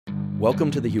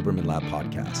Welcome to the Huberman Lab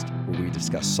podcast, where we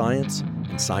discuss science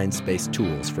and science-based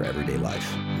tools for everyday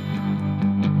life.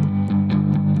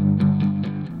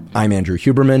 I'm Andrew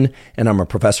Huberman, and I'm a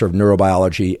professor of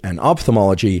neurobiology and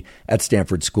ophthalmology at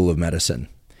Stanford School of Medicine.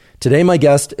 Today, my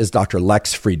guest is Dr.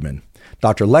 Lex Fridman.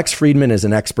 Dr. Lex Fridman is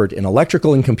an expert in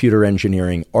electrical and computer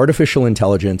engineering, artificial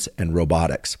intelligence, and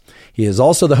robotics. He is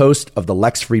also the host of the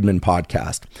Lex Fridman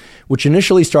podcast, which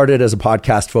initially started as a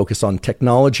podcast focused on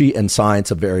technology and science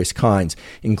of various kinds,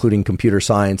 including computer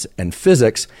science and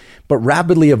physics, but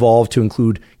rapidly evolved to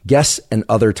include guests and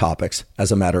other topics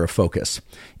as a matter of focus,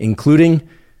 including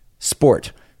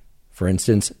sport. For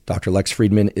instance, Dr. Lex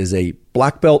Fridman is a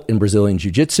black belt in Brazilian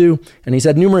Jiu-Jitsu, and he's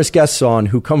had numerous guests on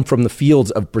who come from the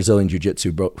fields of Brazilian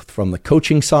Jiu-Jitsu, both from the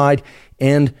coaching side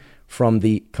and from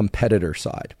the competitor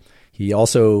side. He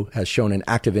also has shown an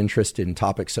active interest in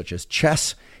topics such as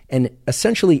chess and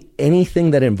essentially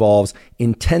anything that involves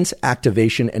intense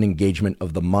activation and engagement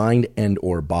of the mind and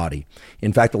or body.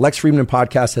 In fact, the Lex Fridman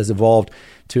podcast has evolved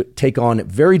to take on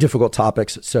very difficult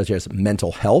topics such as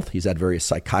mental health. He's had various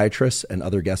psychiatrists and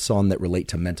other guests on that relate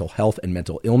to mental health and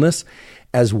mental illness,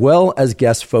 as well as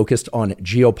guests focused on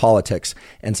geopolitics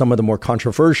and some of the more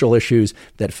controversial issues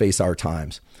that face our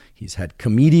times. He's had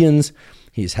comedians,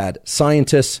 he's had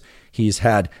scientists, he's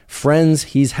had friends,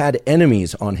 he's had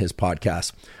enemies on his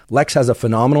podcast. Lex has a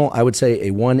phenomenal, I would say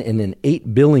a 1 in an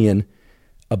 8 billion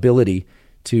ability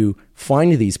to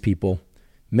find these people,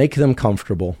 make them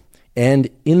comfortable, and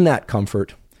in that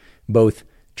comfort, both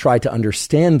try to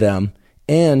understand them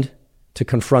and to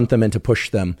confront them and to push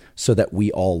them so that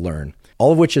we all learn.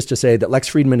 All of which is to say that Lex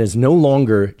Fridman is no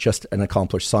longer just an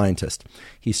accomplished scientist.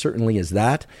 He certainly is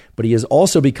that, but he has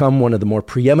also become one of the more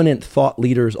preeminent thought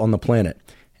leaders on the planet.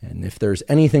 And if there's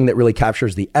anything that really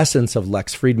captures the essence of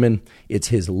Lex Fridman, it's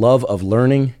his love of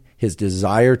learning, his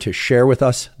desire to share with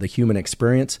us the human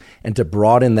experience, and to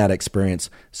broaden that experience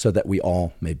so that we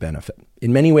all may benefit.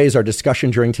 In many ways, our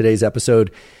discussion during today's episode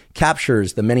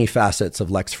captures the many facets of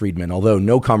Lex Fridman, although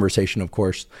no conversation, of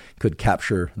course, could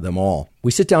capture them all. We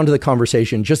sit down to the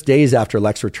conversation just days after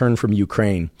Lex returned from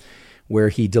Ukraine, where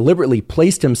he deliberately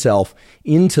placed himself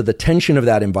into the tension of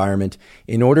that environment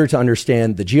in order to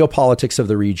understand the geopolitics of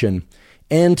the region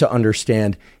and to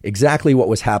understand exactly what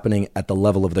was happening at the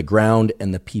level of the ground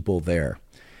and the people there.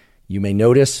 You may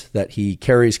notice that he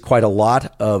carries quite a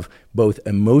lot of both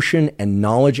emotion and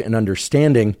knowledge and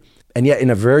understanding, and yet in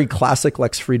a very classic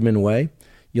Lex Fridman way,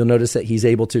 you'll notice that he's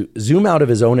able to zoom out of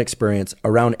his own experience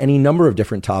around any number of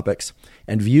different topics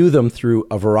and view them through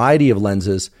a variety of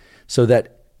lenses so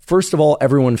that first of all,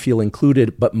 everyone feel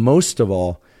included, but most of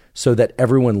all, so that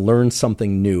everyone learns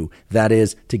something new, that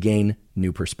is, to gain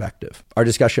new perspective. Our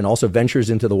discussion also ventures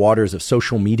into the waters of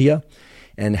social media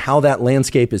and how that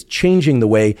landscape is changing the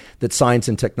way that science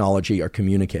and technology are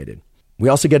communicated. We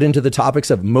also get into the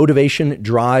topics of motivation,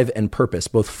 drive, and purpose,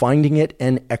 both finding it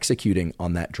and executing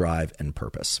on that drive and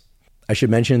purpose. I should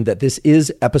mention that this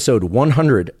is episode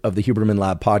 100 of the Huberman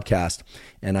Lab podcast,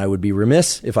 and I would be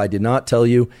remiss if I did not tell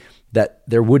you that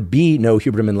there would be no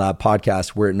Huberman Lab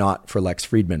podcast were it not for Lex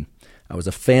Fridman. I was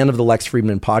a fan of the Lex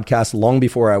Fridman podcast long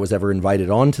before I was ever invited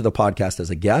on to the podcast as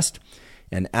a guest.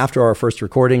 And after our first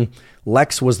recording,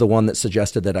 Lex was the one that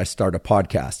suggested that I start a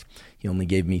podcast. He only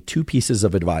gave me 2 pieces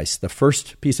of advice. The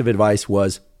first piece of advice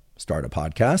was start a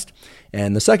podcast.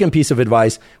 And the second piece of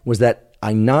advice was that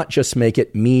I not just make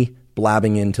it me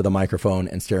blabbing into the microphone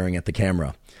and staring at the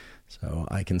camera. So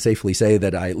I can safely say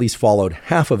that I at least followed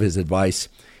half of his advice,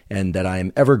 and that I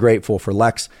am ever grateful for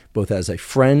Lex, both as a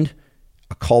friend,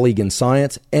 a colleague in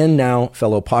science, and now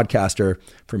fellow podcaster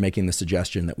for making the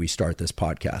suggestion that we start this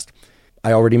podcast.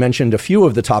 I already mentioned a few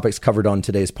of the topics covered on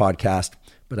today's podcast,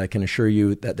 but I can assure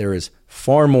you that there is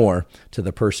far more to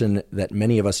the person that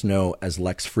many of us know as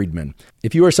Lex Fridman.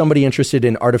 If you are somebody interested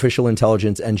in artificial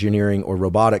intelligence, engineering, or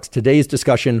robotics, today's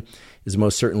discussion is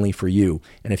most certainly for you.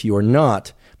 And if you are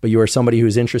not, but you are somebody who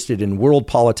is interested in world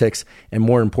politics and,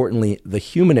 more importantly, the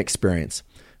human experience,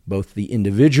 both the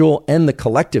individual and the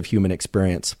collective human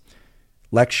experience,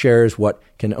 Lex shares what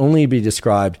can only be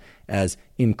described as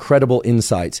incredible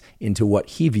insights into what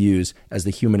he views as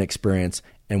the human experience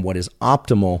and what is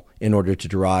optimal in order to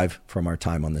derive from our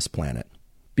time on this planet.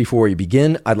 Before we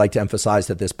begin, I'd like to emphasize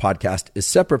that this podcast is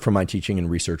separate from my teaching and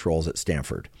research roles at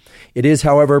Stanford. It is,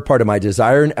 however, part of my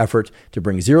desire and effort to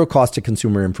bring zero cost to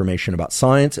consumer information about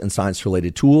science and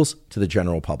science-related tools to the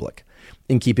general public.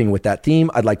 In keeping with that theme,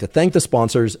 I'd like to thank the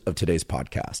sponsors of today's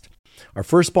podcast. Our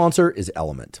first sponsor is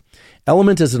Element.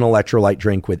 Element is an electrolyte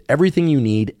drink with everything you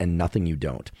need and nothing you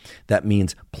don't. That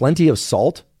means plenty of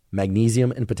salt,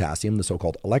 magnesium, and potassium, the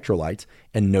so-called electrolytes,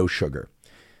 and no sugar.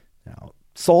 Now,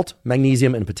 Salt,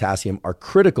 magnesium, and potassium are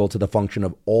critical to the function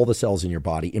of all the cells in your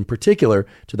body, in particular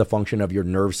to the function of your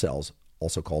nerve cells,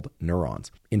 also called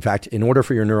neurons. In fact, in order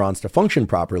for your neurons to function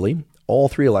properly, all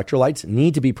three electrolytes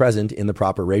need to be present in the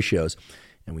proper ratios.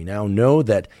 And we now know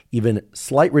that even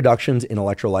slight reductions in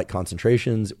electrolyte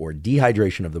concentrations or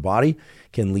dehydration of the body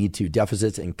can lead to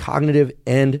deficits in cognitive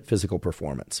and physical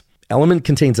performance. Element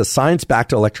contains a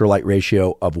science-backed electrolyte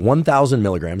ratio of 1,000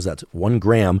 milligrams, that's 1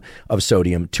 gram of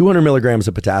sodium, 200 milligrams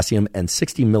of potassium, and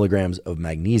 60 milligrams of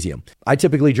magnesium. I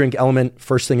typically drink Element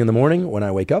first thing in the morning when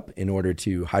I wake up in order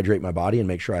to hydrate my body and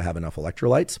make sure I have enough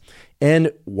electrolytes.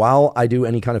 And while I do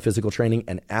any kind of physical training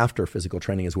and after physical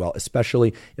training as well,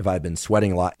 especially if I've been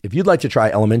sweating a lot. If you'd like to try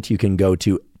Element, you can go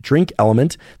to Drink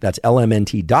Element, that's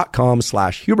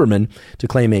lmnt.com/Huberman to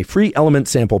claim a free Element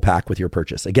sample pack with your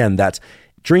purchase. Again, that's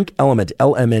Drink Element,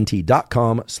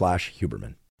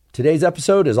 lmnt.com/Huberman. Today's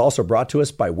episode is also brought to us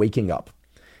by Waking Up.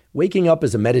 Waking Up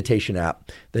is a meditation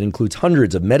app that includes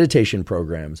hundreds of meditation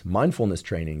programs, mindfulness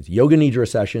trainings, yoga nidra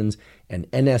sessions, and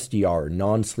NSDR,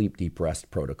 non-sleep deep rest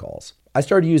protocols. I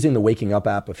started using the Waking Up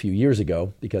app a few years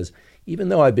ago because even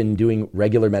though I've been doing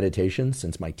regular meditation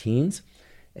since my teens,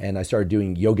 and I started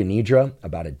doing yoga nidra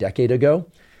about a decade ago,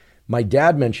 my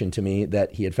dad mentioned to me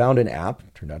that he had found an app,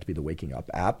 turned out to be the Waking Up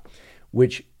app,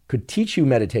 which could teach you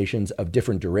meditations of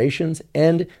different durations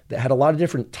and that had a lot of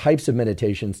different types of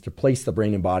meditations to place the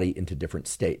brain and body into different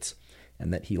states,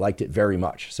 and that he liked it very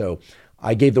much. So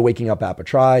I gave the Waking Up app a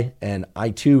try, and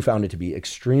I too found it to be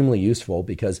extremely useful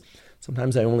because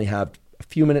sometimes I only have a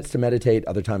few minutes to meditate,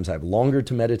 other times I have longer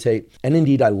to meditate. And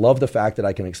indeed, I love the fact that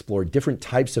I can explore different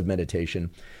types of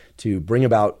meditation to bring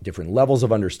about different levels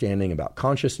of understanding about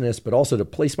consciousness, but also to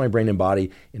place my brain and body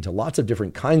into lots of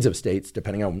different kinds of states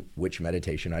depending on which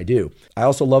meditation I do. I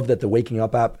also love that the Waking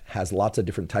Up app has lots of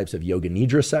different types of yoga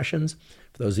nidra sessions.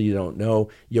 For those of you who don't know,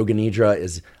 yoga nidra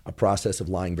is a process of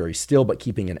lying very still but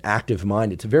keeping an active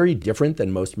mind. It's very different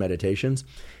than most meditations.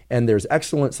 And there's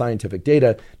excellent scientific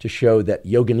data to show that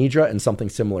yoga nidra and something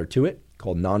similar to it,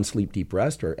 called non-sleep deep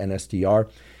rest or NSDR,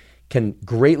 can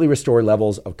greatly restore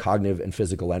levels of cognitive and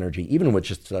physical energy, even with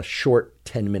just a short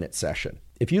 10-minute session.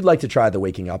 If you'd like to try the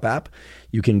Waking Up app,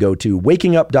 you can go to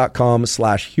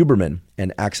wakingup.com/Huberman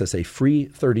and access a free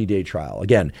 30-day trial.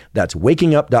 Again, that's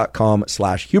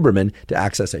wakingup.com/Huberman to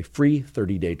access a free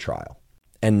 30-day trial.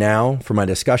 And now for my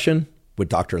discussion with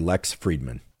Dr. Lex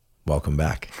Fridman. Welcome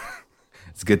back.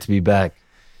 It's good to be back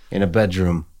in a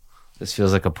bedroom. This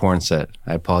feels like a porn set.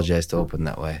 I apologize to open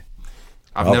that way.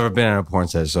 I've never been in a porn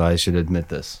set, so I should admit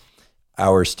this.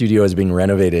 Our studio is being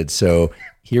renovated, so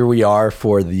here we are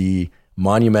for the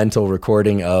monumental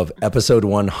recording of episode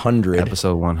 100.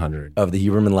 Episode 100. Of the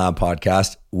Huberman Lab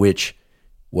podcast, which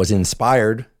was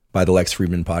inspired by the Lex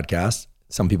Fridman podcast.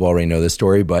 Some people already know this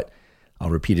story, but I'll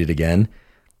repeat it again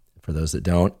for those that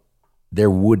don't. There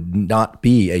would not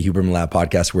be a Huberman Lab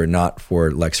podcast were it not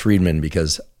for Lex Fridman,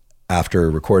 because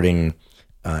after recording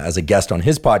as a guest on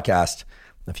his podcast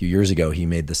a few years ago, he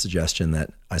made the suggestion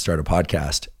that I start a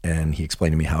podcast, and he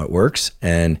explained to me how it works.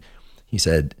 And he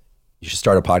said, you should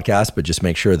start a podcast, but just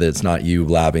make sure that it's not you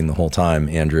blabbing the whole time,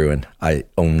 Andrew. And I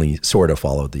only sort of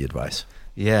followed the advice.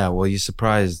 Yeah, well, you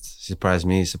surprised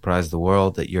me, surprised the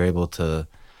world that you're able to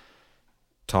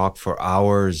talk for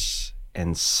hours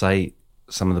and cite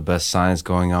some of the best science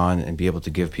going on and be able to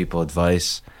give people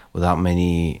advice without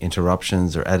many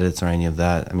interruptions or edits or any of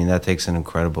that. I mean, that takes an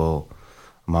incredible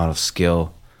amount of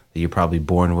skill that you're probably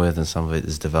born with, and some of it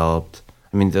is developed.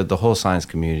 I mean, the whole science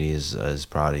community is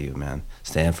proud of you, man.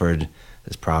 Stanford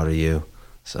is proud of you.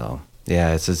 So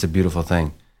yeah, it's a beautiful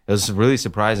thing. It was really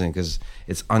surprising because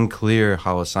it's unclear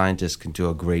how a scientist can do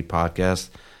a great podcast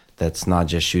that's not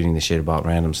just shooting the shit about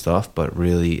random stuff, but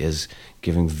really is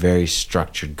giving very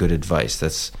structured, good advice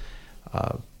that's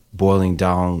boiling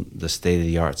down the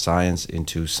state-of-the-art science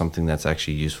into something that's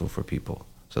actually useful for people.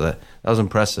 So that was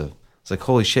impressive. It's like,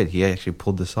 holy shit, he actually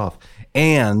pulled this off.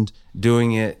 And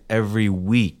doing it every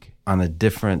week on a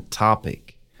different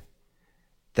topic.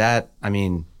 That, I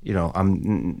mean, you know,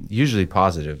 I'm usually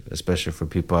positive, especially for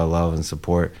people I love and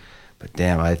support. But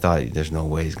damn, I thought there's no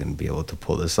way he's going to be able to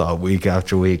pull this off week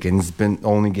after week. And it's been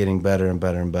only getting better and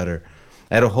better and better.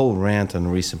 I had a whole rant on a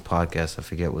recent podcast, I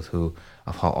forget with who,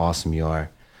 of how awesome you are,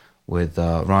 with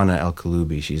Rana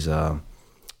El-Kaloubi. She's a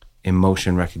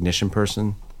emotion recognition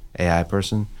person, AI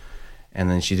person. And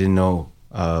then she didn't know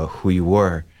who you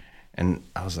were. And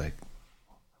I was like,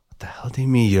 what the hell do you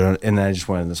mean? And then I just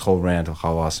went on this whole rant of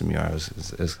how awesome you are.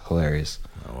 It was hilarious.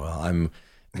 Oh, well, I'm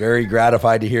very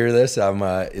gratified to hear this.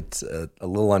 It's a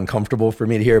little uncomfortable for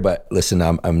me to hear, but listen,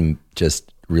 I'm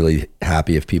just really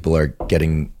happy if people are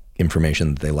getting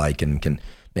information that they like and can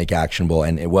make actionable.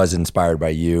 And it was inspired by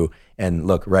you. And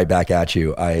look, right back at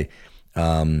you.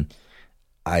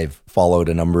 I've followed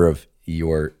a number of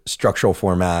your structural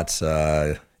formats,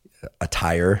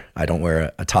 attire. I don't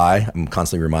wear a tie. I'm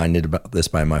constantly reminded about this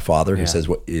by my father, who says,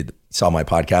 "What he saw my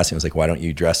podcast and was like, why don't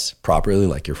you dress properly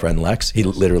like your friend Lex?" He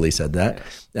literally said that.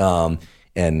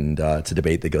 It's a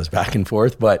debate that goes back and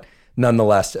forth, but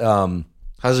nonetheless, how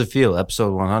does it feel?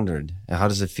 Episode 100. How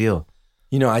does it feel?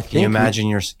 I think. Can you imagine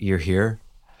you're here?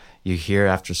 You're here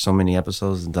after so many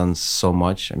episodes and done so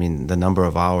much. I mean, the number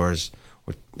of hours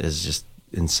is just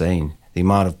insane. The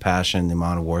amount of passion, the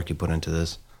amount of work you put into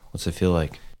this. What's it feel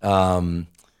like?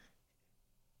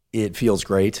 It feels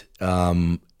great.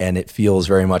 And it feels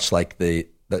very much like the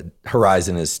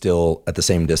horizon is still at the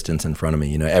same distance in front of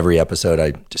me. Every episode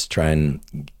I just try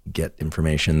and get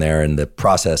information there, and the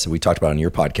process that we talked about on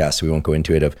your podcast, so we won't go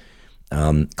into it, of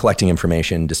collecting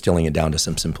information, distilling it down to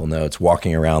some simple notes,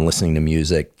 walking around, listening to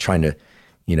music, trying to,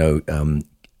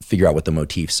 figure out what the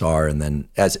motifs are. And then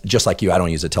just like you, I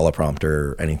don't use a teleprompter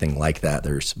or anything like that.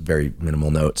 There's very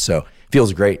minimal notes. So it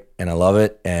feels great and I love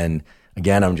it. And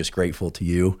again, I'm just grateful to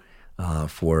you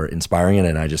for inspiring it.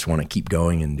 And I just want to keep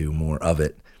going and do more of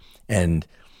it. And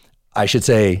I should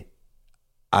say,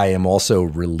 I am also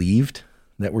relieved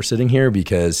that we're sitting here,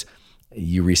 because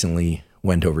you recently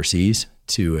went overseas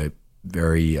to a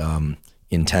very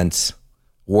intense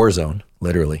war zone,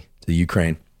 literally, to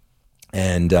Ukraine.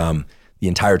 And the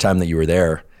entire time that you were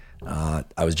there,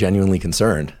 I was genuinely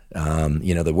concerned.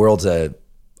 The world's a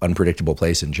unpredictable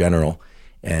place in general,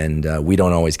 and we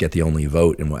don't always get the only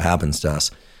vote in what happens to us.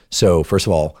 So first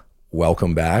of all,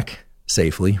 welcome back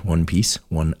safely, one piece,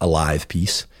 one alive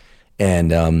piece.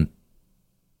 And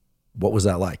what was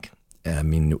that like? I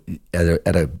mean,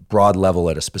 at a broad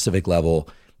level, at a specific level,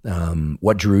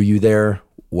 what drew you there?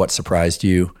 What surprised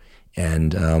you?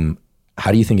 And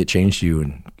how do you think it changed you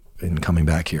in coming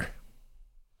back here?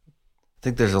 I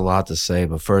think there's a lot to say,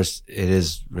 but first, it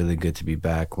is really good to be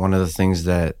back. One of the things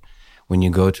that when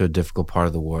you go to a difficult part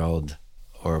of the world,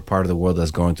 or a part of the world that's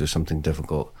going through something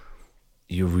difficult,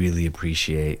 you really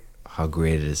appreciate how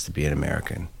great it is to be an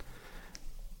American.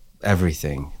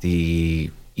 Everything, the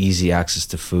easy access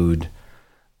to food,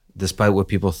 despite what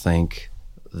people think,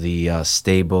 the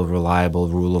stable, reliable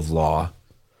rule of law,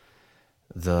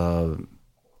 the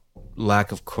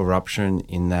lack of corruption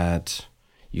in that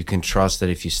you can trust that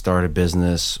if you start a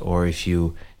business or if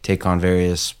you take on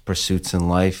various pursuits in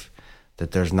life,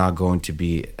 that there's not going to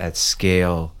be at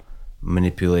scale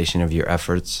manipulation of your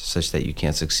efforts such that you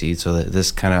can't succeed. So that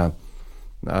this kind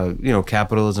of,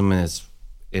 capitalism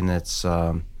in its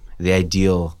the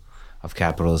ideal of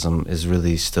capitalism is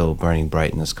really still burning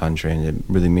bright in this country, and it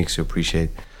really makes you appreciate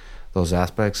those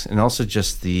aspects. And also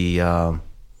just the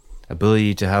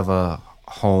ability to have a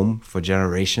home for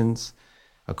generations,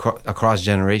 across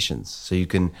generations. So you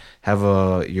can have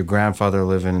your grandfather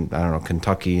live in,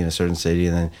 Kentucky in a certain city,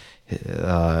 and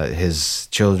then his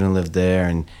children live there,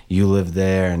 and you live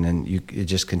there, and then it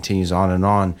just continues on and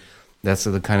on. That's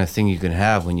the kind of thing you can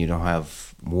have when you don't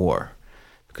have war,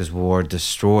 because war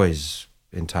destroys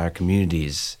entire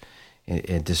communities.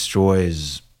 It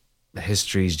destroys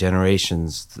histories,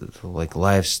 generations, like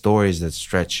life stories that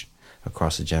stretch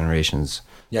across the generations.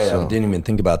 Yeah, I didn't even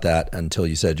think about that until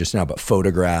you said just now, but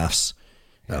photographs,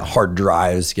 hard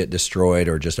drives get destroyed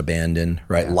or just abandoned,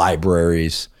 right? Yeah.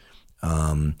 Libraries.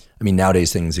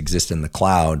 Nowadays things exist in the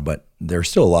cloud, but there's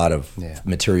still a lot of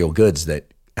material goods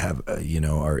that have,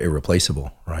 are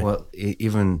irreplaceable, right? Well,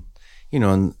 even,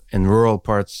 in rural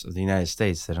parts of the United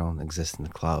States, they don't exist in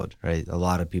the cloud, right? A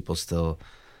lot of people still,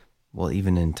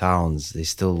 even in towns, they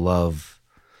still love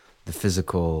the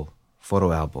physical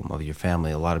photo album of your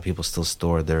family. A lot of people still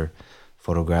store their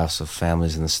photographs of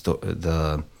families in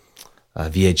the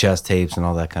VHS tapes and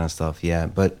all that kind of stuff. Yeah,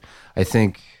 but I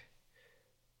think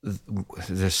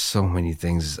there's so many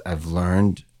things I've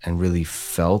learned and really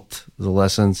felt the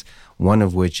lessons. One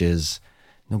of which is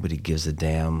nobody gives a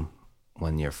damn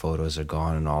when your photos are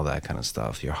gone and all that kind of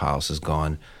stuff. Your house is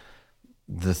gone.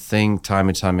 The thing time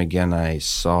and time again I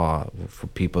saw for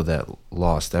people that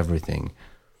lost everything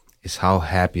is how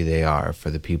happy they are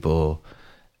for the people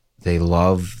they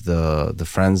love, the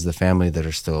friends, the family that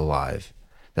are still alive.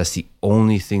 That's the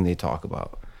only thing they talk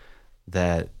about.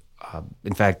 That,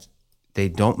 in fact, they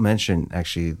don't mention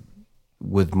actually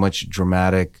with much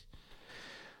dramatic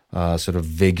sort of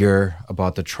vigor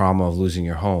about the trauma of losing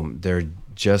your home. They're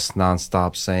just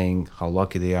nonstop saying how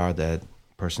lucky they are that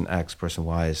person X, person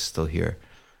Y is still here.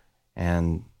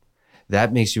 And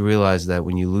that makes you realize that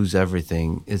when you lose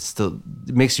everything, it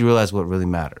makes you realize what really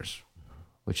matters,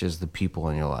 which is the people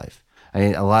in your life.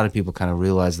 A lot of people kind of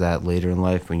realize that later in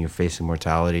life when you're facing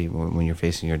mortality, when you're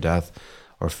facing your death,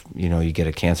 or you get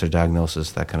a cancer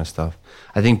diagnosis, that kind of stuff.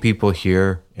 I think people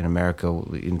here in America,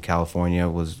 in California,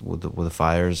 with the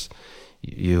fires,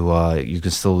 you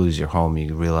can still lose your home.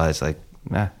 You realize it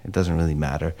doesn't really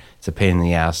matter. It's a pain in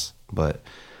the ass, but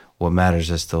what matters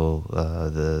is still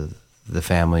the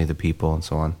family, the people, and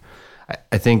so on.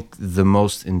 I think the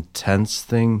most intense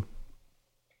thing,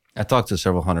 I talked to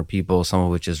several hundred people, some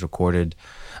of which is recorded.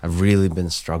 I've really been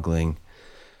struggling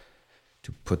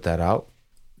to put that out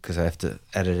because I have to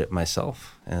edit it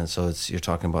myself. And so you're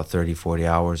talking about 30, 40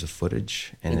 hours of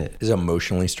footage. And is it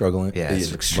emotionally struggling? Yeah,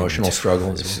 it's emotional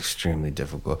struggle. It's extremely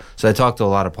difficult. So I talked to a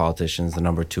lot of politicians, the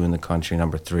number 2 in the country,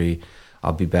 number 3.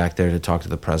 I'll be back there to talk to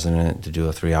the president, to do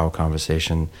a 3-hour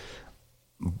conversation.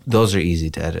 Those are easy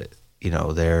to edit.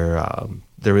 They're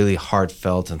really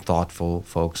heartfelt and thoughtful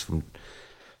folks from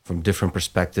different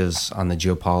perspectives on the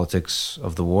geopolitics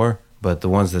of the war. But the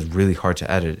ones that's really hard to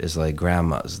edit is like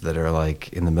grandmas that are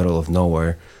like in the middle of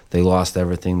nowhere. They lost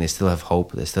everything. They still have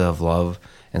hope. They still have love.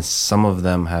 And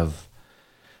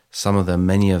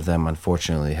many of them,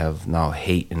 unfortunately, have now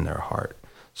hate in their heart.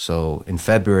 So in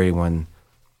February, when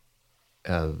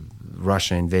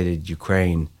Russia invaded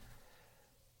Ukraine,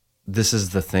 this is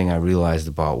the thing I realized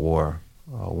about war.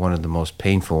 One of the most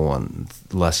painful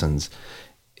lessons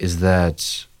is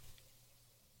that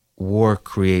war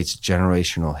creates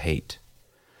generational hate.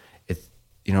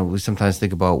 We sometimes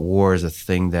think about war as a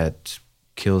thing that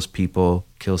kills people,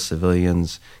 kills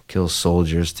civilians, kills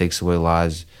soldiers, takes away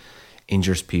lives,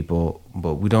 injures people,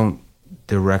 but we don't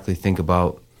directly think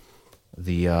about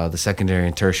the secondary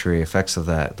and tertiary effects of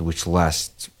that, which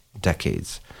last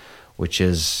decades, which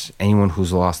is anyone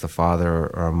who's lost a father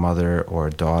or a mother or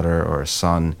a daughter or a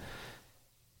son,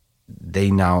 they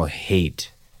now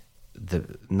hate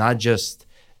not just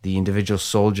the individual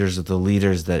soldiers or the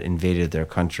leaders that invaded their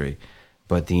country,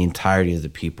 but the entirety of the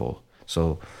people.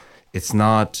 So it's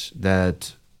not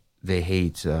that they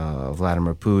hate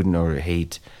Vladimir Putin or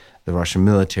hate the Russian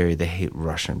military, they hate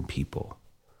Russian people.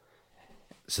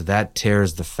 So that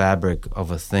tears the fabric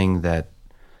of a thing that,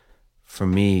 for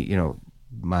me,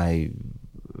 my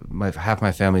half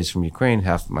my family is from Ukraine,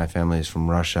 half my family is from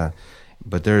Russia.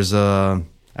 But I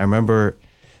remember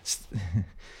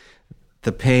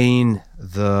the pain,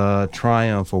 the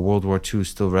triumph of World War II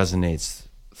still resonates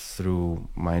through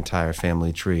my entire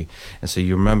family tree. And so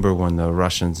you remember when the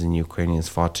Russians and Ukrainians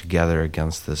fought together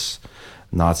against this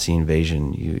Nazi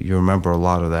invasion. You remember a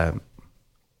lot of that.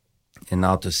 And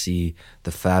now to see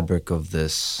the fabric of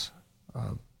this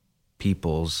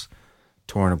people's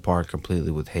torn apart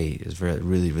completely with hate is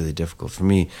really, really difficult for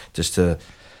me, just to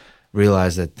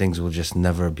realize that things will just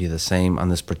never be the same on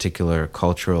this particular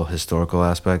cultural, historical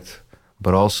aspect.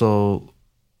 But also,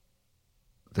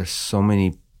 there's so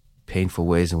many painful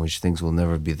ways in which things will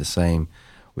never be the same,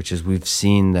 which is we've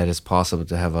seen that it's possible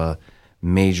to have a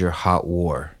major hot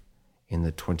war in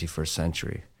the 21st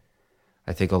century.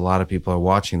 I think a lot of people are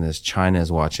watching this. China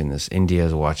is watching this. India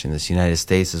is watching this. United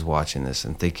States is watching this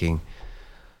and thinking,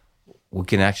 we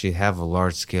can actually have a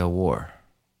large-scale war.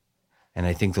 And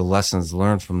I think the lessons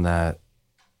learned from that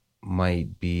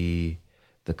might be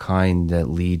the kind that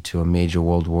lead to a major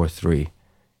World War III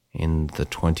in the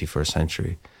 21st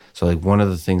century. So one of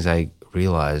the things I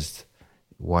realized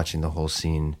watching the whole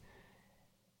scene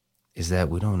is that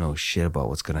we don't know shit about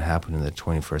what's going to happen in the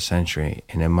 21st century.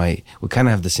 And we kind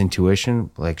of have this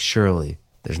intuition, surely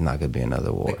there's not going to be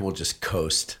another war. We'll just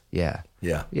coast. Yeah.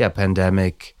 Yeah. Yeah,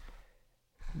 pandemic.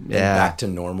 Yeah. Back to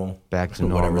normal. Back to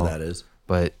normal. Whatever that is.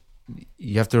 But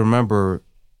you have to remember,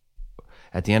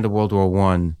 at the end of World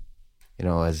War I,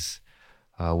 as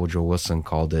Woodrow Wilson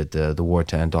called it, the war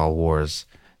to end all wars,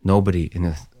 nobody,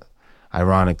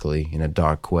 ironically, in a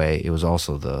dark way, it was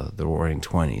also the Roaring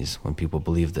 '20s when people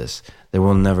believed this. There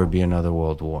will never be another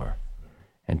world war.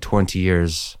 And 20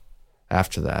 years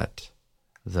after that,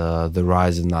 the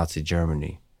rise of Nazi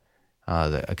Germany,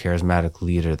 a charismatic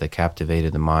leader that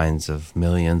captivated the minds of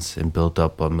millions and built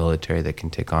up a military that can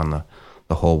take on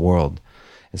the whole world.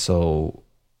 And so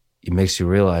it makes you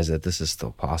realize that this is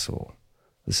still possible.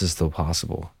 This is still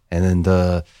possible. And then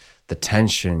the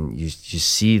tension, you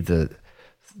see the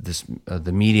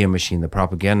media machine, the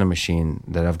propaganda machine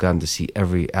that I've gotten to see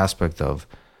every aspect of,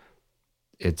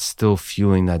 it's still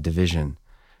fueling that division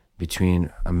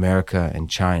between America and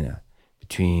China,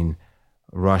 between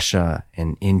Russia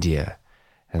and India.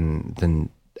 And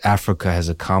then Africa has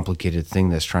a complicated thing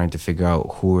that's trying to figure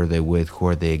out who are they with, who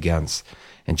are they against.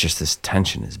 And just this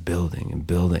tension is building and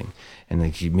building. And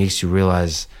it makes you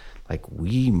realize,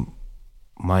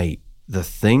 the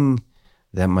thing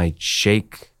that might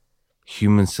shake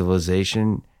human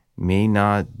civilization may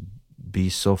not be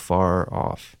so far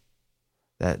off.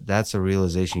 That's a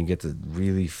realization you get to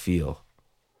really feel.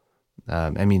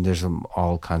 I mean, there's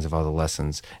all kinds of other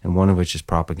lessons, and one of which is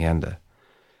propaganda.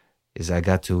 I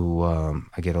get a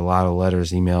lot of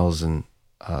letters, emails, and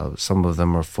some of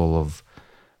them are full of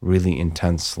really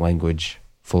intense language,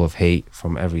 full of hate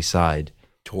from every side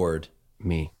Toward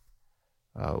me.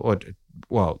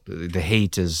 The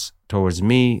hate is towards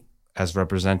me as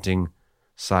representing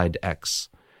side X,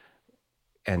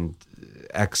 and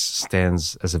X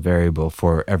stands as a variable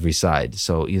for every side.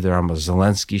 So either I'm a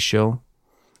Zelensky show,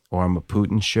 or I'm a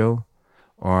Putin show,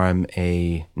 or I'm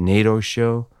a NATO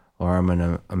show, or I'm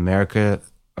an America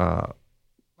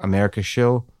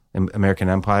show, American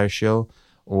Empire show,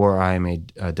 or I'm a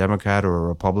Democrat or a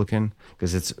Republican,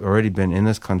 because it's already been in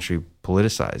this country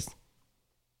politicized.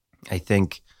 I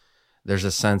think there's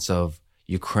a sense of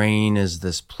Ukraine is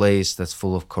this place that's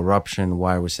full of corruption.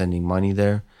 Why are we sending money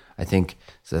there? I think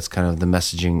that's kind of the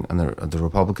messaging on the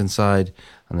Republican side.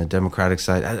 On the Democratic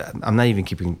side, I'm not even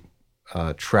keeping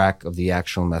track of the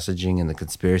actual messaging and the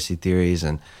conspiracy theories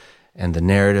and the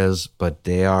narratives, but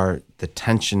the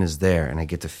tension is there, and I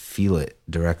get to feel it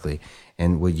directly.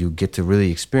 And what you get to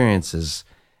really experience is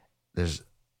there's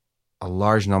a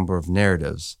large number of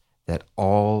narratives that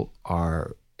all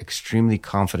are extremely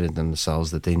confident in themselves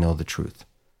that they know the truth.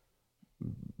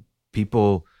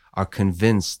 People are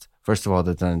convinced, first of all,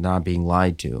 that they're not being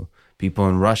lied to. People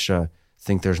in Russia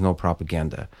think there's no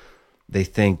propaganda. They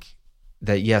think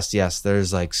that yes,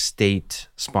 there's like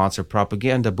state-sponsored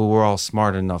propaganda, but we're all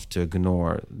smart enough to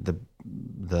ignore the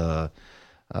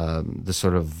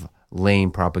sort of lame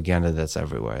propaganda that's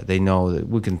everywhere. They know that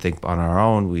we can think on our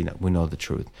own. We know the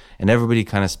truth, and everybody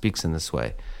kind of speaks in this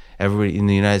way. Everybody in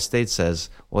the United States says,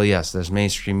 well, yes, there's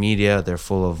mainstream media. They're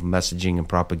full of messaging and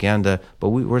propaganda, but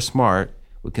we're smart.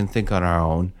 We can think on our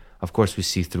own. Of course, we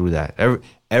see through that.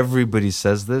 Everybody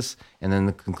says this, and then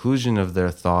the conclusion of their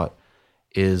thought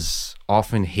is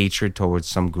often hatred towards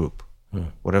some group,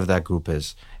 whatever that group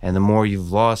is. And the more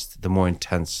you've lost, the more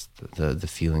intense the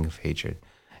feeling of hatred.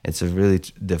 It's a really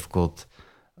difficult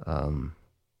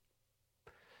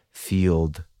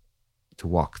field to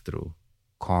walk through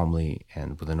calmly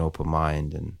and with an open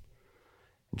mind and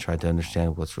try to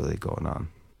understand what's really going on.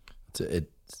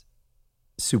 It's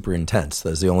super intense.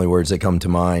 Those are the only words that come to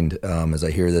mind as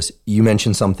I hear this. You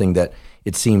mentioned something that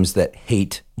it seems that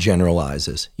hate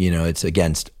generalizes. It's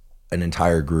against an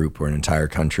entire group or an entire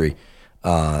country.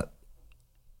 Why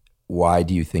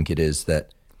do you think it is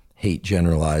that hate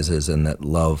generalizes and that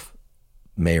love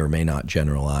may or may not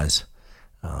generalize?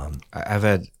 I've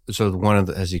had,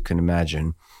 as you can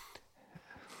imagine,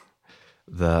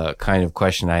 the kind of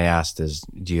question I asked is,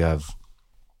 do you have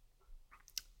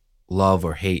love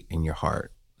or hate in your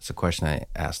heart? It's a question I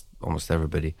asked almost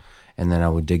everybody. And then I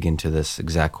would dig into this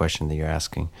exact question that you're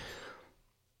asking.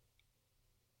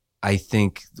 I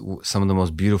think some of the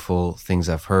most beautiful things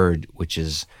I've heard, which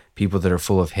is people that are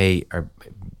full of hate are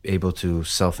able to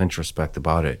self-introspect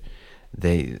about it.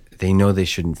 They know they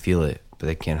shouldn't feel it, but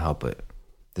they can't help it.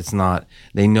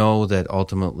 They know that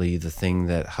ultimately the thing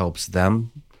that helps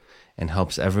them and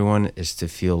helps everyone is to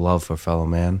feel love for fellow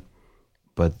man,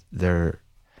 but they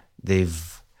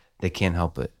can't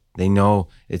help it. They know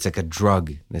it's like a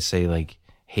drug. They say like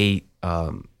hate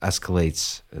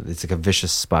escalates. It's like a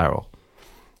vicious spiral.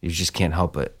 You just can't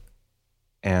help it.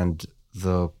 And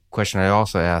the question I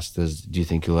also asked is, do you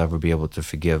think you'll ever be able to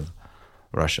forgive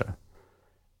Russia?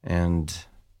 And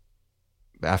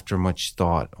after much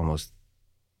thought, almost,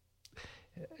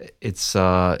 it's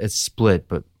split,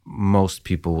 but most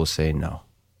people will say no.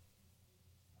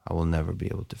 I will never be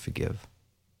able to forgive.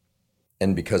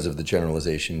 And because of the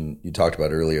generalization you talked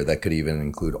about earlier, that could even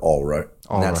include all Russians.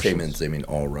 In that statement, they mean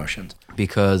all Russians.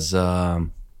 Because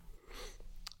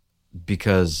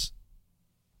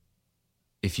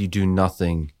if you do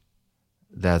nothing,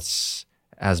 that's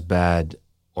as bad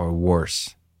or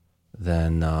worse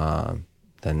than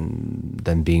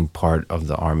being part of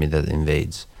the army that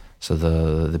invades. So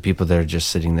the people that are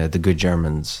just sitting there, the good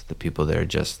Germans, the people that are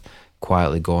just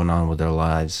quietly going on with their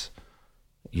lives,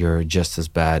 you're just as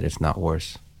bad, if not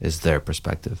worse, is their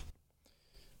perspective.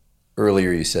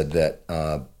 Earlier you said that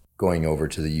going over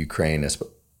to the Ukraine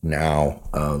now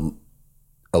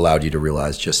allowed you to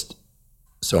realize just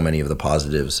so many of the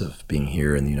positives of being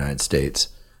here in the United States.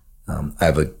 I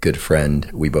have a good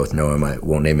friend. We both know him. I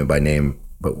won't name him by name,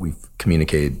 but we've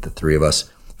communicated, the three of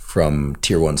us, from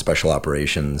Tier 1 Special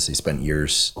Operations. He spent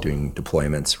years doing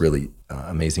deployments, really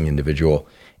amazing individual.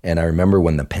 And I remember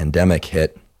when the pandemic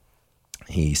hit,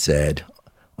 he said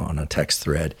on a text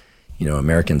thread,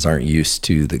 Americans aren't used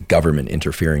to the government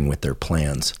interfering with their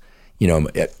plans.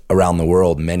 Around the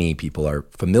world, many people are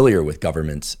familiar with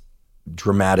governments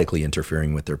dramatically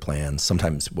interfering with their plans,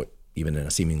 sometimes even in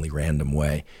a seemingly random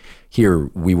way. Here,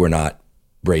 we were not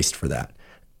braced for that.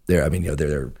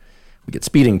 We get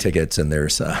speeding tickets and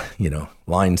there's,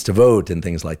 lines to vote and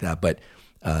things like that. But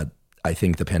I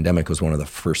think the pandemic was one of the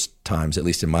first times, at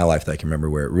least in my life, that I can remember,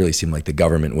 where it really seemed like the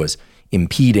government was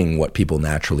impeding what people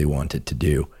naturally wanted to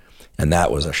do. And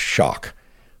that was a shock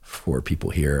for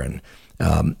people here. And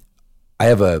I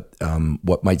have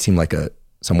what might seem like a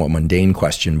somewhat mundane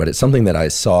question, but it's something that I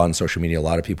saw on social media. A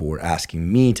lot of people were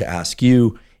asking me to ask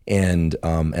you, and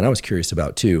I was curious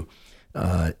about too.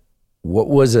 What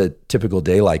was a typical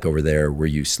day like over there? Were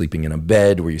you sleeping in a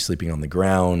bed? Were you sleeping on the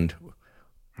ground?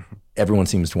 Everyone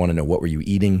seems to want to know, what were you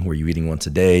eating? Were you eating once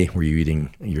a day? Were you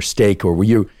eating your steak, or were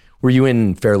you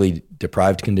in fairly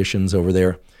deprived conditions over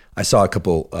there? I saw a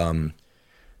couple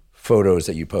photos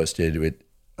that you posted with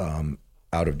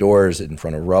out of doors in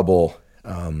front of rubble,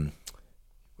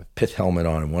 with pith helmet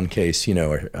on in one case.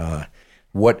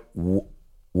 What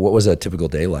was a typical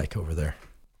day like over there?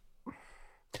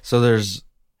 So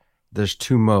there's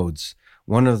two modes.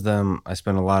 One of them, I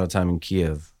spent a lot of time in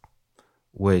Kiev,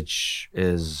 which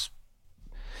is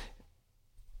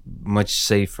much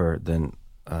safer than,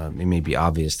 it may be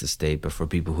obvious to state, but for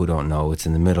people who don't know, it's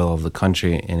in the middle of the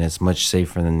country and it's much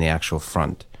safer than the actual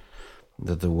front,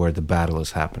 where the battle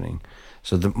is happening.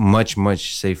 So the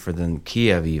much safer than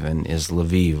Kiev even is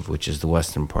Lviv, which is the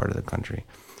western part of the country.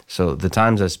 So the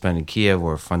times I spent in Kiev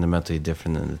were fundamentally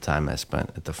different than the time I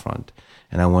spent at the front.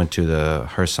 And I went to the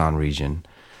Kherson region,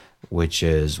 which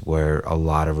is where a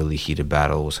lot of really heated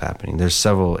battle was happening. There's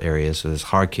several areas. So there's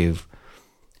Kharkiv,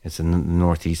 it's in the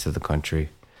northeast of the country.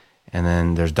 And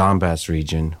then there's Donbass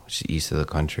region, which is east of the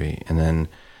country. And then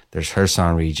there's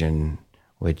Kherson region,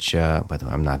 which, by the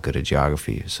way, I'm not good at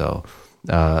geography, so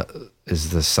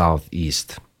is the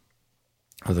southeast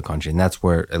of the country. And that's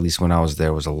where, at least when I was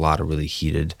there, was a lot of really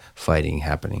heated fighting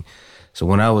happening. So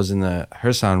when I was in the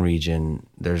Kherson region,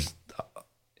 there's,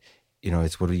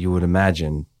 it's what you would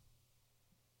imagine.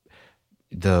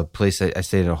 The place I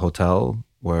stayed at a hotel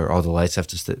where all the lights have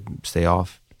to stay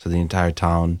off. So the entire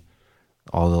town,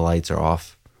 all the lights are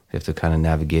off. You have to kind of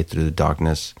navigate through the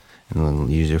darkness and then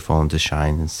use your phone to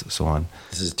shine and so on.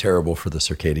 This is terrible for the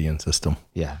circadian system.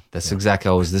 Yeah, that's exactly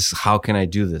how how can I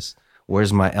do this?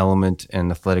 Where's my element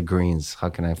and athletic greens? How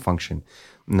can I function?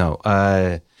 No.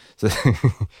 So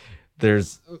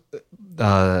there's,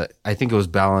 I think it was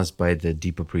balanced by the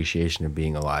deep appreciation of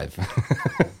being alive.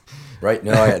 Right.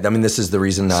 No, I mean, this is the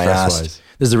reason I asked.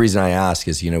 This is the reason I ask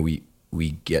is,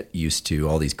 we get used to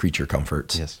all these creature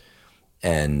comforts. Yes.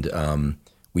 And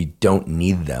we don't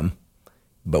need them,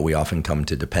 but we often come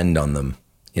to depend on them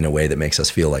in a way that makes us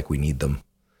feel like we need them.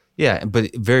 Yeah,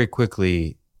 but very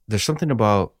quickly, there's something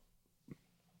about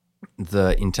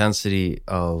the intensity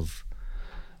of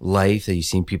life that you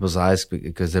see in people's eyes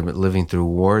because they're living through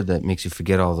war that makes you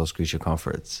forget all those creature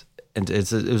comforts. And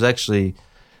it was actually,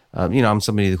 I'm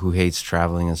somebody who hates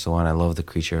traveling and so on. I love the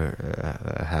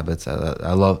creature habits.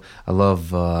 I love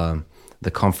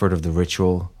the comfort of the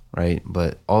ritual, right?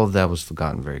 But all of that was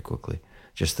forgotten very quickly.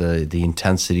 Just the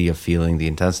intensity of feeling, the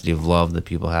intensity of love that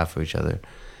people have for each other.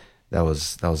 That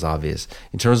was obvious.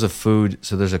 In terms of food,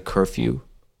 so there's a curfew.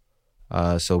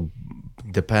 So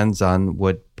depends on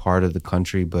what part of the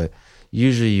country, but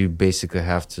usually you basically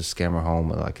have to scamper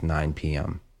home at like 9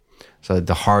 p.m. So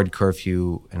the hard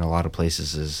curfew in a lot of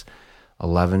places is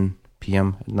 11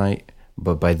 p.m. at night,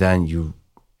 but by then you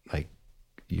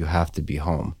have to be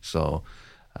home. So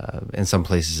in some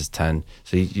places it's 10.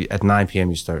 So at 9 p.m.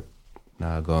 you start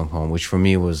going home, which for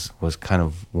me was kind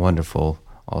of wonderful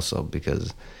also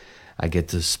because I get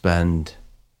to spend,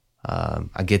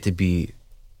 I get to be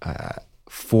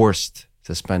forced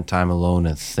to spend time alone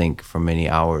and think for many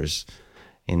hours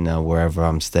in wherever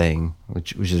I'm staying,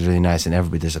 which is really nice. And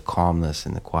there's a calmness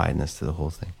and the quietness to the whole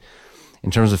thing.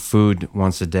 In terms of food,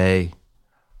 once a day,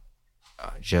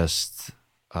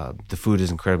 the food is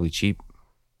incredibly cheap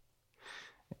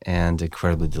and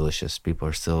incredibly delicious. People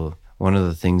are still, one of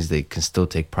the things they can still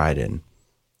take pride in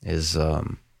is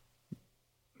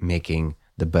making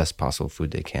the best possible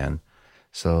food they can.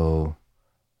 So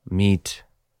meat,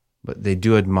 but they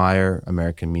do admire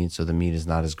American meat, so the meat is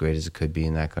not as great as it could be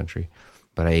in that country.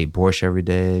 But I ate borscht every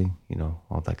day,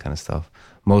 all that kind of stuff.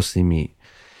 Mostly meat.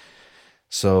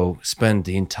 So spend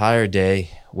the entire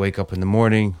day, wake up in the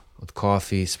morning with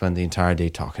coffee, spend the entire day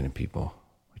talking to people,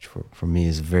 which for me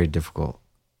is very difficult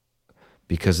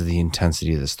because of the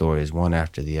intensity of the stories, one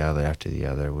after the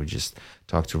other. We just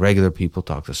talk to regular people,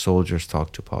 talk to soldiers,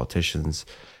 talk to politicians,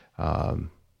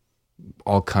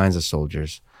 all kinds of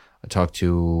soldiers. I talked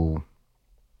to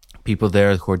people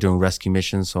there who are doing rescue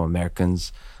missions, so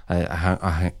Americans.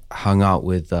 I hung out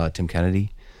with Tim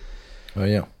Kennedy. Oh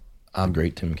yeah, the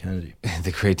great Tim Kennedy.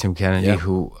 The great Tim Kennedy, Yeah.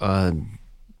 who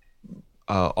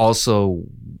also,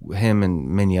 him and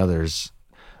many others,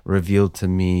 revealed to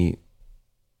me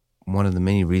one of the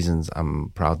many reasons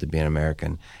I'm proud to be an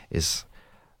American is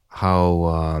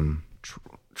how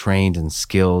trained and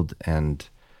skilled and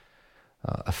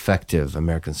effective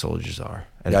American soldiers are.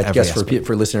 at I every guess aspect.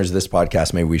 for listeners of this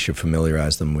podcast, maybe we should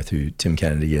familiarize them with who Tim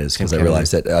Kennedy is, because I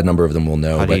realize that a number of them will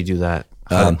know. How do you do that?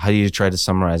 How do you try to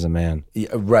summarize a man?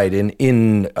 Right.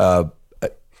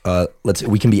 Let's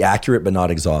we can be accurate but not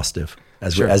exhaustive,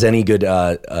 as any good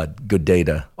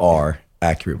data are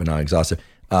accurate but not exhaustive.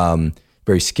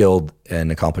 Very skilled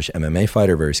and accomplished MMA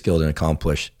fighter, very skilled and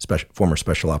accomplished former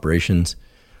special operations.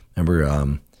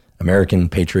 Remember, American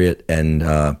patriot and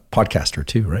podcaster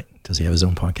too, right? Does he have his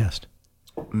own podcast?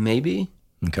 Maybe.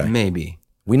 Okay. Maybe.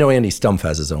 We know Andy Stumpf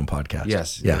has his own podcast.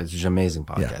 Yes. Yeah. It's an amazing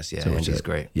podcast. Yeah. So Andy's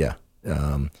great. Yeah.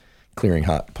 Clearing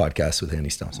Hot podcast with Andy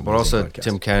Stumpf. But also, podcast.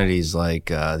 Tim Kennedy's like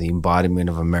the embodiment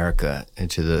of America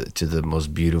to the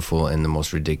most beautiful and the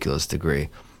most ridiculous degree.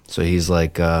 So he's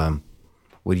like,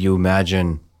 would you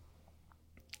imagine,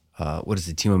 what is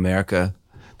it, Team America?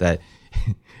 That,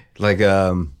 like,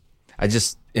 I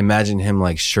just imagine him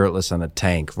like shirtless on a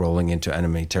tank rolling into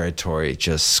enemy territory,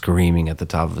 just screaming at the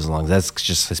top of his lungs. That's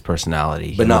just his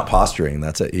personality. But not posturing.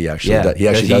 That's it. He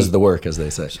actually does the work, as they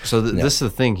say. So this is the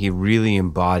thing. He really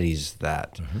embodies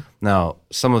that. Mm-hmm. Now,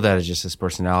 some of that is just his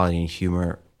personality and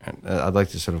humor. And I'd like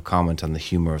to sort of comment on the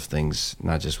humor of things,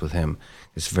 not just with him.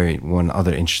 It's one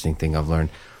other interesting thing I've learned.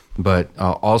 But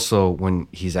also, when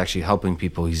he's actually helping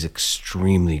people, he's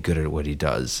extremely good at what he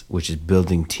does, which is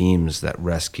building teams that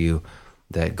rescue,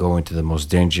 that go into the most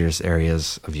dangerous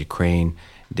areas of Ukraine,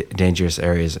 dangerous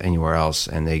areas anywhere else,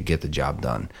 and they get the job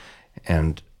done.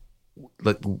 And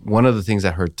one of the things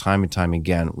I heard time and time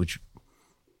again, which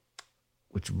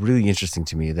really interesting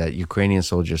to me, that Ukrainian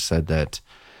soldiers said that,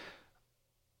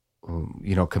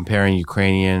 comparing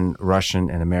Ukrainian, Russian,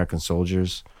 and American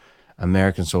soldiers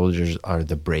are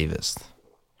the bravest,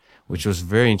 which was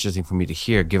very interesting for me to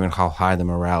hear, given how high the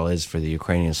morale is for the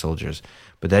Ukrainian soldiers.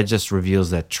 But that just reveals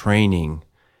that training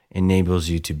enables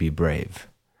you to be brave.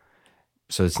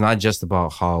 So it's not just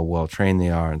about how well trained they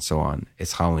are and so on.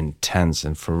 It's how intense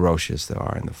and ferocious they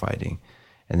are in the fighting.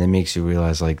 And that makes you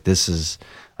realize, like, this is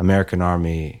American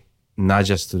Army, not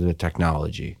just through the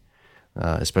technology,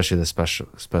 especially the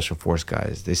special force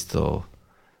guys. They still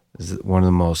is one of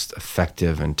the most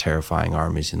effective and terrifying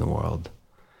armies in the world.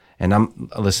 And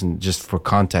listen, just for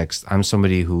context, I'm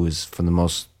somebody who is, for the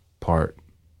most part,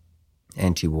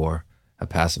 anti-war, a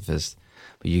pacifist,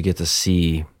 but you get to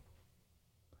see,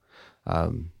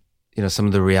 some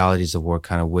of the realities of war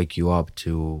kind of wake you up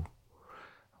to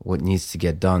what needs to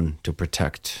get done to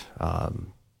protect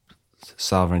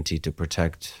sovereignty, to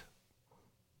protect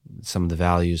some of the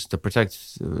values, to protect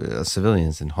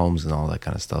civilians and homes and all that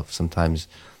kind of stuff. Sometimes,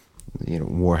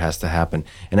 war has to happen.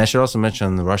 And I should also mention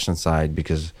on the Russian side,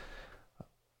 because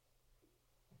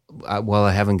while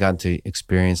I haven't gotten to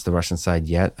experience the Russian side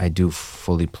yet, I do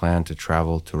fully plan to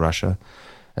travel to Russia.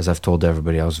 As I've told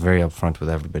everybody, I was very upfront with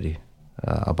everybody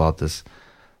about this.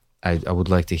 I would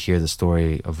like to hear the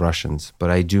story of Russians, but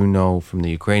I do know from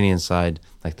the Ukrainian side,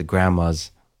 like the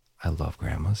grandmas, I love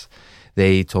grandmas,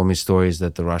 they told me stories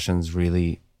that the Russians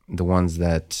really, the ones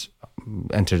that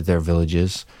entered their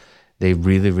villages, they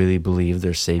really, really believe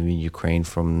they're saving Ukraine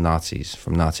from Nazis,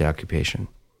 from Nazi occupation.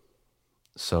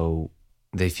 So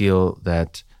they feel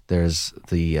that there's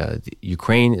the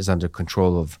Ukraine is under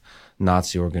control of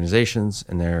Nazi organizations,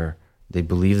 and they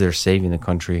believe they're saving the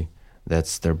country.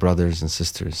 That's their brothers and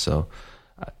sisters. So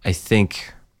I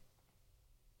think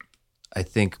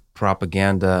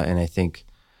propaganda and I think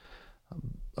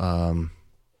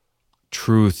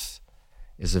truth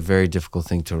is a very difficult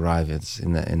thing to arrive at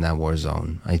in that war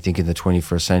zone. I think in the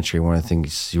 21st century, one of the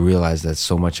things you realize that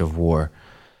so much of war,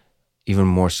 even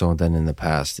more so than in the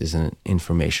past, is an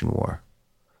information war.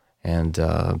 And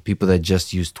people that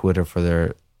just use Twitter for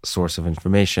their source of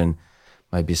information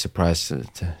might be surprised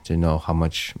to know how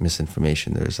much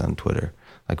misinformation there is on Twitter,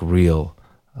 like real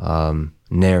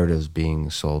narratives being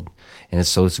sold. And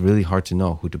it's really hard to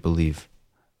know who to believe.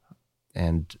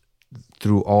 And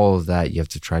through all of that, you have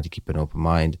to try to keep an open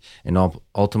mind and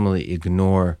ultimately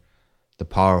ignore the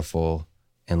powerful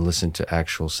and listen to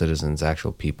actual citizens,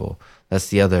 actual people. That's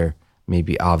the other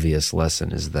maybe obvious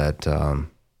lesson, is that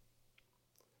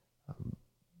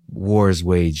war is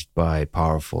waged by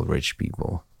powerful, rich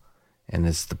people, and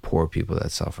it's the poor people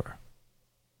that suffer.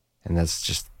 And that's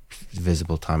just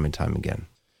visible time and time again.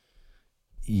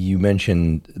 You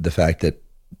mentioned the fact that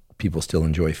people still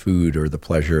enjoy food or the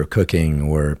pleasure of cooking,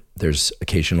 or there's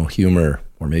occasional humor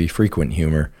or maybe frequent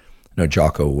humor. I know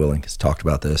Jocko Willink has talked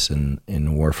about this in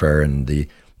Warfare, and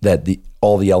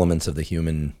all the elements of the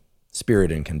human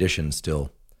spirit and condition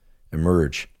still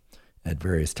emerge at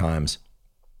various times.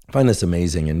 I find this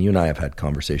amazing, and you and I have had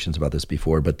conversations about this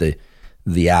before, but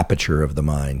the aperture of the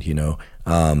mind,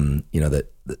 the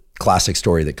classic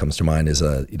story that comes to mind is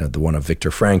the one of Viktor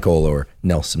Frankl or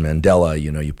Nelson Mandela.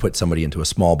 You put somebody into a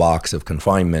small box of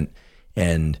confinement,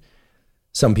 and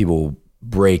some people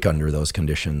break under those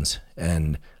conditions,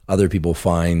 and other people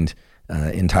find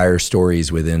entire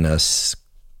stories within a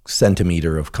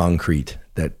centimeter of concrete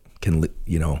that can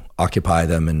occupy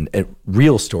them, and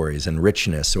real stories and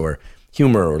richness or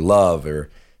humor or love or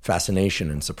fascination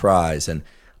and surprise. And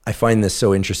I find this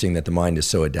so interesting that the mind is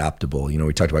so adaptable.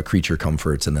 We talked about creature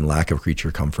comforts and then lack of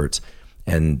creature comforts,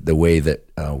 and the way that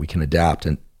we can adapt.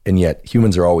 And yet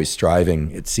humans are always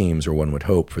striving, it seems, or one would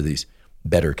hope, for these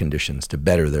better conditions, to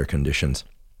better their conditions.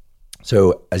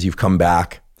 So as you've come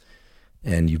back,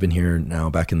 and you've been here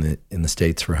now back in the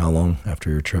States for how long after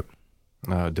your trip?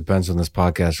 It depends on this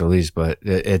podcast release, but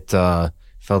it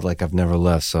felt like I've never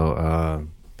left. So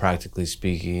practically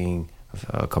speaking,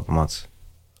 a couple months.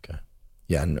 Okay.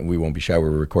 Yeah, and we won't be shy. We're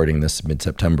recording this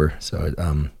mid-September. So,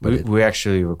 we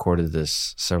actually recorded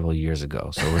this several years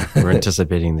ago. So we're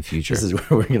anticipating the future. This is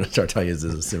where we're going to start telling you this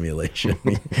is a simulation.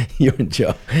 You and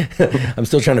Joe. I'm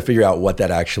still trying to figure out what that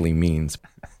actually means.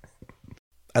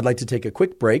 I'd like to take a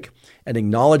quick break and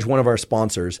acknowledge one of our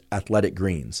sponsors, Athletic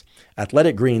Greens.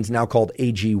 Athletic Greens, now called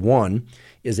AG1,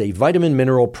 is a vitamin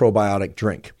mineral probiotic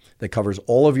drink that covers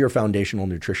all of your foundational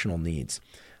nutritional needs.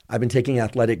 I've been taking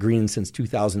Athletic Greens since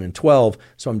 2012,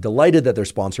 so I'm delighted that they're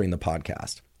sponsoring the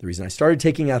podcast. The reason I started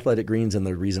taking Athletic Greens, and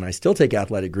the reason I still take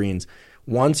Athletic Greens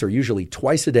once or usually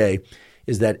twice a day,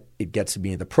 is that it gets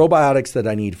me the probiotics that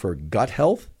I need for gut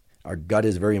health. Our gut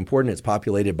is very important. It's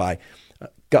populated by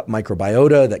gut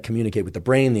microbiota that communicate with the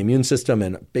brain, the immune system,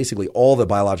 and basically all the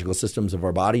biological systems of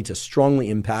our body to strongly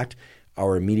impact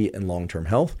our immediate and long-term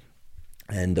health.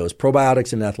 And those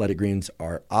probiotics in Athletic Greens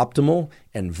are optimal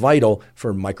and vital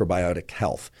for microbiotic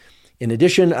health. In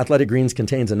addition, Athletic Greens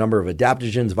contains a number of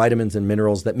adaptogens, vitamins, and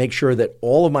minerals that make sure that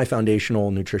all of my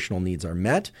foundational nutritional needs are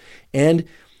met, and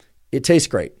it tastes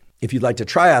great. If you'd like to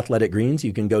try Athletic Greens,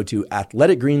 you can go to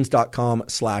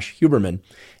athleticgreens.com/Huberman,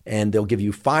 and they'll give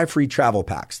you 5 free travel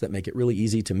packs that make it really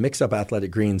easy to mix up Athletic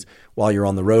Greens while you're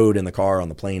on the road, in the car, on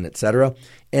the plane, etc.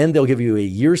 And they'll give you a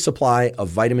year's supply of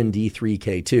vitamin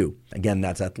D3K2. Again,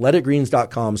 that's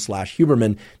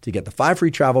athleticgreens.com/Huberman to get the 5 free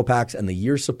travel packs and the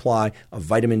year's supply of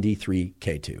vitamin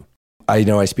D3K2. I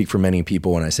know I speak for many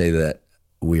people when I say that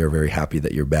we are very happy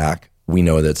that you're back. We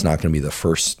know that it's not going to be the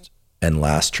first and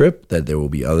last trip, that there will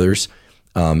be others,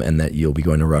 and that you'll be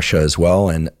going to Russia as well,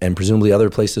 and presumably other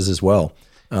places as well,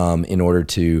 in order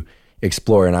to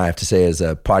explore. And I have to say, as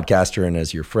a podcaster and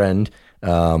as your friend,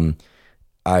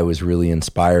 I was really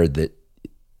inspired that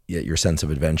your sense of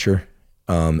adventure,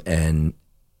 and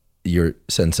your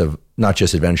sense of not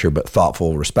just adventure, but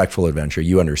thoughtful, respectful adventure.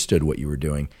 You understood what you were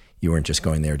doing. You weren't just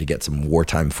going there to get some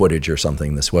wartime footage or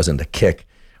something. This wasn't a kick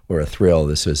or a thrill.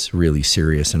 This was really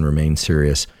serious and remained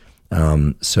serious.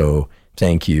 So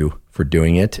thank you for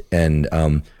doing it. And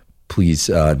please,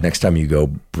 next time you go,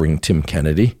 bring Tim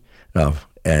Kennedy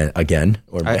again.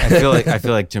 Or I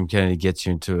feel like Tim Kennedy gets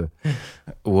you into.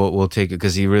 We'll take it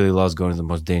because he really loves going to the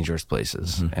most dangerous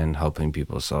places and helping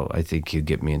people. So I think he'd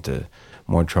get me into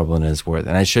more trouble than it's worth.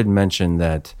 And I should mention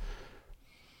that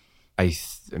I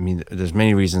mean, there's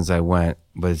many reasons I went,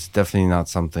 but it's definitely not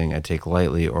something I take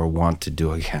lightly or want to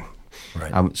do again.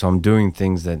 Right. So I'm doing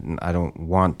things that I don't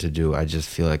want to do. I just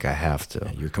feel like I have to.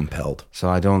 Yeah, you're compelled. So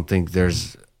I don't think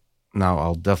there's. Now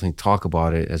I'll definitely talk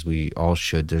about it, as we all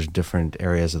should. There's different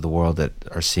areas of the world that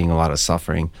are seeing a lot of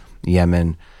suffering.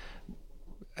 Yemen.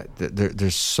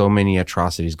 There's so many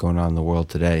atrocities going on in the world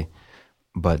today,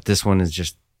 but this one is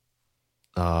just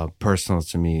personal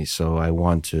to me. So I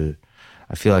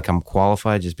feel like I'm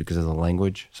qualified just because of the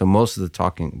language. So most of the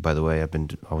talking, by the way, I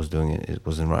was doing it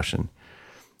was in Russian.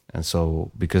 And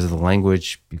so because of the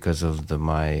language, because of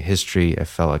my history, I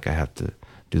felt like I have to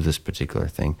do this particular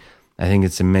thing. I think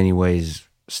it's in many ways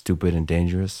stupid and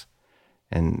dangerous.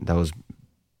 And that was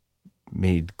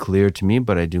made clear to me,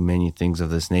 but I do many things of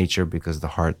this nature because the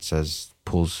heart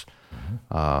pulls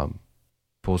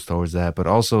towards that. But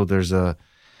also there's a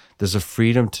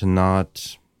freedom to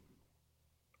not,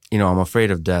 I'm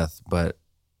afraid of death, but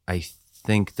I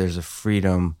think there's a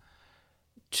freedom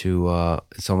to,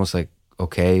 it's almost like,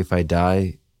 okay, if I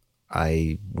die,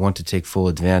 I want to take full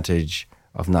advantage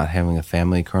of not having a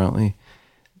family currently.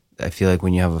 I feel like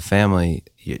when you have a family,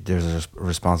 there's a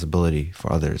responsibility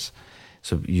for others.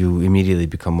 So you immediately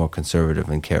become more conservative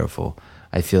and careful.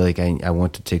 I feel like I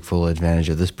want to take full advantage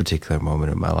of this particular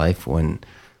moment in my life when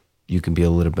you can be a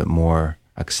little bit more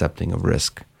accepting of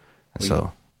risk. And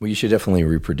well, you should definitely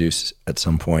reproduce at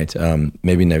some point.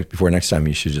 Maybe before next time,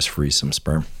 you should just freeze some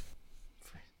sperm.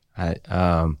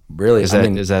 Really? Is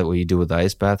that what you do with the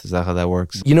ice bath? Is that how that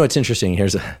works? You know, it's interesting.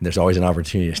 There's always an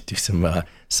opportunity to do some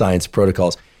science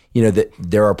protocols. You know, that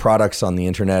there are products on the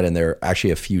internet, and there are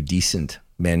actually a few decent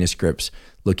manuscripts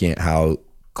looking at how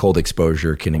cold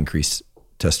exposure can increase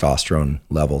testosterone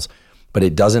levels, but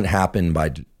it doesn't happen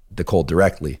by the cold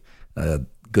directly.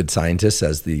 Good scientists,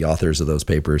 as the authors of those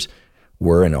papers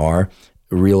were and are,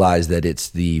 realize that it's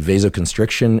the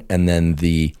vasoconstriction and then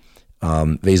the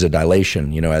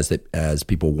vasodilation. You know, as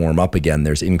people warm up again,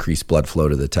 there's increased blood flow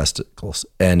to the testicles.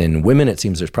 And in women, it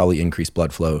seems there's probably increased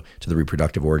blood flow to the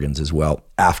reproductive organs as well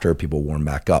after people warm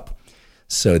back up.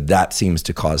 So that seems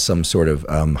to cause some sort of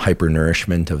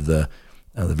hypernourishment of the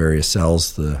various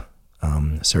cells, the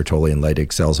Sertoli and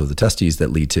Leydig cells of the testes that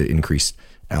lead to increased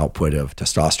output of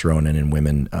testosterone, and in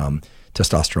women,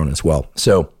 testosterone as well.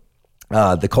 So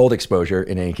the cold exposure,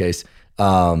 in any case,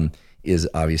 is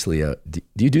obviously do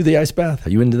you do the ice bath? Are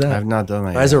you into that? I've not done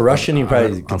that. As a Russian, you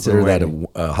probably consider that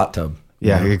a hot tub.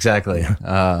 Yeah, exactly.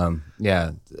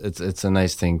 Yeah, it's a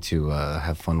nice thing to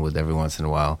have fun with every once in a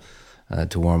while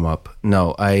to warm up.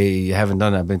 No, I haven't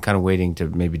done it. I've been kind of waiting to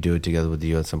maybe do it together with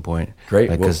you at some point. Great,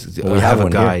 because we have a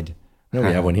guide. Here. No,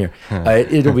 we have one here.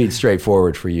 It'll be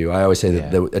straightforward for you. I always say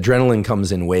that the adrenaline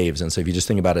comes in waves. And so if you just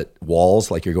think about it, walls,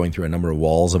 like you're going through a number of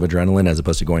walls of adrenaline as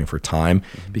opposed to going for time,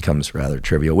 becomes rather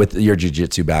trivial. With your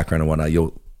jiu-jitsu background and whatnot,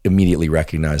 you'll immediately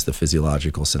recognize the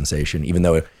physiological sensation. Even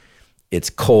though it's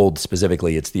cold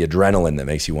specifically, it's the adrenaline that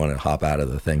makes you want to hop out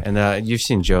of the thing. And you've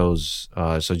seen Joe's.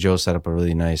 So Joe set up a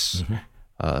really nice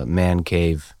man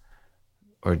cave.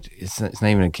 Or it's not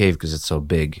even a cave because it's so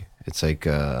big. It's like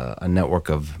a network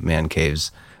of man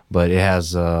caves, but it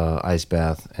has ice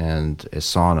bath and a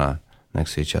sauna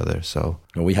next to each other. So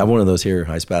we have one of those here,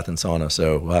 ice bath and sauna.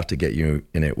 So we'll have to get you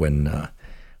in it when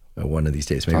one of these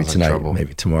days, maybe tonight,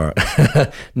 maybe tomorrow.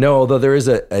 No, although there is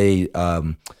I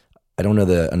don't know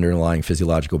the underlying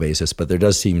physiological basis, but there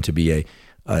does seem to be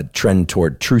a trend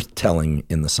toward truth telling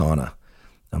in the sauna.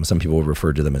 Some people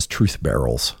refer to them as truth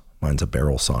barrels. Mine's a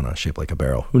barrel sauna shaped like a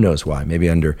barrel. Who knows why? Maybe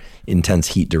under intense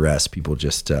heat duress, people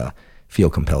just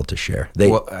feel compelled to share.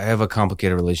 Well, I have a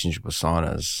complicated relationship with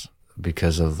saunas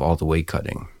because of all the weight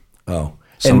cutting. Oh.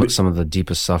 Some of the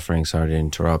deepest suffering, sorry to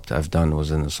interrupt, I've done was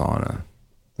in the sauna.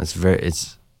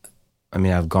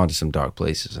 I've gone to some dark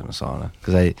places in a sauna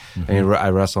because I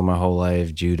wrestled my whole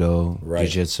life, judo,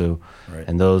 jiu-jitsu,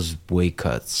 and those weight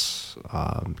cuts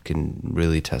can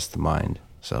really test the mind.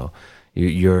 So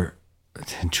you're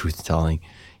truth telling.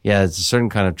 Yeah, it's a certain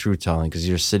kind of truth telling because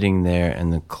you're sitting there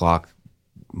and the clock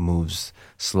moves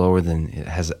slower than it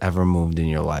has ever moved in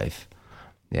your life.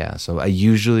 Yeah, so I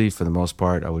usually, for the most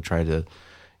part, I would try to,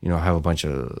 have a bunch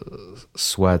of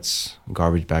sweats,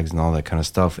 garbage bags and all that kind of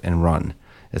stuff and run.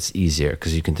 It's easier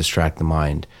because you can distract the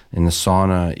mind. In the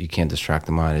sauna, you can't distract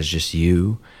the mind. It's just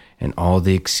you and all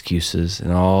the excuses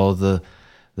and all the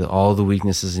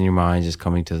weaknesses in your mind just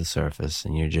coming to the surface,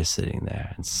 and you're just sitting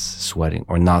there and sweating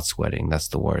or not sweating. That's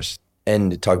the worst.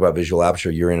 And to talk about visual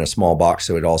aperture, you're in a small box,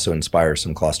 so it also inspires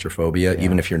some claustrophobia,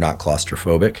 even if you're not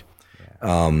claustrophobic.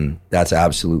 Yeah. That's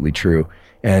absolutely true.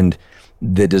 And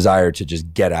the desire to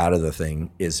just get out of the thing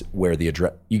is where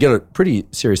you get a pretty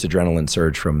serious adrenaline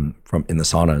surge from in the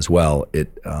sauna as well.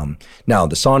 Now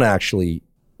the sauna actually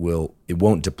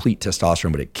won't deplete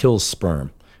testosterone, but it kills sperm.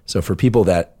 So for people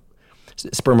that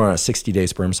sperm are on a 60-day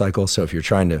sperm cycle. So if you're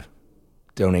trying to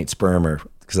donate sperm, or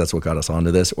because that's what got us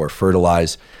onto this, or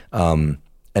fertilize an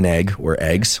egg or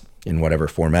eggs in whatever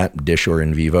format, dish or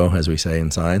in vivo, as we say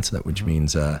in science, which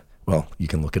means, you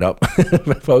can look it up,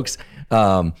 folks.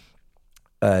 The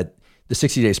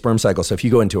 60-day sperm cycle. So if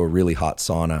you go into a really hot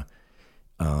sauna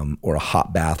or a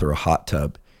hot bath or a hot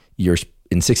tub,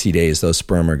 in 60 days, those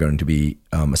sperm are going to be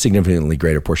a significantly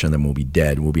greater portion of them will be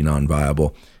dead, will be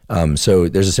non-viable. So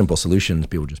there's a simple solution.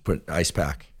 People just put an ice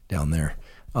pack down there,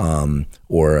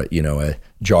 or a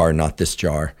jar, not this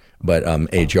jar, but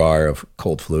a jar of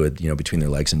cold fluid, between their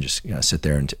legs, and just sit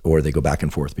there, or they go back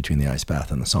and forth between the ice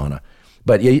bath and the sauna.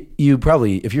 But you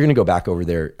probably, if you're going to go back over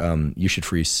there, you should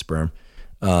freeze sperm.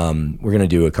 We're going to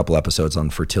do a couple episodes on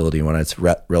fertility when it's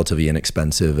relatively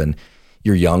inexpensive, and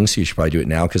you're young, so you should probably do it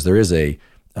now because there is a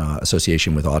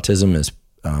association with autism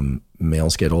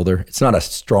males get older. It's not a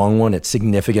strong one. It's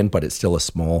significant, but it's still a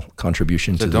small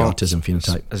contribution to the autism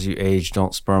phenotype. As you age,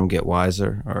 don't sperm get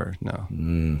wiser, or no?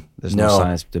 There's no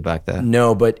science to back that.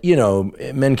 No, but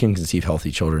men can conceive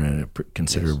healthy children at a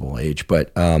considerable age.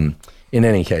 But in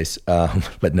any case,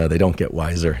 but no, they don't get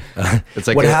wiser. It's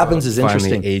like what happens is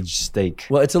interesting. Age steak.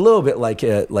 Well, it's a little bit like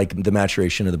the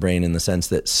maturation of the brain in the sense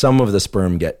that some of the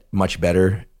sperm get much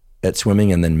better at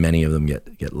swimming, and then many of them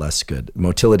get less good.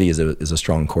 Motility is a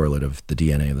strong correlate of the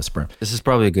DNA of the sperm. This is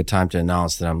probably a good time to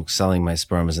announce that I'm selling my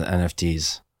sperm as an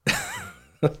NFTs.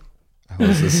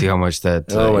 Let's see how much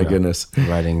that. Oh my goodness!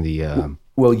 Writing the.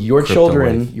 Well, your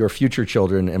children, your future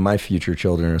children, and my future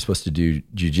children are supposed to do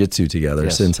jujitsu together.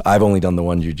 Yes. Since I've only done the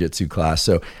one jujitsu class,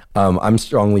 so I'm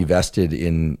strongly vested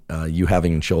in you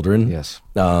having children. Yes,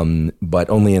 but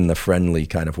only in the friendly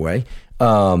kind of way.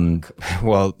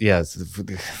 Well, yeah, it's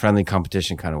the friendly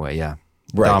competition kind of way. Yeah,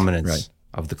 right, dominance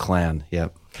of the clan.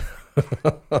 Yep,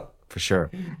 for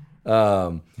sure.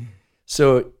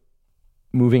 So,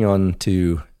 moving on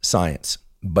to science,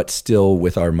 but still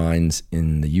with our minds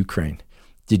in the Ukraine.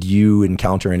 Did you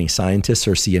encounter any scientists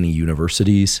or see any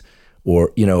universities?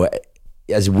 Or,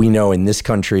 as we know in this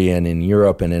country and in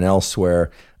Europe and in elsewhere,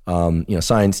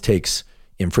 science takes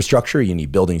infrastructure. You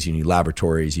need buildings, you need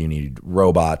laboratories, you need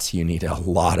robots, you need a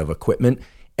lot of equipment,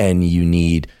 and you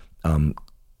need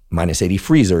minus 80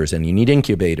 freezers, and you need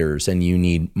incubators, and you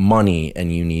need money,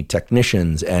 and you need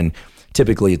technicians. And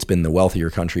typically it's been the wealthier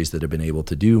countries that have been able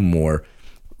to do more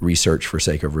research for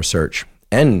sake of research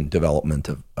and development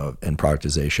of and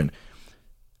productization.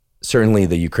 Certainly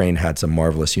the Ukraine had some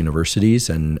marvelous universities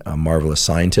and marvelous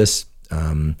scientists.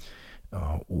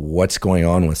 What's going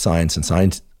on with science and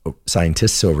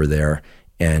scientists over there?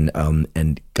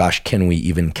 And gosh, can we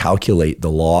even calculate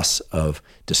the loss of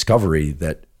discovery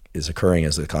that is occurring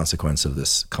as a consequence of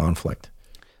this conflict?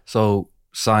 So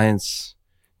science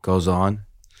goes on.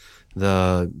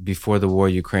 Before the war,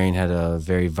 Ukraine had a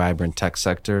very vibrant tech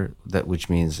sector, which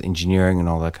means engineering and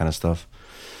all that kind of stuff.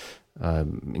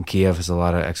 In Kiev has a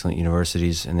lot of excellent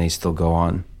universities, and they still go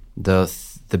on. The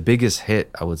biggest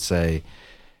hit, I would say,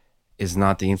 is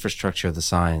not the infrastructure of the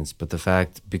science, but the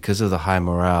fact, because of the high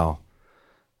morale,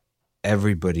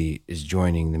 everybody is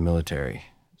joining the military.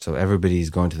 So everybody is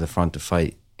going to the front to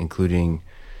fight, including,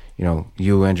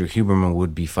 you, Andrew Huberman,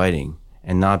 would be fighting,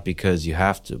 and not because you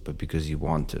have to, but because you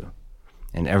want to.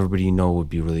 And everybody would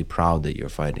be really proud that you're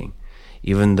fighting.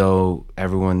 Even though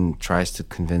everyone tries to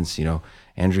convince,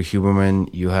 Andrew Huberman,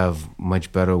 you have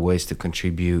much better ways to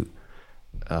contribute.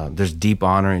 There's deep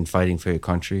honor in fighting for your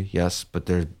country, yes, but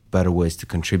there's better ways to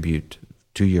contribute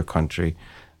to your country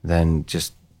than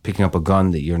just picking up a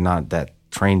gun that you're not that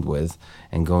trained with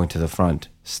and going to the front.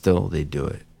 Still, they do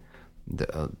it.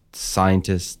 The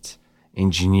scientists,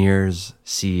 engineers,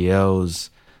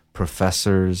 CEOs,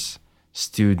 professors,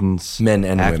 students, men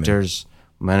and actors,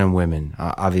 men and women.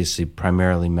 Obviously,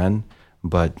 primarily men,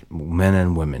 but men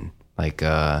and women. Like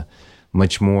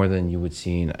much more than you would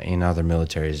see in other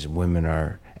militaries. Women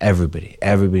are everybody.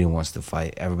 Everybody wants to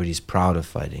fight. Everybody's proud of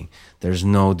fighting. There's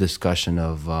no discussion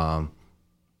of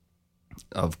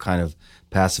kind of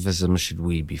pacifism. Should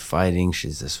we be fighting?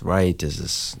 Is this right? Is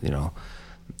this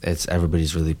It's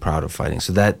everybody's really proud of fighting.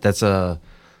 So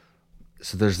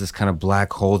So there's this kind of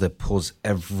black hole that pulls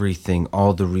everything,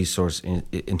 all the resource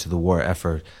into the war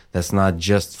effort. That's not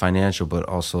just financial, but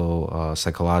also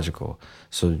psychological.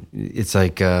 So it's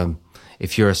like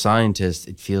if you're a scientist,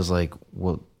 it feels like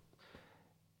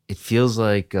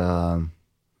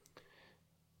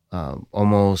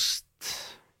almost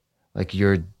like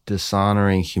you're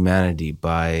dishonoring humanity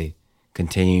by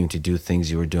continuing to do things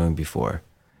you were doing before.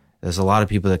 There's a lot of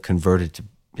people that converted to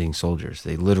being soldiers.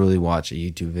 They literally watch a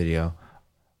YouTube video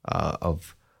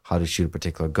of how to shoot a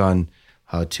particular gun,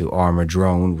 how to arm a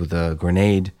drone with a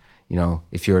grenade.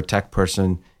 If you're a tech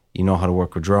person, you know how to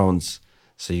work with drones.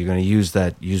 So you're going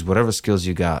to use whatever skills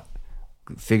you got,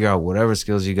 figure out whatever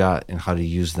skills you got and how to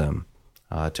use them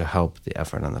to help the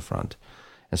effort on the front.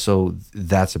 And so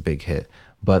that's a big hit.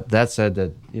 But that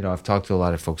said, I've talked to a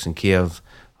lot of folks in Kiev,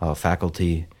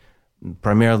 faculty,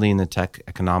 primarily in the tech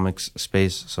economics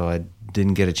space. So I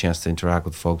didn't get a chance to interact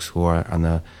with folks who are on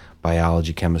the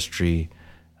biology, chemistry,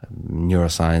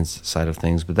 neuroscience side of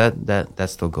things, but that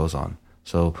still goes on.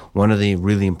 So one of the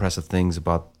really impressive things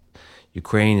about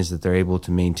Ukraine is that they're able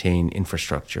to maintain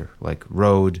infrastructure like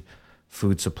road,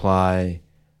 food supply,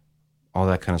 all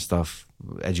that kind of stuff,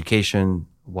 education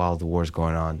while the war's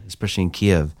going on, especially in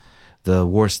Kiev. The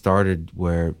war started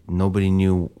where nobody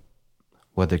knew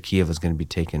whether Kiev was going to be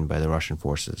taken by the Russian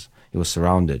forces. It was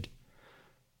surrounded.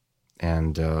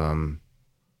 And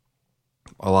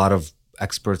a lot of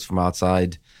experts from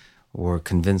outside were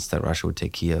convinced that Russia would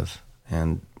take Kiev,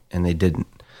 and they didn't.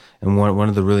 And one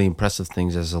of the really impressive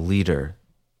things as a leader,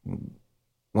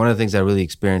 one of the things I really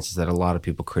experienced is that a lot of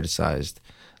people criticized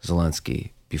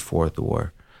Zelensky before the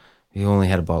war. He only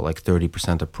had about like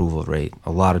 30% approval rate.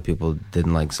 A lot of people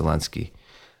didn't like Zelensky.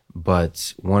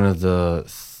 But one of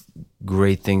the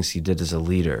great things he did as a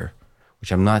leader,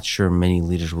 which I'm not sure many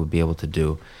leaders would be able to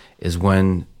do, is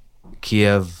when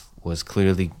Kiev was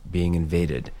clearly being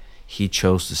invaded, he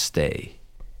chose to stay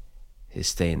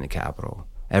in the capital.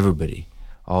 Everybody,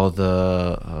 all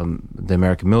the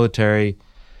American military,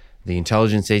 the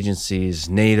intelligence agencies,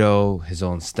 NATO, his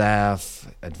own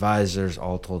staff, advisors,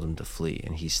 all told him to flee,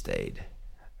 and he stayed.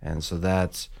 And so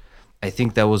I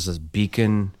think that was a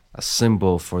beacon, a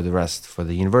symbol for the rest, for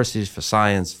the universities, for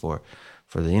science, for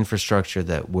the infrastructure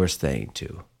that we're staying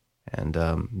to. And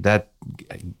that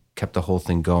kept the whole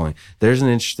thing going. There's an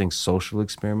interesting social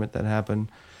experiment that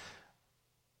happened.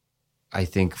 I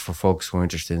think for folks who are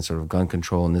interested in sort of gun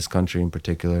control in this country in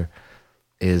particular,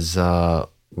 is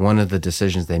one of the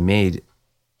decisions they made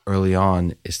early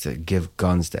on is to give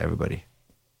guns to everybody,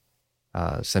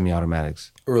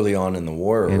 semi-automatics. Early on in the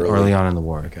war? Early on in the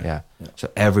war, okay. yeah. So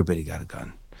everybody got a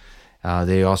gun.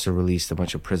 They also released a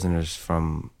bunch of prisoners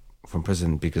from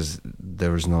prison because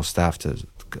there was no staff to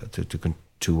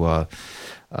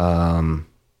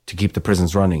keep the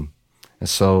prisons running. And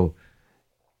so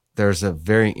there's a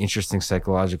very interesting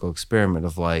psychological experiment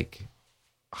of like,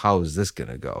 how is this going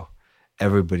to go?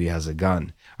 Everybody has a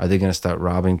gun. Are they going to start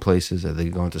robbing places? Are they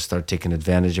going to start taking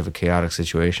advantage of a chaotic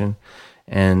situation?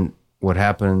 And what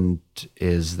happened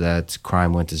is that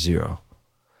crime went to zero.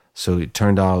 So it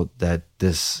turned out that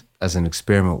this, as an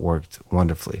experiment, worked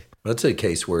wonderfully. That's a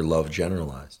case where love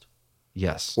generalized.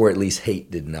 Yes. Or at least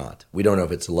hate did not. We don't know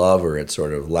if it's love or it's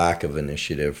sort of lack of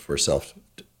initiative for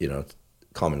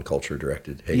common culture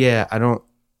directed hate. Yeah,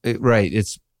 right.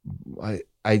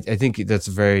 I think that's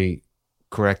very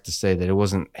correct to say that it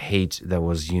wasn't hate that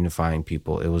was unifying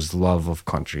people. It was love of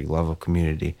country, love of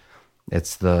community.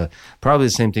 It's probably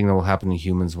the same thing that will happen to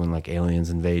humans when like aliens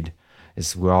invade.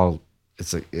 It's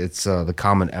the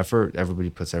common effort. Everybody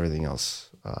puts everything else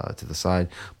to the side.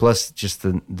 Plus, just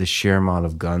the sheer amount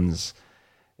of guns.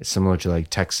 It's similar to like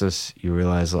Texas. You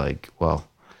realize like, well,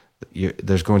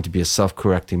 there's going to be a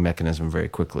self-correcting mechanism very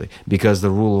quickly because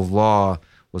the rule of law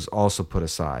was also put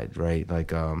aside, right?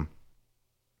 Like,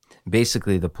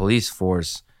 basically the police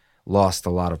force lost a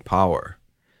lot of power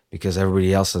because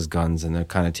everybody else has guns and they're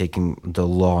kind of taking the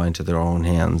law into their own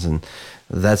hands. And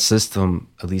that system,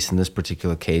 at least in this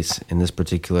particular case, in this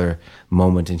particular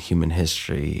moment in human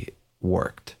history,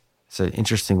 worked. It's an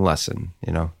interesting lesson,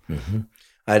 you know? Mm-hmm.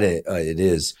 It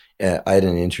is. I had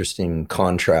an interesting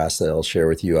contrast that I'll share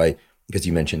with you. Because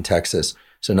you mentioned Texas.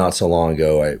 So not so long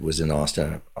ago, I was in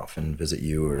Austin. I often visit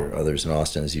you or others in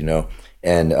Austin, as you know.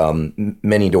 And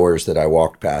many doors that I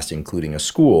walked past, including a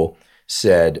school,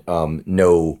 said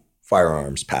no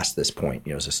firearms past this point.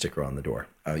 There's a sticker on the door.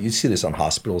 You see this on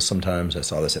hospitals sometimes. I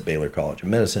saw this at Baylor College of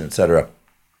Medicine, et cetera.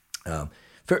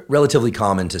 Relatively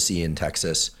common to see in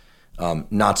Texas,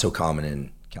 not so common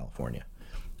in California.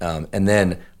 And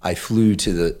then I flew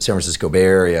to the San Francisco Bay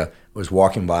Area, was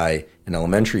walking by an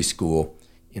elementary school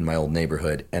in my old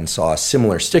neighborhood and saw a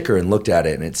similar sticker and looked at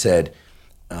it, and it said,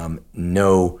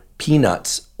 no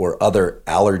peanuts or other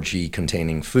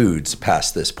allergy-containing foods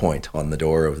past this point on the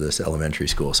door of this elementary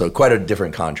school. So quite a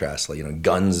different contrast,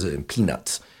 guns and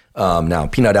peanuts. Now,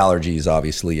 peanut allergies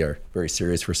obviously are very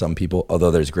serious for some people,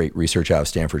 although there's great research out of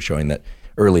Stanford showing that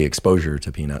early exposure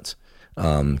to peanuts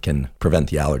can prevent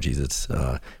the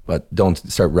allergies. But don't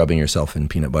start rubbing yourself in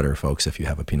peanut butter, folks, if you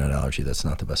have a peanut allergy. That's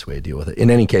not the best way to deal with it.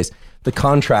 In any case, the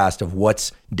contrast of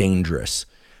what's dangerous,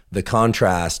 the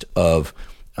contrast of,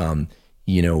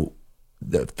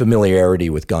 the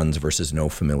familiarity with guns versus no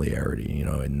familiarity,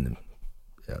 in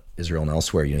Israel and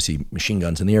elsewhere, you see machine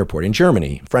guns in the airport. In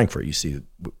Germany, Frankfurt, you see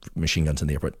machine guns in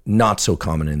the airport. Not so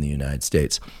common in the United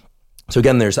States. So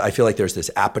again, I feel like there's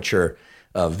this aperture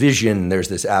of vision, there's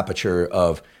this aperture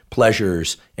of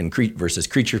pleasures and versus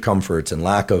creature comforts and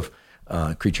lack of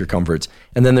creature comforts.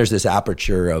 And then there's this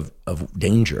aperture of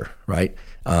danger, right?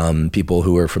 People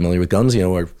who are familiar with guns,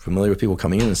 are familiar with people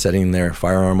coming in and setting their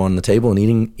firearm on the table and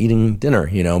eating dinner,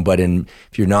 but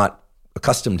if you're not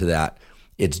accustomed to that,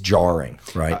 it's jarring,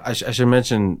 right? I should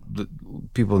mention,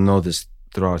 people know this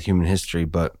throughout human history,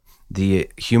 but the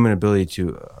human ability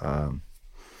to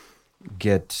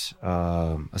get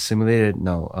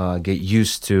get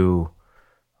used to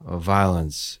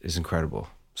violence is incredible.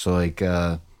 So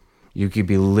you could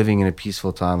be living in a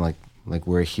peaceful time like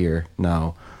we're here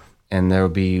now, and there will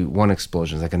be one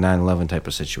explosion, like a 9/11 type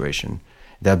of situation.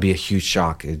 That'd be a huge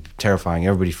shock, terrifying.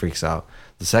 Everybody freaks out.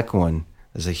 The second one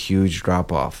is a huge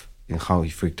drop off in how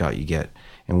freaked out you get,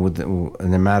 and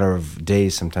in a matter of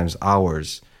days, sometimes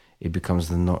hours, it becomes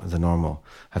the normal.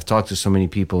 I've talked to so many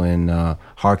people in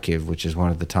Kharkiv, which is one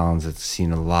of the towns that's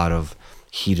seen a lot of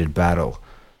heated battle.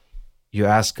 You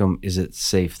ask them, is it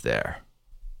safe there?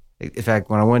 In fact,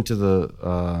 when I went to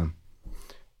the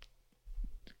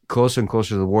closer and closer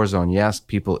to the war zone, you ask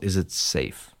people, is it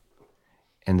safe?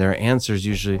 And their answer is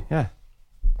usually, yeah,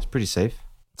 it's pretty safe.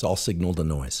 It's all signal to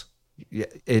noise. Yeah,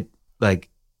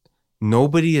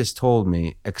 nobody has told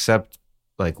me, except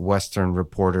like Western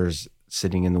reporters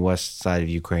sitting in the west side of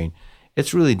Ukraine,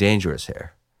 it's really dangerous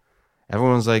here.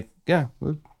 Everyone's like, yeah,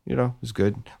 it's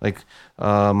good. Like,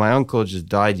 my uncle just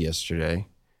died yesterday.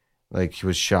 Like, he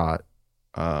was shot.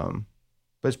 But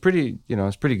it's pretty,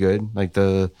 it's pretty good. Like,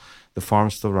 the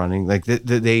farm's still running. Like,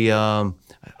 they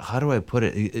how do I put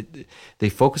it? They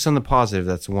focus on the positive,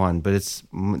 that's one. But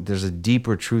there's a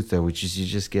deeper truth there, which is you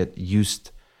just get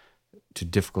used to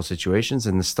difficult situations,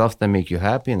 and the stuff that make you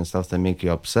happy and the stuff that make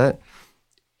you upset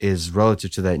is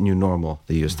relative to that new normal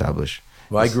that you establish.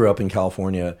 Well, I grew up in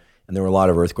California, and there were a lot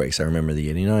of earthquakes. I remember the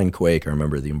 89 quake. I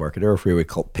remember the Embarcadero Freeway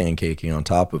pancaking on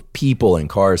top of people and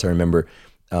cars. I remember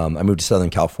I moved to Southern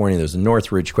California. There was a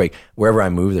Northridge quake. Wherever I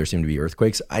moved, there seemed to be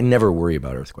earthquakes. I never worry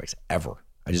about earthquakes, ever.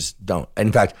 I just don't.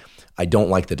 In fact, I don't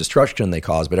like the destruction they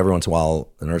cause, but every once in a while,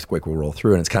 an earthquake will roll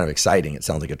through, and it's kind of exciting. It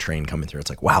sounds like a train coming through. It's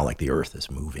like, wow, like the earth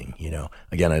is moving,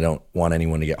 Again, I don't want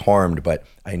anyone to get harmed, but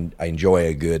I enjoy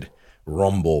a good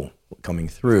rumble coming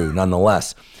through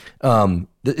nonetheless.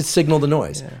 It's signal to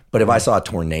noise. Yeah. But if I saw a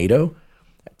tornado,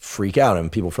 I'd freak out.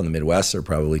 And people from the Midwest are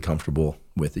probably comfortable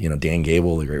with, Dan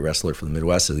Gable, the great wrestler from the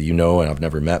Midwest, that and I've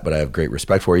never met, but I have great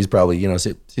respect for. He's probably,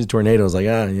 sees a tornado, is like,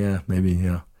 yeah, maybe,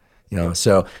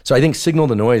 So I think signal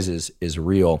to noise is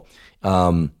real.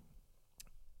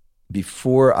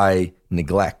 Before I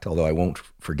neglect, although I won't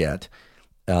forget,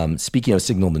 speaking of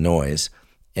signal to noise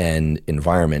and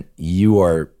environment, you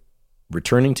are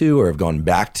returning to or have gone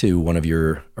back to one of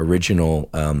your original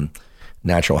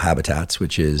natural habitats,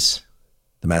 which is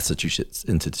the Massachusetts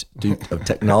Institute of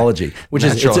Technology, which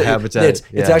is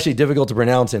it's actually difficult to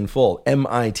pronounce in full,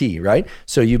 MIT, right?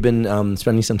 So you've been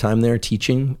spending some time there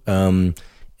teaching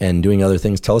and doing other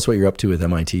things. Tell us what you're up to with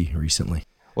MIT recently.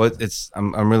 Well,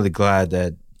 I'm really glad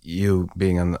that you,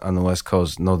 being on the West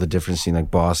Coast, know the difference between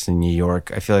like Boston, New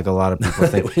York. I feel like a lot of people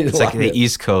think it's like the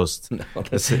East Coast. No,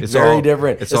 it's very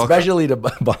different, especially to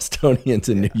Bostonians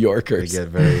and New Yorkers. They get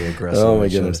very aggressive. Oh my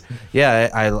goodness!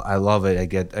 Yeah, I love it. I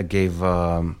gave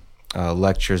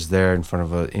lectures there in front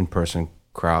of an in-person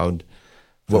crowd.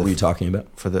 What were you talking about?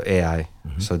 For the AI,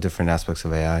 so different aspects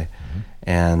of AI,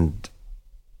 and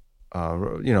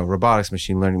robotics,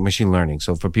 machine learning.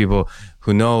 So for people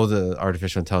who know the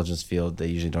artificial intelligence field, they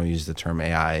usually don't use the term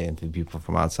AI, and people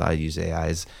from outside use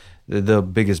AIs. The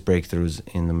biggest breakthroughs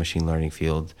in the machine learning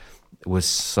field was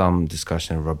some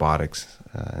discussion of robotics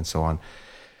and so on.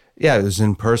 Yeah, it was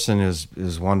in person. It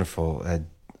was wonderful.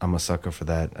 I'm a sucker for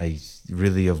that. I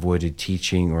really avoided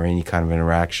teaching or any kind of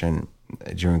interaction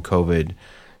during COVID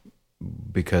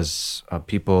because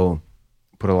people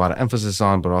put a lot of emphasis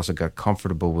on, but also got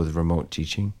comfortable with remote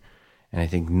teaching. And I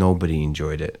think nobody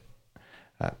enjoyed it,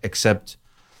 except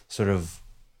sort of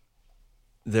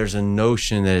there's a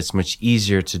notion that it's much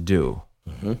easier to do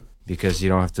because you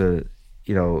don't have to,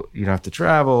 you don't have to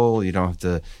travel, you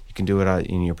can do it out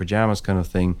in your pajamas kind of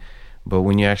thing. But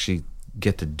when you actually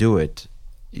get to do it,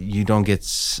 you don't get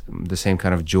the same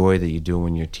kind of joy that you do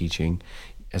when you're teaching.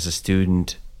 As a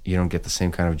student, you don't get the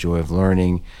same kind of joy of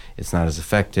learning. It's not as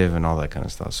effective and all that kind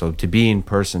of stuff. So to be in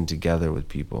person together with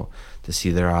people, to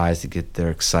see their eyes, to get their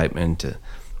excitement, to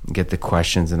get the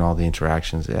questions and all the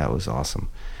interactions, yeah, it was awesome.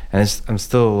 And I'm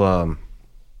still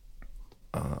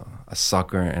a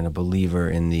sucker and a believer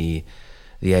in the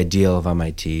ideal of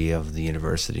MIT, of the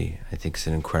university. I think it's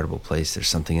an incredible place. There's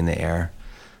something in the air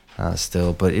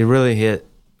still. But it really hit,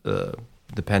 the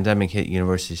pandemic hit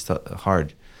universities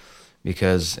hard.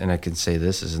 Because, and I can say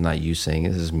this is not you saying it,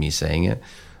 this is me saying it,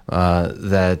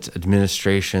 that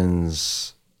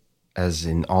administrations, as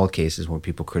in all cases when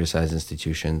people criticize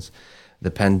institutions,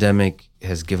 the pandemic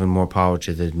has given more power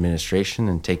to the administration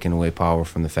and taken away power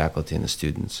from the faculty and the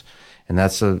students. And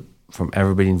that's from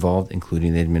everybody involved,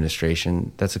 including the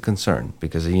administration, that's a concern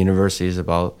because the university is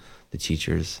about the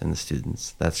teachers and the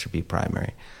students. That should be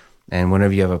primary. And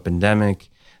whenever you have a pandemic,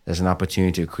 there's an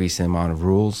opportunity to increase the amount of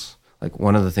rules. Like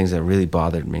one of the things that really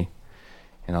bothered me,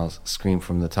 and I'll scream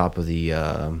from the top of the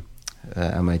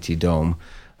MIT dome,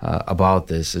 about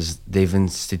this is they've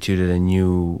instituted a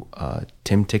new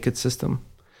TIM ticket system,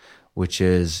 which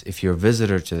is if you're a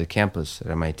visitor to the campus at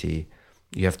MIT,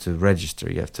 you have to register.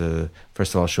 You have to,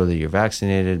 first of all, show that you're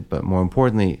vaccinated, but more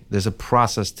importantly, there's a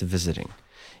process to visiting.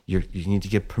 You need to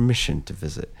get permission to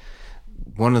visit.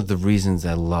 One of the reasons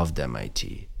I loved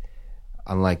MIT,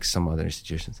 unlike some other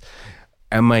institutions,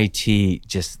 MIT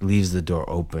just leaves the door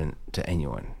open to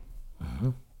anyone. Mm-hmm.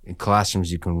 In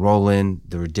classrooms, you can roll in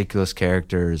the ridiculous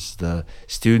characters. The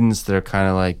students that are kind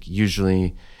of like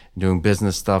usually doing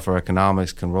business stuff or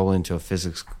economics can roll into a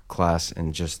physics class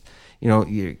and just,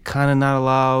 you're kind of not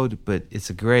allowed, but it's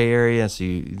a gray area. So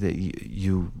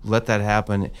you let that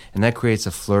happen, and that creates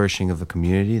a flourishing of the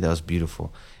community. That was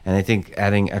beautiful. And I think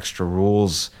adding extra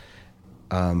rules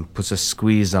puts a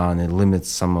squeeze on and limits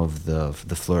some of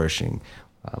the flourishing.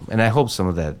 And I hope some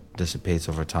of that dissipates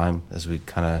over time as we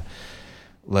kind of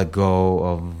let go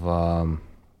of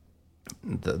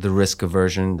the risk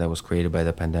aversion that was created by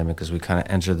the pandemic. As we kind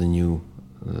of enter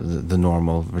the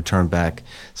normal, return back,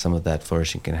 some of that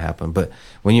flourishing can happen. But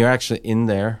when you're actually in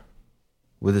there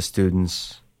with the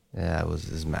students, it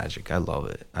was magic. I love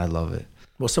it.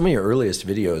 Well, some of your earliest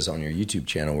videos on your YouTube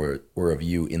channel were of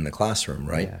you in the classroom,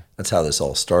 right? Yeah. That's how this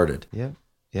all started. Yeah,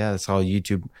 that's all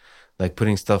YouTube. Like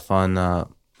putting stuff on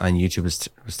YouTube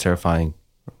was terrifying,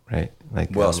 right?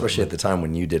 Like, well, especially at the time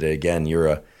when you did it. Again,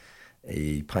 you're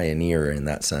a pioneer in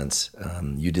that sense.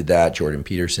 You did that. Jordan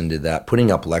Peterson did that. Putting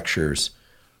up lectures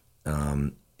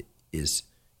I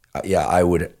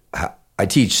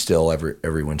teach still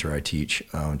every winter. I teach,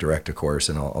 direct a course,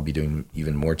 and I'll be doing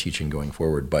even more teaching going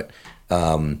forward. But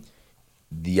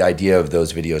the idea of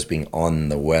those videos being on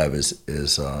the web is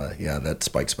that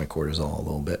spikes my cortisol a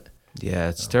little bit. Yeah,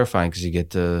 it's terrifying because you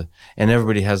get to, and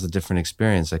everybody has a different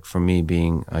experience. Like for me,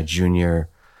 being a junior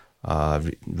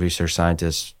research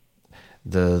scientist,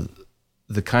 the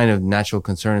kind of natural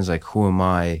concern is like, who am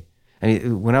I?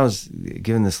 And when I was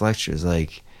giving this lecture, it's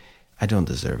like, I don't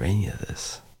deserve any of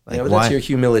this. Like, but that's your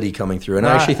humility coming through. And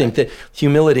I actually think that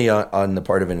humility on the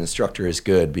part of an instructor is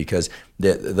good, because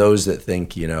those that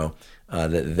think,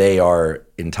 that they are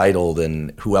entitled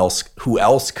and who else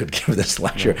could give this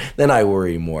lecture, then I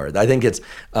worry more. I think it's,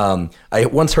 I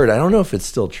once heard, I don't know if it's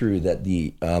still true, that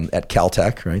at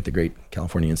Caltech, right, the great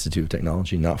California Institute of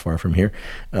Technology, not far from here,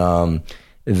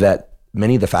 that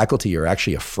many of the faculty are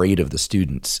actually afraid of the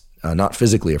students, not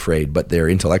physically afraid, but they're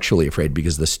intellectually afraid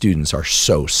because the students are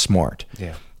so smart.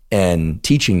 Yeah. And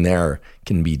teaching there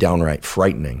can be downright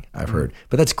frightening, I've heard.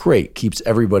 But that's great, keeps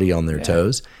everybody on their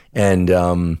toes. And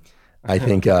I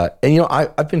think,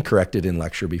 I've been corrected in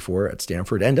lecture before at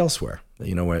Stanford and elsewhere.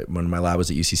 When my lab was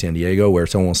at UC San Diego, where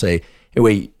someone will say, hey,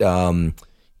 wait,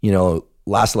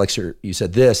 last lecture you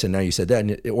said this and now you said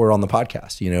that, or on the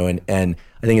podcast, and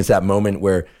I think it's that moment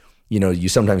where, you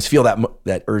sometimes feel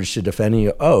that urge to defend, and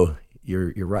you go, oh,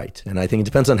 you're right. And I think it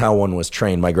depends on how one was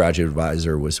trained. My graduate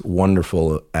advisor was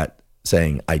wonderful at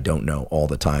saying, I don't know, all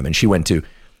the time. And she went to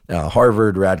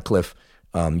Harvard, Radcliffe,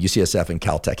 UCSF, and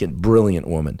Caltech, a brilliant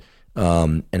woman,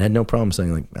 and had no problem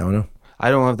saying, like, I don't know. I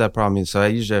don't have that problem. So I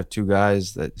usually have two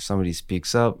guys that if somebody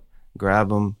speaks up, grab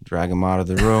them, drag them out of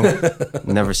the room,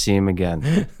 never see him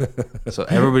again. So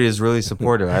everybody is really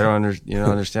supportive. I don't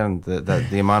understand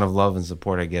the amount of love and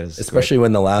support I get. Especially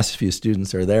when the last few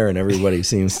students are there and everybody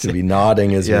seems to be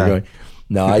nodding as you're going.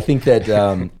 No, I think that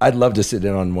I'd love to sit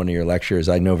in on one of your lectures.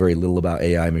 I know very little about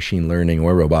AI, machine learning,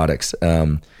 or robotics.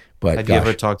 But have you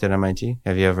ever talked at MIT?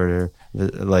 Have you ever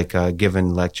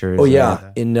given lectures? Oh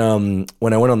yeah.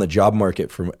 When I went on the job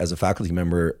market as a faculty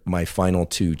member, my final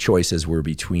two choices were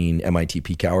between MIT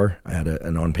Peak Hour. I had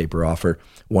an on-paper offer,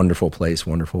 wonderful place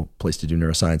to do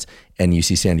neuroscience, and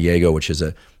UC San Diego, which is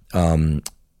a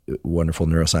wonderful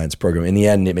neuroscience program. In the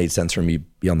end, it made sense for me to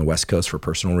be on the West Coast for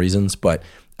personal reasons, but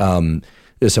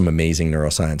there's some amazing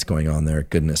neuroscience going on there,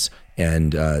 goodness.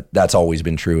 And that's always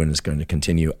been true and is going to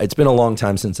continue. It's been a long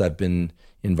time since I've been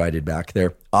invited back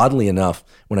there. Oddly enough,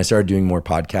 when I started doing more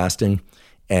podcasting,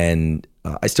 and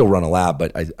I still run a lab,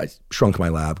 but I shrunk my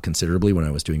lab considerably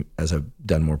as I've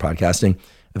done more podcasting.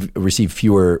 I've received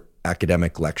fewer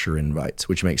academic lecture invites,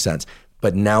 which makes sense.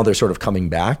 But now they're sort of coming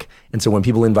back. And so when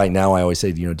people invite now, I always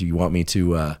say, do you want me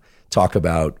to talk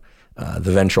about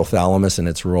the ventral thalamus and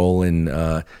its role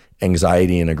in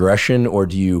anxiety and aggression, or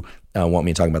do you want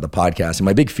me to talk about the podcast? And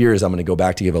my big fear is I'm going to go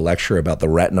back to give a lecture about the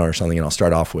retina or something, and I'll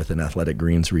start off with an Athletic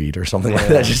Greens read or something like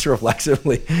that, just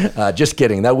reflexively. Just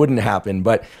kidding. That wouldn't happen.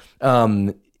 But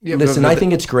listen, I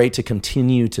think it's great to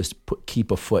continue to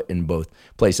keep a foot in both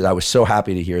places. I was so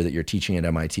happy to hear that you're teaching at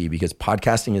MIT, because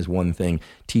podcasting is one thing,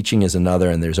 teaching is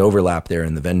another, and there's overlap there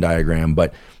in the Venn diagram.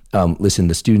 But listen,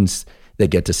 the students, that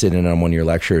get to sit in on one of your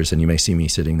lectures, and you may see me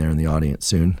sitting there in the audience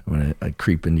soon when I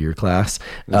creep into your class.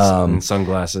 In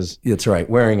sunglasses. That's right,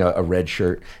 wearing a red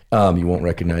shirt. You won't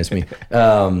recognize me.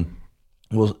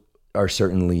 Are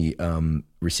certainly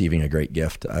receiving a great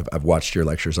gift. I've watched your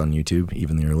lectures on YouTube,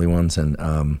 even the early ones,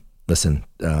 and listen,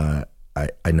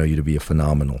 I know you to be a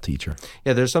phenomenal teacher.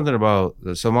 Yeah, there's something about,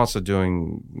 so I'm also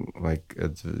doing, like,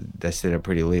 I stayed up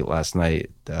pretty late last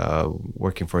night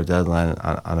working for a deadline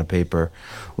on a paper.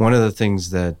 One of the things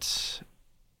that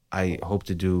I hope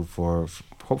to do for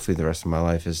hopefully the rest of my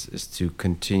life is to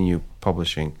continue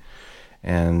publishing.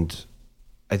 And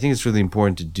I think it's really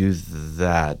important to do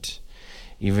that,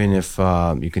 even if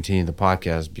you continue the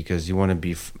podcast, because you want to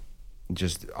be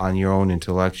just on your own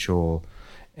intellectual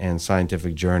and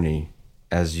scientific journey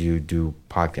as you do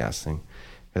podcasting.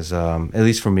 Because at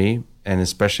least for me, and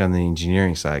especially on the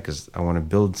engineering side, because I want to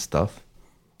build stuff.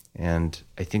 And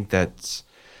I think that's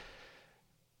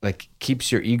like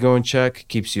keeps your ego in check,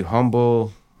 keeps you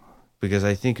humble. Because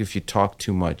I think if you talk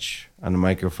too much on the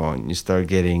microphone, you start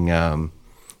getting,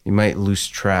 you might lose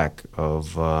track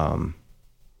of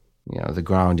the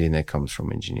grounding that comes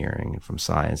from engineering and from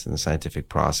science and the scientific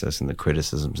process and the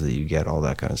criticisms that you get, all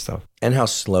that kind of stuff. And how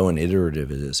slow and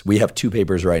iterative it is. We have 2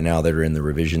 papers right now that are in the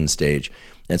revision stage.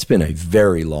 And it's been a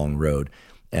very long road.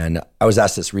 And I was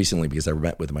asked this recently because I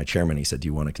met with my chairman. He said, do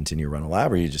you want to continue to run a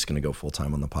lab, or are you just going to go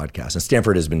full-time on the podcast? And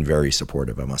Stanford has been very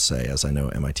supportive, I must say, as I know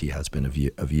MIT has been of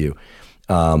you.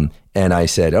 And I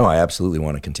said, I absolutely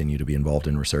want to continue to be involved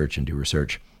in research and do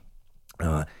research.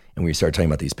 And we started talking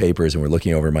about these papers, and we're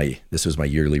looking over this was my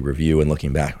yearly review, and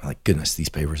looking back, I'm like, goodness, these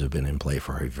papers have been in play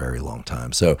for a very long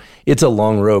time. So it's a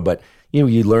long road, but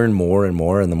you learn more and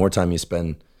more, and the more time you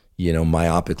spend,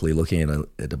 myopically looking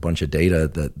at a bunch of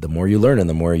data, the more you learn and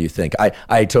the more you think.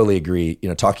 I totally agree.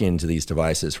 Talking into these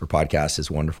devices for podcasts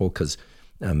is wonderful because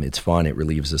it's fun. It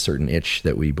relieves a certain itch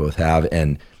that we both have,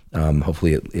 and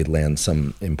hopefully it lands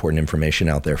some important information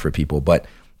out there for people. But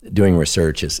doing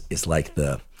research is like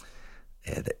I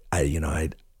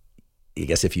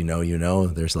guess if you know,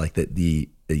 there's like the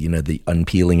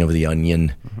unpeeling of the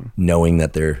onion, knowing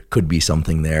that there could be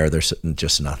something there. There's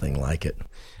just nothing like it.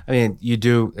 I mean, you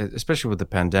do, especially with the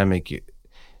pandemic,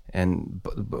 and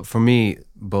for me,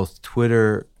 both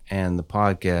Twitter and the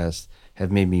podcast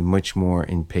have made me much more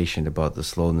impatient about the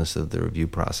slowness of the review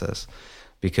process,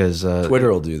 because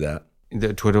Twitter will do that.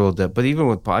 Twitter will do that, but even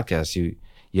with podcasts,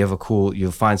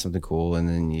 you'll find something cool, and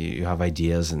then you have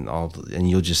ideas and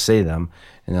you'll just say them,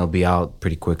 and they'll be out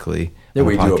pretty quickly. Yeah,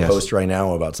 we do a post right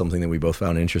now about something that we both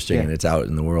found interesting, and it's out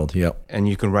in the world. Yep. And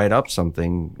you can write up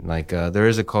something like there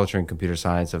is a culture in computer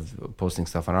science of posting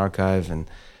stuff on archive and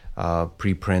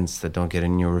preprints that don't get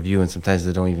in your review, and sometimes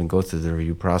they don't even go through the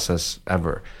review process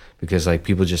ever, because like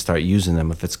people just start using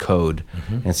them if it's code,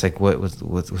 and it's like what's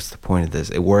the point of this?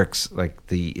 It works, like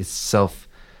it's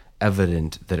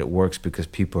self-evident that it works because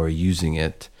people are using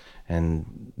it.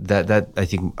 And that I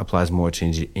think applies more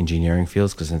to engineering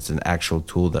fields, because it's an actual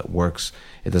tool that works.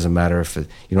 It doesn't matter if you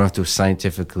don't have to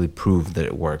scientifically prove that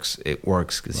it works. It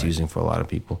works because it's using for a lot of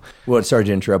people. Well, sorry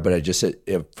to interrupt, but I just said,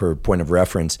 for point of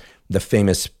reference, the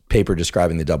famous paper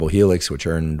describing the double helix, which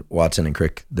earned Watson and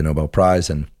Crick the Nobel Prize,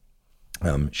 and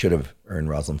should have earned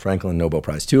Rosalind Franklin Nobel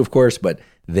Prize too, of course, but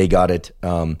they got it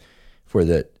for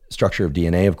the structure of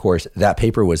DNA, of course. That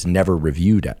paper was never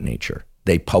reviewed at Nature.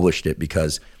 They published it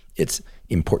because its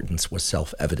importance was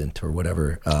self-evident, or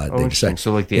whatever they decided.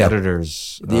 So like the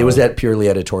editors... it was that purely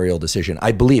editorial decision,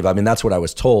 I believe. I mean, that's what I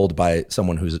was told by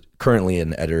someone who's currently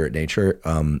an editor at Nature.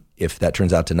 If that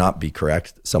turns out to not be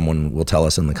correct, someone will tell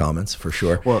us in the comments for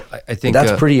sure. Well, I think... But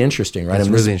that's pretty interesting, right? That's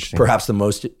really interesting. Perhaps the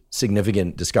most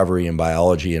significant discovery in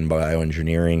biology and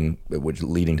bioengineering, which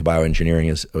leading to bioengineering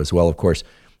as well, of course,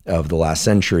 of the last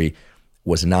century,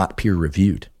 was not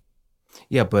peer-reviewed.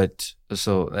 Yeah, but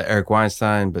so Eric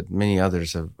Weinstein, but many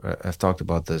others have talked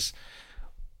about this,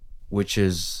 which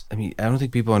is, I mean, I don't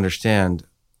think people understand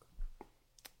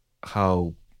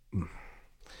how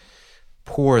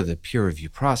poor the peer review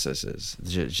process is.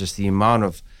 Just the amount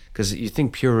of, because you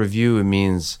think peer review, it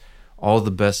means all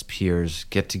the best peers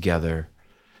get together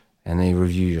and they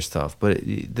review your stuff, but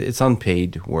it's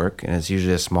unpaid work, and it's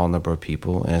usually a small number of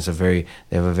people, and they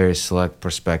have a very select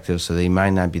perspective, so they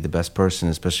might not be the best person,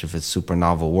 especially if it's super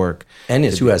novel work. And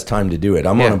it's who has time to do it.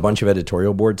 I'm on a bunch of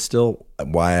editorial boards still.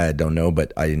 Why, I don't know,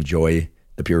 but I enjoy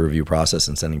the peer review process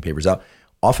and sending papers out.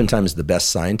 Oftentimes, the best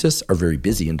scientists are very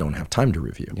busy and don't have time to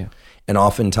review. Yeah. And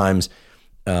oftentimes,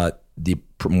 the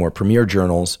more premier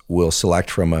journals will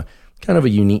select from a kind of a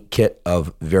unique kit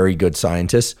of very good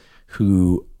scientists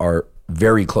who are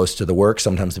very close to the work.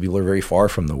 Sometimes the people are very far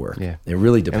from the work. Yeah. It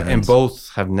really depends. And both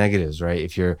have negatives, right?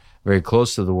 If you're very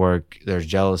close to the work, there's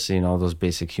jealousy and all those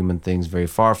basic human things. Very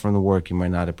far from the work, you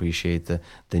might not appreciate the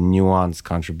nuanced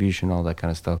contribution, all that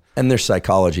kind of stuff. And there's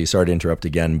psychology. Sorry to interrupt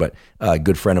again, but a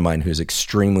good friend of mine who's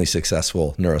extremely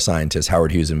successful neuroscientist,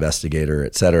 Howard Hughes investigator,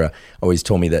 et cetera, always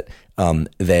told me that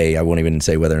I won't even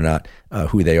say whether or not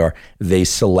who they are, they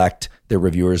select their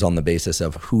reviewers on the basis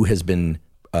of who has been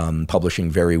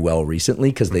publishing very well recently,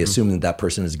 because they assume that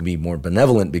person is going to be more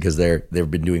benevolent because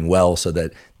they've been doing well, so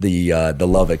that the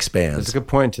love expands. That's a good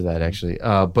point to that, actually.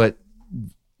 But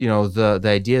the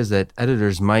idea is that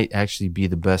editors might actually be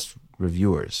the best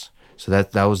reviewers. So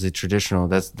that was the traditional.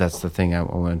 That's the thing I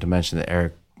wanted to mention that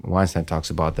Eric Weinstein talks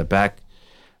about. That back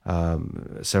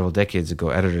several decades ago,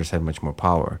 editors had much more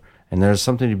power, and there's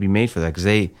something to be made for that,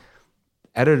 because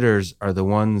editors are the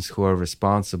ones who are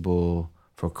responsible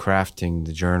for crafting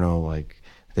the journal. Like,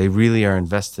 they really are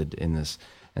invested in this,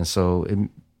 and so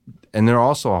and they're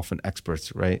also often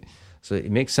experts, right? So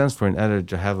it makes sense for an editor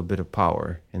to have a bit of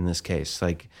power in this case.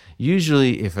 Like,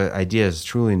 usually if an idea is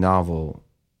truly novel,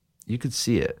 you could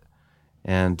see it,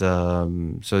 and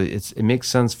so it makes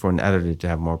sense for an editor to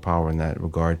have more power in that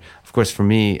regard. Of course, for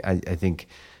me, I think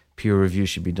peer review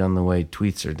should be done the way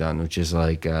tweets are done, which is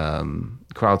like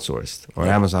crowdsourced, or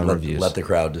Amazon reviews. Let the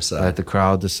crowd decide. Let the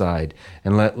crowd decide,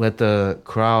 and let the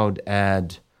crowd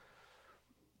add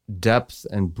depth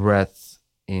and breadth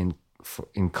in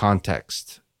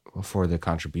context for the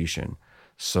contribution.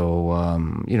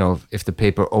 So if the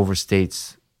paper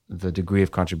overstates the degree of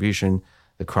contribution,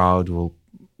 the crowd will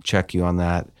check you on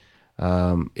that.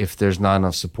 If there's not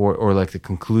enough support, or like the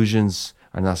conclusions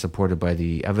are not supported by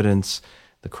the evidence,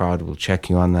 the crowd will check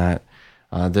you on that.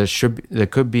 There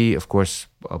could be, of course,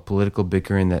 a political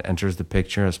bickering that enters the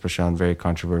picture, especially on very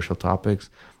controversial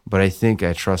topics. But I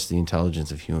trust the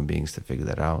intelligence of human beings to figure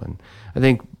that out. And I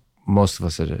think most of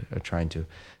us are trying to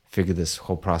figure this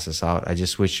whole process out. I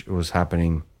just wish it was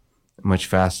happening much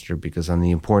faster, because on the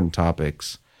important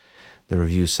topics, the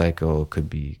review cycle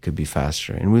could be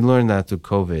faster. And we learned that through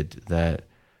COVID, that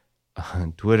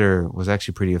Twitter was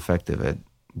actually pretty effective at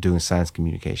doing science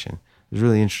communication. It was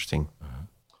really interesting.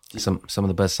 Some of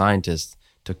the best scientists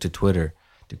took to Twitter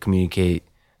to communicate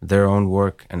their own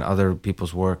work and other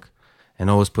people's work, and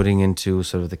always putting into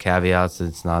sort of the caveats that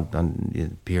it's not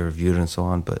peer reviewed and so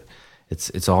on, but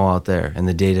it's all out there, and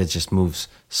the data just moves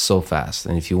so fast.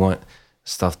 And if you want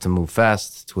stuff to move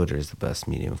fast, Twitter is the best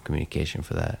medium of communication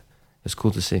for that. It's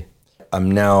cool to see. I'm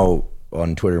now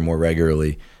on Twitter more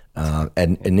regularly,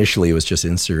 and initially it was just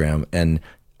Instagram. And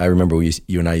I remember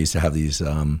you and I used to have these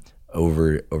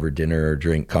over dinner or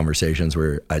drink conversations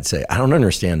where I'd say, I don't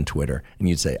understand Twitter. And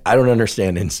you'd say, I don't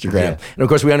understand Instagram. Yeah. And of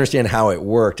course, we understand how it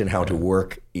worked and how to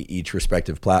work each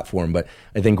respective platform. But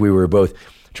I think we were both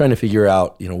trying to figure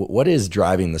out, what is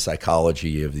driving the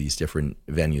psychology of these different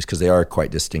venues, because they are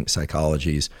quite distinct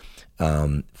psychologies.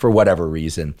 For whatever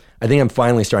reason, I think I'm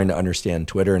finally starting to understand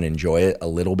Twitter and enjoy it a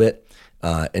little bit.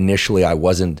 Initially, I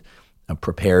wasn't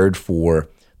prepared for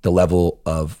the level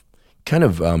of kind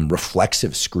of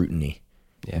reflexive scrutiny.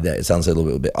 Yeah. That it sounds a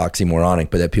little bit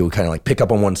oxymoronic, but that people kind of like pick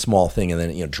up on one small thing and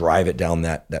then drive it down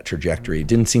that trajectory. It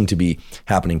didn't seem to be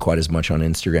happening quite as much on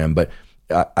Instagram, but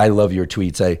I love your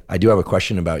tweets. I do have a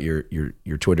question about your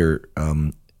Twitter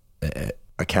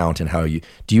account and how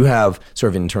do you have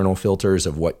sort of internal filters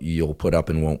of what you'll put up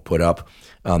and won't put up?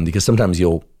 Because sometimes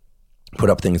you'll put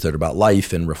up things that are about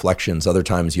life and reflections. Other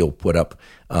times you'll put up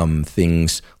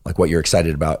things like what you're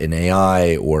excited about in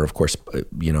AI, or of course,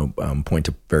 point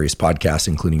to various podcasts,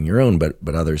 including your own, but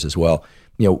others as well.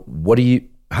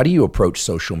 How do you approach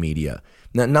social media?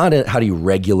 Not how do you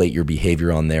regulate your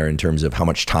behavior on there in terms of how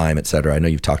much time, et cetera. I know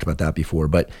you've talked about that before,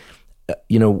 but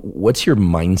what's your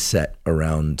mindset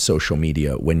around social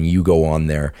media when you go on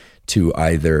there to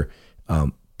either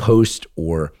post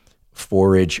or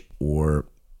forage or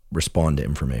respond to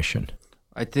information?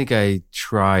 I think I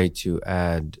try to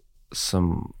add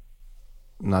some,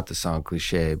 not to sound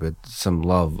cliche, but some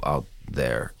love out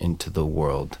there into the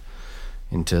world,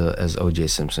 into, as O.J.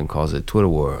 Simpson calls it, Twitter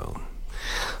world.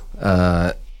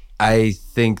 I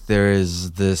think there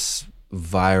is this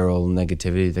viral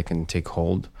negativity that can take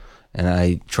hold, and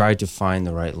I try to find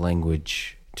the right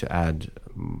language to add,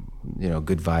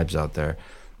 good vibes out there.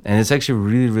 And it's actually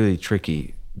really, really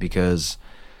tricky, because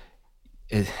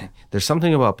there's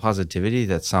something about positivity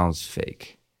that sounds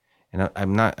fake, and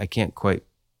I can't quite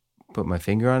put my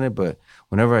finger on it, but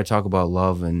whenever I talk about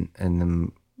love and the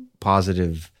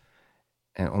positive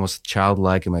and almost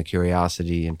childlike in my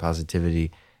curiosity and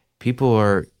positivity,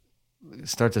 people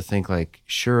start to think like,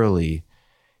 surely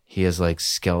he has like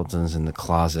skeletons in the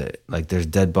closet. Like there's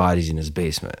dead bodies in his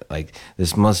basement. Like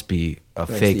this must be a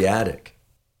fake. It's the attic.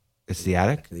 It's the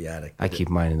attic? The attic. I keep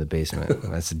mine in the basement.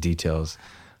 That's the details.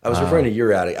 I was referring to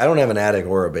your attic. I don't have an attic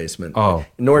or a basement. Oh,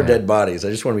 nor dead bodies. I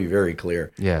just want to be very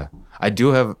clear. Yeah, I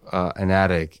do have an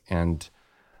attic, and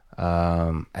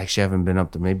actually I haven't been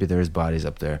up there. Maybe there's bodies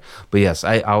up there, but yes,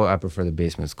 I prefer the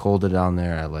basement. It's colder down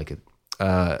there. I like it.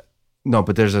 No,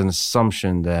 but there's an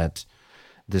assumption that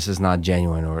this is not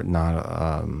genuine or not.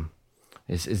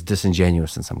 It's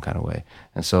disingenuous in some kind of way,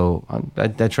 and so I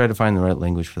try to find the right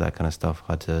language for that kind of stuff.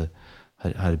 How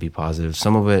to be positive.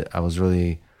 Some of it I was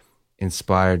really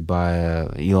inspired by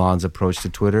Elon's approach to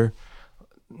Twitter.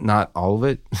 Not all of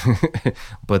it,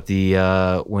 but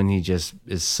the when he just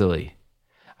is silly.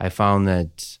 I found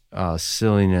that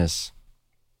silliness.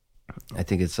 I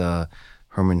think it's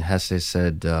Hermann Hesse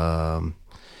said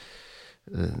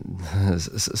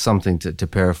something to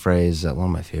paraphrase one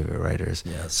of my favorite writers.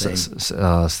 Yeah, same.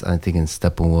 I think in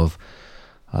Steppenwolf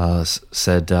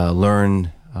said,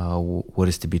 "Learn what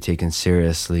is to be taken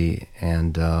seriously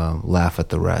and laugh at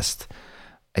the rest."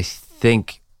 I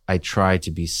think I try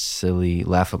to be silly,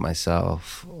 laugh at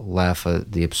myself, laugh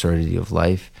at the absurdity of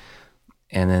life,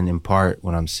 and then in part,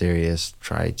 when I'm serious,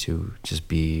 try to just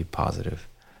be positive,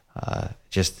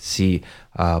 just see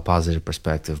a positive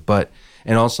perspective.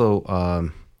 And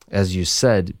also, as you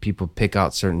said, people pick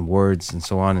out certain words and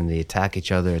so on, and they attack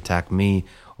each other, attack me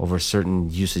over certain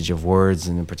usage of words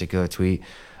in a particular tweet.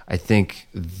 I think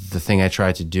the thing I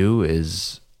try to do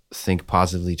is think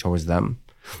positively towards them.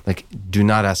 Like, do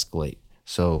not escalate.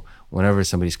 So whenever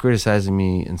somebody's criticizing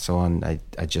me and so on,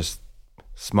 I just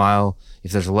smile.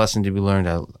 If there's a lesson to be learned,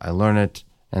 I learn it,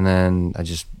 and then I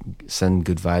just send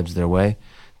good vibes their way.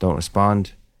 Don't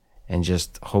respond, and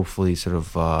just hopefully sort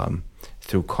of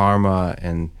through karma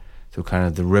and through kind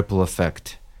of the ripple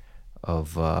effect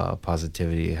of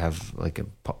positivity have like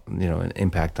an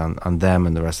impact on them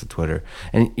and the rest of Twitter.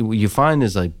 And what you find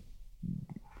is like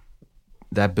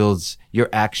that builds your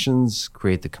actions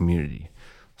create the community.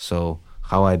 So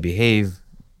how I behave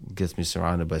gets me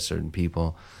surrounded by certain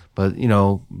people. But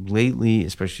lately,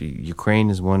 especially Ukraine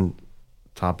is one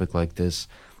topic like this.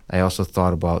 I also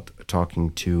thought about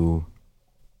talking to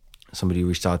somebody who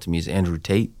reached out to me, is Andrew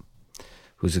Tate,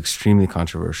 who's extremely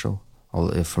controversial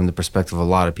from the perspective of a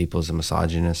lot of people as a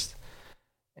misogynist.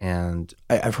 And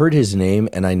I've heard his name,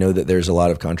 and I know that there's a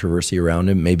lot of controversy around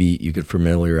him. Maybe you could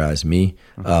familiarize me.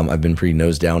 I've been pretty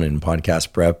nose down in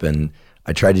podcast prep, and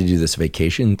I tried to do this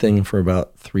vacation thing for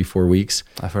about 3-4 weeks.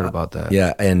 I've heard about that.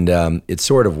 Yeah, and it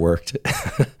sort of worked.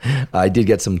 I did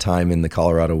get some time in the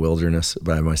Colorado wilderness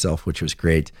by myself, which was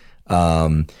great.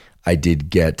 I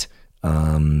did get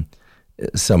some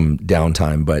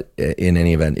downtime, but in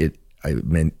any event, I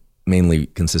mainly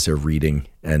consisted of reading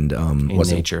and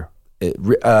nature.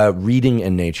 Reading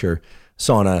and nature,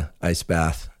 sauna, ice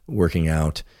bath, working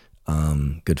out,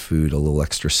 good food, a little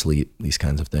extra sleep, these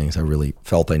kinds of things. I really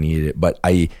felt I needed it, but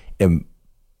I am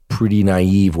pretty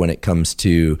naive when it comes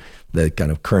to the kind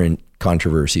of current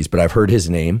controversies. But I've heard his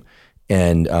name,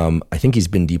 and I think he's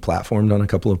been deplatformed on a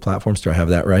couple of platforms. Do I have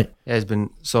that right? Yeah, he's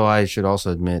been. So I should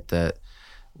also admit that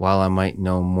while I might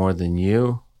know more than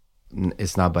you,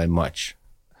 it's not by much.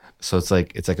 So it's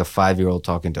like a 5-year-old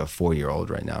talking to a 4-year-old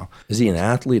right now. Is he an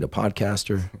athlete, a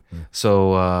podcaster?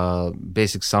 So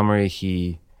basic summary,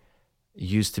 he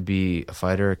used to be a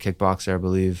fighter, a kickboxer, I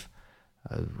believe,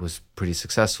 was pretty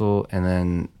successful. And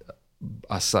then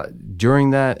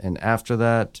during that and after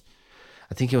that,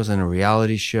 I think he was in a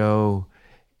reality show,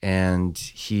 and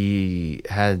he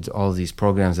had all these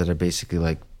programs that are basically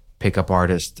like pickup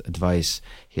artist advice.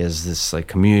 He has this like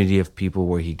community of people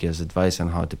where he gives advice on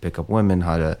how to pick up women,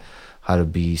 how to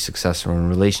be successful in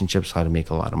relationships, how to make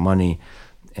a lot of money.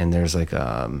 And there's like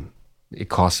it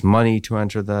costs money to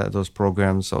enter those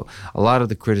programs. So a lot of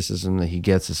the criticism that he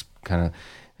gets is kind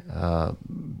of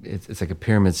it's like a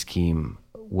pyramid scheme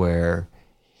where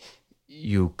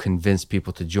you convince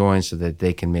people to join so that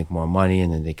they can make more money,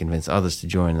 and then they convince others to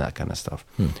join, and that kind of stuff.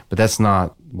 But that's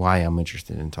not why I'm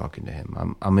interested in talking to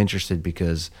him. I'm interested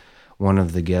because one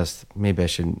of the guests, maybe I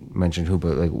shouldn't mention who,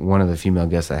 but like one of the female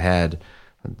guests I had,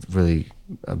 really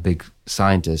a big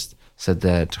scientist, said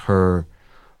that her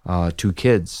 2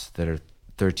 kids that are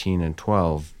 13 and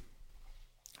 12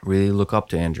 really look up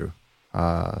to Andrew.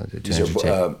 These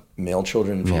are male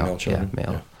children, female children? Yeah,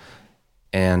 male. Yeah.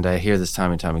 And I hear this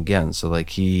time and time again. So like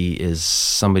he is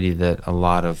somebody that a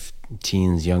lot of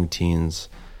teens, young teens,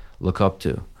 look up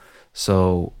to.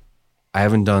 So I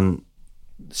haven't done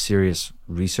serious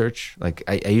research. Like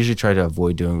I usually try to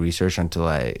avoid doing research until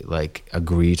I like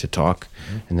agree to talk,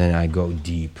 and then I go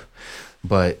deep.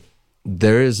 But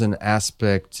there is an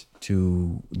aspect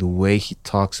to the way he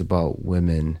talks about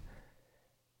women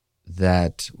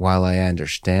that, while I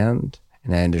understand,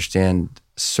 and I understand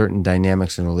certain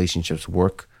dynamics and relationships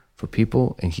work for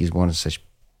people, and he's one such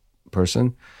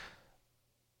person,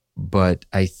 but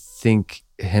I think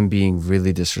him being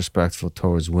really disrespectful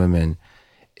towards women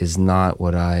is not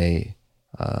what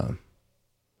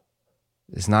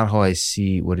it's not how I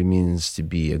see what it means to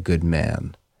be a good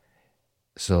man.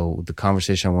 So the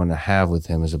conversation I want to have with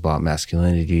him is about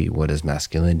masculinity. What does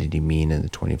masculinity mean in the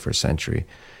 21st century?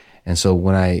 And so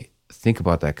when I think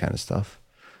about that kind of stuff,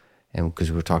 and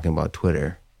because we're talking about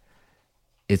Twitter,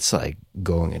 it's like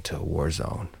going into a war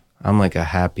zone. I'm like a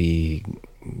happy,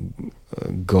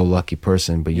 go lucky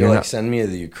person, but you're like, not, send me to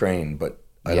the Ukraine, but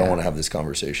I don't want to have this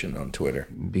conversation on Twitter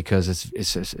because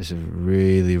it's a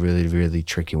really, really, really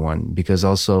tricky one. Because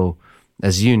also,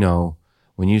 as you know,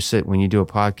 when you do a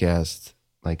podcast,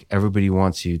 like everybody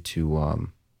wants you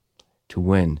to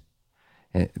win,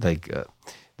 and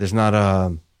there's not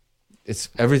a. It's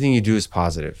everything you do is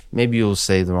positive. Maybe you'll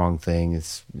say the wrong thing.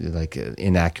 It's like an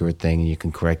inaccurate thing, and you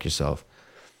can correct yourself.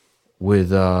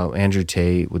 With Andrew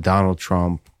Tate, with Donald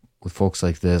Trump, with folks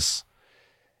like this,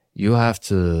 you have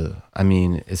to. I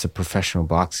mean, it's a professional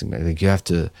boxing. Like you have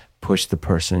to push the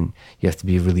person. You have to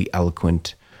be really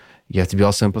eloquent. You have to be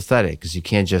also empathetic because you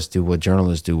can't just do what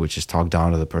journalists do, which is talk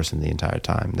down to the person the entire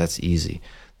time. That's easy.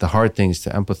 The hard thing is to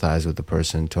empathize with the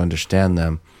person, to understand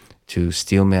them, to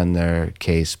steelman their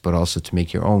case, but also to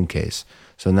make your own case.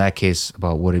 So in that case,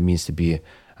 about what it means to be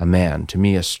a man. To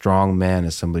me, a strong man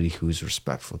is somebody who's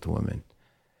respectful to women.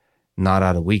 Not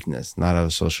out of weakness, not out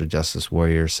of social justice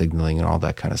warrior signaling and all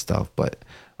that kind of stuff, but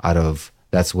out of,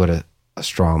 that's what a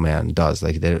strong man does.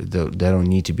 Like they don't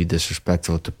need to be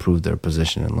disrespectful to prove their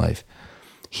position in life.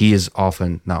 He is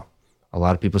often, now, a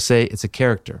lot of people say it's a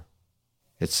character.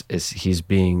 He's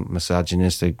being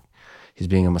misogynistic. He's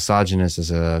being a misogynist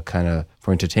as a kind of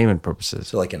for entertainment purposes.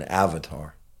 So like an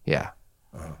avatar. Yeah.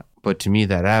 But to me,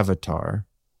 that avatar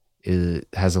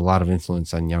has a lot of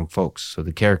influence on young folks. So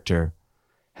the character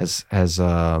has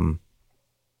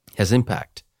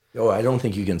impact. Oh, I don't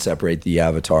think you can separate the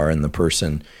avatar and the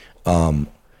person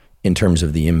in terms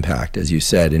of the impact, as you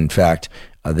said. In fact,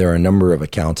 there are a number of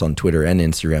accounts on Twitter and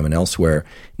Instagram and elsewhere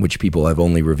in which people have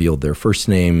only revealed their first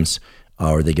names,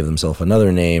 or they give themselves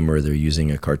another name, or they're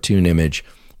using a cartoon image.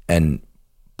 And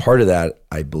part of that,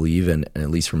 I believe, and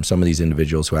at least from some of these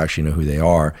individuals who actually know who they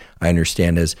are, I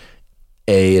understand as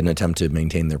an attempt to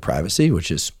maintain their privacy, which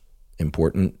is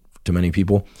important to many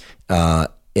people,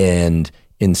 and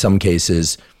in some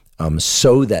cases,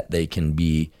 so that they can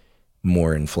be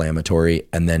more inflammatory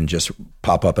and then just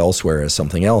pop up elsewhere as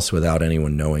something else without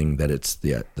anyone knowing that it's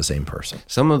the same person.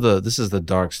 This is the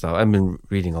dark stuff. I've been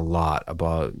reading a lot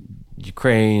about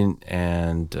Ukraine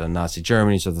and Nazi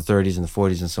Germany, so the 30s and the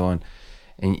 40s and so on.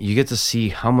 And you get to see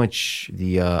how much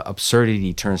the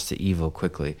absurdity turns to evil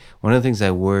quickly. One of the things I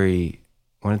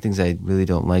really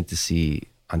don't like to see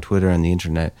on Twitter and the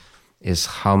internet is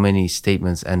how many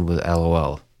statements end with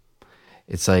LOL.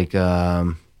 It's like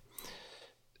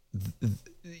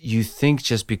you think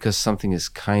just because something is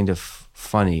kind of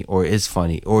funny or is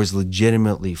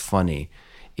legitimately funny,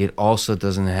 it also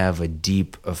doesn't have a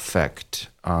deep effect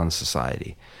on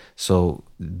society. So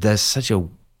that's such a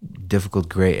difficult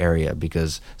gray area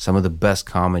because some of the best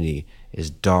comedy is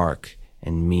dark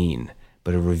and mean,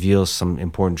 but it reveals some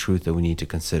important truth that we need to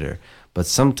consider. But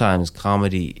sometimes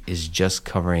comedy is just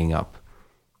covering up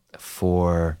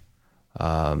for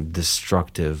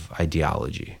destructive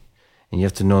ideology. And you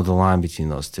have to know the line between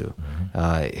those two.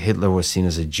 Mm-hmm. Hitler was seen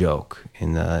as a joke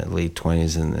in the late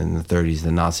 20s and in the 30s,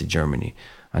 the Nazi Germany,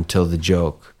 until the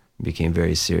joke became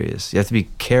very serious. You have to be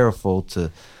careful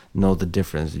to know the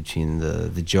difference between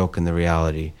the joke and the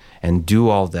reality and do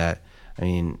all that. I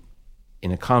mean,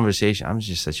 in a conversation, I'm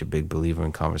just such a big believer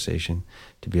in conversation,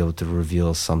 to be able to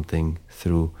reveal something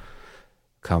through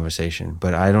conversation.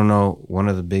 But I don't know, one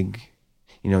of the big,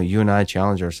 you and I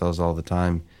challenge ourselves all the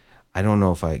time. I don't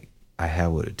know if I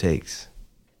have what it takes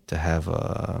to have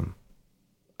a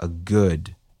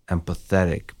good,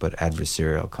 empathetic, but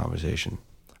adversarial conversation.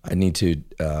 I need to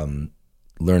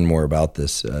learn more about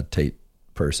this Tate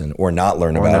person, or not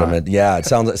learn about him. Yeah, it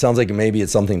sounds like maybe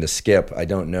it's something to skip. I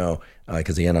don't know,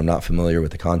 because again, I'm not familiar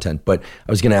with the content. But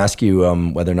I was going to ask you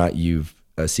whether or not you've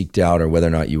seeked out, or whether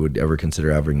or not you would ever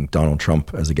consider having Donald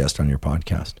Trump as a guest on your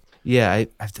podcast. Yeah,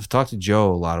 I've talked to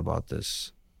Joe a lot about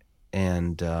this,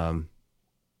 and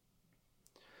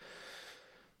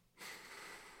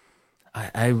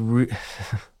I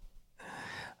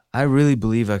really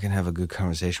believe I can have a good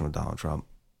conversation with Donald Trump.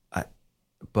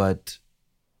 But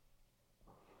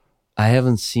I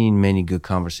haven't seen many good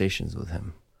conversations with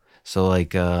him. So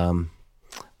like,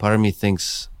 part of me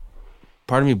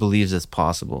believes it's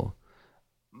possible,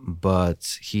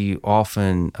 but he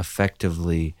often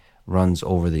effectively runs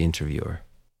over the interviewer.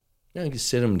 Yeah, you can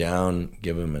sit him down,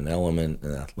 give him an Element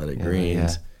and Athletic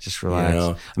Greens. Just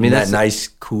relax. I mean, that nice,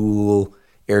 cool,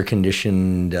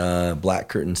 air-conditioned black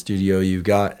curtain studio you've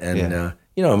got, and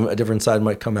a different side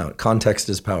might come out. Context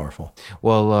is powerful.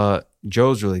 Well,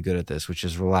 Joe's really good at this, which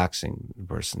is relaxing the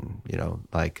person.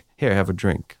 Like, here, have a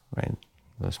drink, right?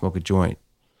 Smoke a joint,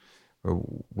 or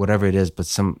whatever it is. But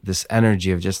this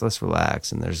energy of just let's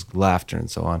relax, and there's laughter and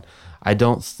so on. I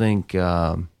don't think,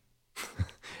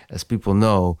 as people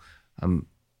know, I'm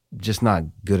just not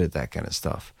good at that kind of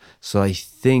stuff. So I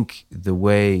think the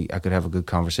way I could have a good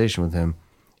conversation with him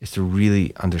is to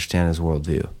really understand his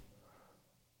worldview,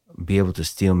 be able to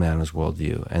steel man his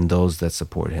worldview and those that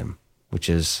support him, which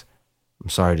is, I'm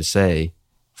sorry to say,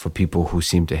 for people who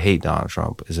seem to hate Donald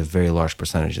Trump, is a very large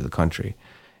percentage of the country.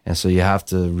 And so you have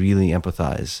to really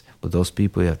empathize with those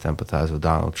people. You have to empathize with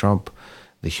Donald Trump,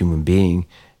 the human being.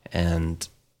 And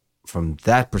from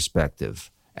that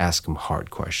perspective, ask him hard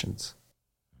questions.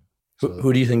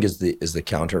 Who do you think is the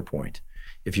counterpoint?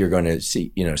 If you're going to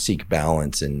seek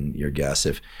balance in your guess,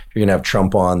 if you're going to have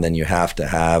Trump on, then you have to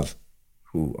have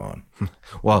who on?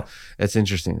 Well, that's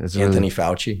interesting. That's Anthony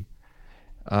Fauci.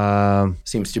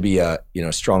 Seems to be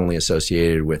strongly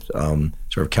associated with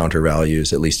sort of counter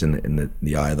values, at least in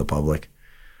the eye of the public.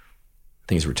 I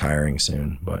think he's retiring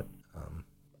soon, but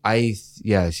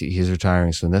he's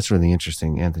retiring soon. That's really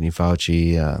interesting. Anthony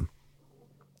Fauci.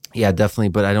 Yeah, definitely,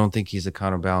 but I don't think he's a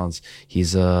counterbalance.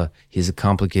 He's a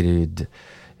complicated,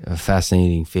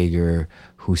 fascinating figure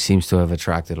who seems to have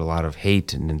attracted a lot of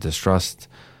hate and distrust,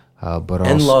 but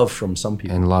also love from some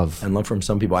people. And love from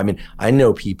some people. I mean, I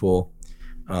know people,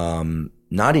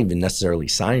 not even necessarily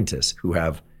scientists, who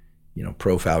have,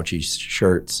 pro Fauci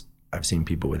shirts. I've seen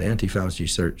people with anti Fauci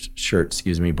shirts,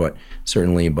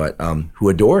 but who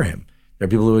adore him. There are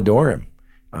people who adore him.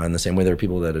 In the same way there are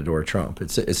people that adore Trump.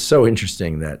 It's so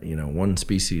interesting that, one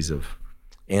species of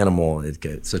animal, it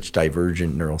gets such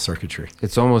divergent neural circuitry.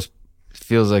 It's almost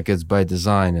feels like it's by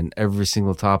design, and every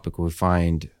single topic we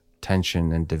find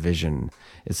tension and division.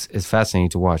 It's fascinating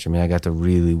to watch. I mean, I got to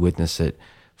really witness it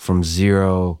from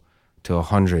 0 to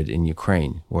 100 in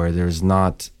Ukraine, where there's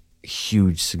not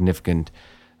huge, significant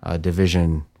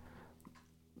division.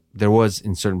 There was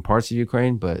in certain parts of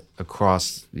Ukraine, but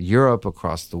across Europe,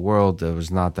 across the world, there was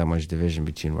not that much division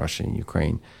between Russia and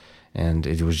Ukraine. And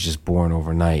it was just born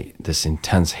overnight, this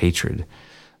intense hatred.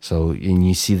 So, and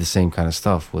you see the same kind of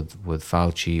stuff with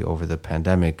Fauci over the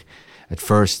pandemic. At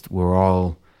first, we're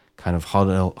all kind of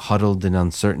huddled in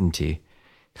uncertainty.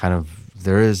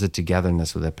 There is a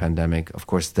togetherness with that pandemic. Of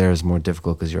course, there is more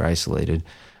difficult because you're isolated.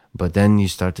 But then you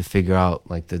start to figure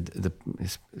out, like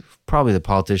probably the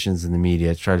politicians in the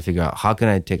media try to figure out, how can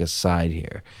I take a side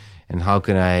here? And how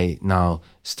can I now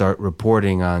start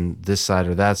reporting on this side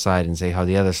or that side and say how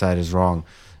the other side is wrong?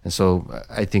 And so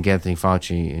I think Anthony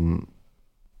Fauci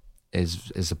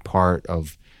is a part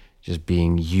of just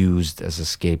being used as a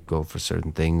scapegoat for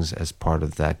certain things as part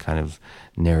of that kind of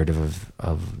narrative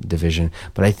of division.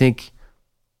 But I think,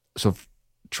 so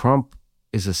Trump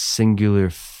is a singular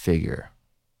figure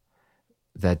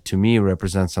that to me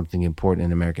represents something important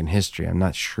in American history. I'm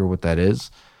not sure what that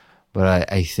is, but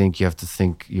I think you have to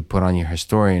think, you put on your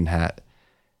historian hat,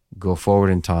 go forward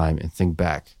in time and think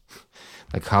back.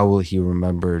 Like, how will he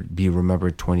be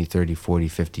remembered 20, 30, 40,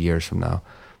 50 years from now?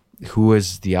 Who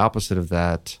is the opposite of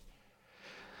that?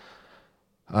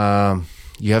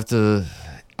 You have to,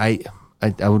 I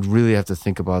would really have to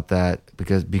think about that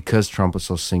because Trump was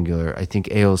so singular. I think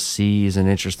AOC is an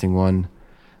interesting one,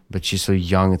 but she's so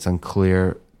young, it's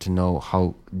unclear to know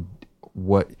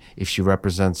what if she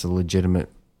represents a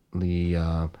legitimately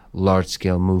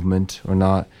large-scale movement or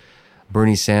not.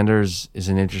 Bernie Sanders is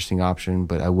an interesting option,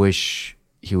 but I wish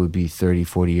he would be 30,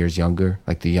 40 years younger,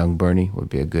 like the young Bernie would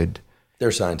be a good... There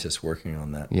are scientists working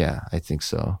on that. Yeah, I think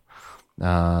so.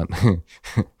 Not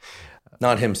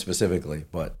him specifically,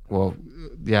 but... Well,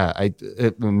 yeah,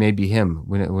 it may be him.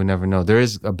 We never know. There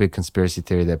is a big conspiracy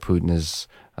theory that Putin is...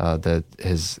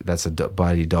 that's a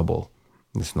body double.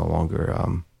 It's no longer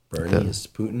Bernie is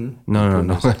Putin. No.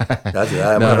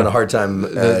 I'm having a hard time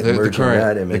merging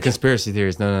that image. The conspiracy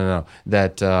theories. No.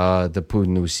 That the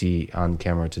Putin we see on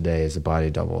camera today is a body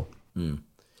double.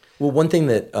 Well, one thing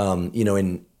that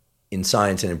in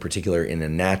science and in particular in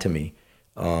anatomy,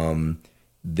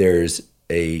 there's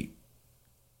a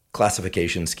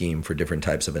classification scheme for different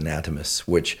types of anatomists,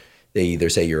 which they either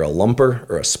say you're a lumper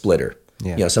or a splitter.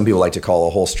 Yeah. You know, some people like to call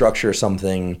a whole structure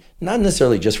something, not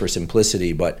necessarily just for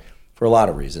simplicity, but for a lot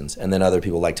of reasons. And then other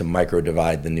people like to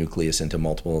micro-divide the nucleus into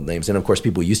multiple names. And of course,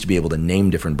 people used to be able to name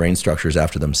different brain structures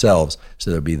after themselves. So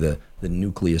there'd be the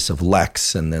nucleus of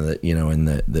Lex, and then and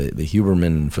the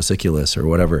Huberman fasciculus or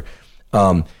whatever.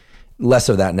 Less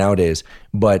of that nowadays.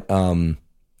 But and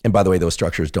by the way, those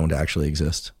structures don't actually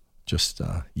exist just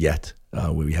yet.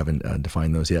 We haven't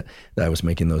defined those yet. I was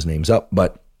making those names up.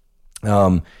 But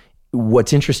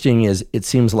what's interesting is it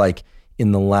seems like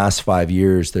in the last 5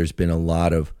 years, there's been a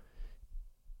lot of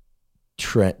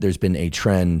there's been a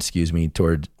trend,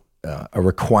 toward a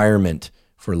requirement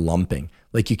for lumping.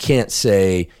 Like you can't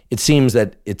say, it seems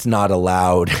that it's not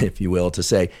allowed, if you will, to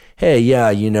say, hey, yeah,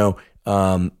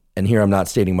 and here I'm not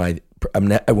stating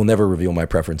I will never reveal my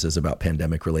preferences about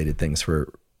pandemic related things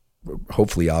for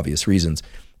hopefully obvious reasons.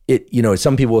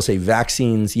 Some people will say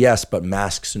vaccines, yes, but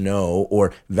masks, no,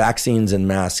 or vaccines and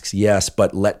masks, yes,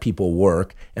 but let people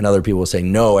work. And other people will say,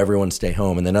 no, everyone stay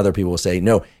home. And then other people will say,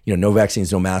 no, no vaccines,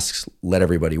 no masks, let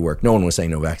everybody work. No one was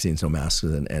saying no vaccines, no masks,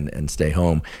 and stay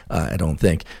home, I don't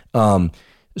think.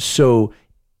 So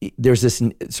there's this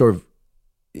sort of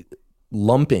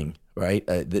lumping, right?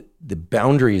 The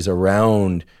boundaries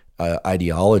around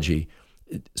ideology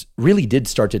really did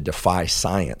start to defy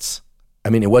science. I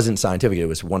mean, it wasn't scientific. It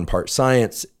was one part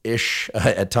science-ish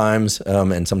at times,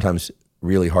 and sometimes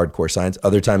really hardcore science.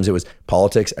 Other times it was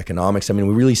politics, economics. I mean,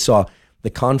 we really saw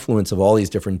the confluence of all these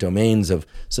different domains of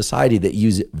society that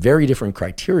use very different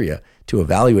criteria to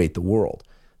evaluate the world.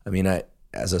 I mean,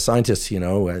 as a scientist,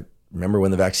 I remember when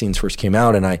the vaccines first came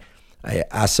out, and I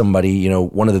asked somebody,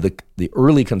 one of the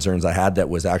early concerns I had that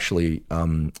was actually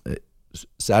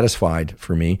satisfied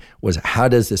for me was, how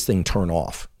does this thing turn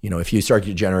off? If you start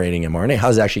generating mRNA, how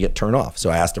does it actually get turned off? So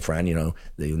I asked a friend,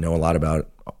 they know a lot about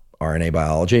RNA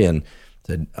biology, and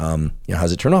said, how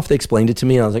does it turn off? They explained it to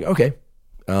me, and I was like, okay,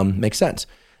 makes sense.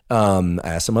 I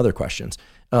asked some other questions.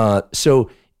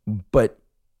 But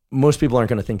most people aren't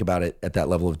going to think about it at that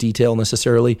level of detail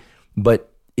necessarily, but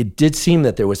it did seem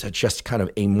that there was just kind of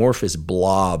amorphous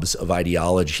blobs of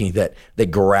ideology that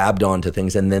grabbed onto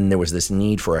things, and then there was this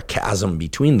need for a chasm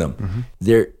between them.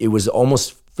 Mm-hmm. It was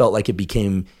almost felt like it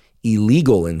became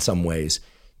illegal in some ways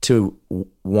to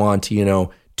want,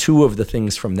 two of the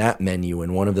things from that menu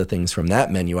and one of the things from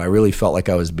that menu. I really felt like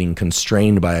I was being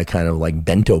constrained by a kind of like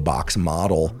bento box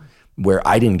model where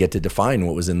I didn't get to define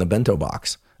what was in the bento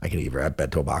box. I could either have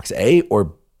bento box A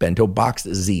or bento box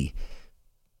Z,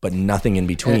 but nothing in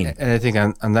between. And I think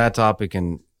on that topic,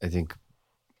 and I think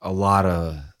a lot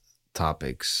of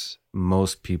topics,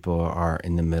 most people are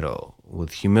in the middle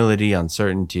with humility,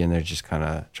 uncertainty, and they're just kind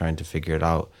of trying to figure it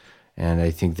out. And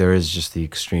I think there is just the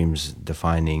extremes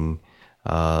defining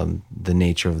the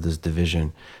nature of this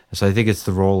division. And so I think it's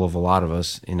the role of a lot of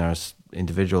us in our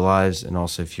individual lives, and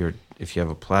also if you have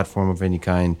a platform of any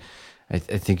kind, I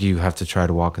think you have to try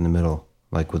to walk in the middle,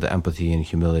 like with the empathy and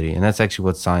humility. And that's actually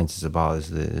what science is about,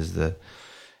 is the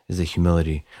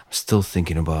humility. I'm still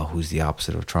thinking about who's the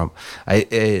opposite of Trump. Well,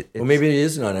 maybe it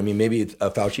is not. I mean, maybe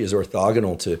Fauci is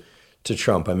orthogonal to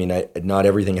Trump. I mean, not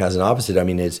everything has an opposite. I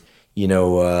mean,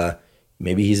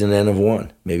 maybe he's an N of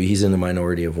one. Maybe he's in the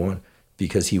minority of one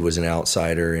because he was an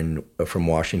outsider from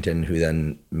Washington who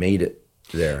then made it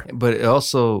there. But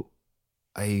also,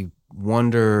 I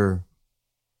wonder,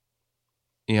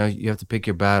 you have to pick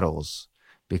your battles,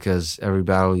 because every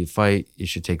battle you fight, you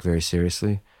should take very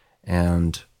seriously.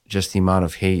 And just the amount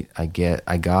of hate I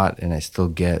got, and I still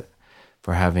get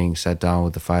for having sat down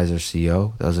with the Pfizer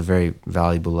CEO, that was a very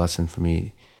valuable lesson for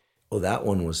me. Well, that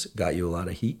one got you a lot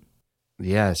of heat.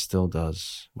 Yeah, it still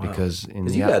does. Wow. Because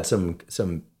you had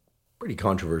some pretty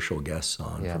controversial guests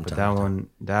on. Yeah, from but time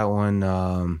that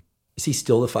one. Is he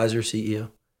still the Pfizer CEO?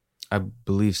 I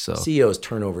believe so. CEOs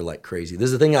turn over like crazy. This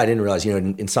is the thing I didn't realize.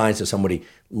 In science, if somebody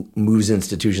moves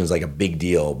institutions, like a big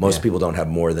deal. Most people don't have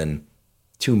more than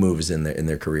 2 moves in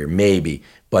their career, maybe,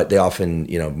 but they often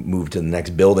move to the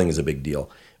next building is a big deal.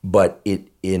 But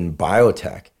in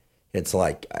biotech, it's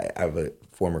like I have a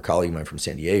former colleague of mine from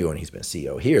San Diego, and he's been a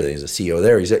CEO here. He's a CEO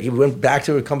there. He went back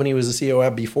to a company he was a CEO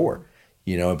at before.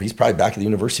 He's probably back at the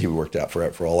university we worked at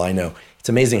for all I know. It's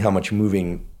amazing how much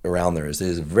moving around there is. It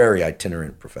is a very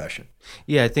itinerant profession.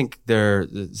 Yeah, I think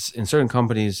in certain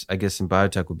companies, I guess in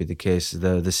biotech would be the case,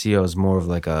 the CEO is more of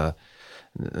like a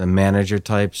manager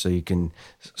type, so you can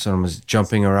sometimes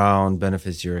jumping around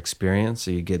benefits your experience,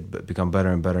 so you become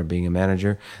better and better being a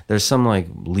manager. There's some like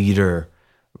leader,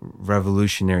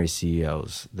 revolutionary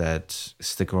CEOs that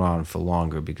stick around for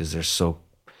longer because they're so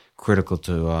critical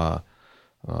to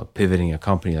pivoting a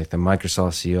company, like the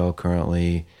Microsoft CEO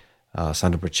currently,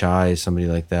 Sundar Pichai, somebody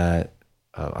like that.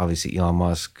 Obviously, Elon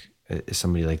Musk is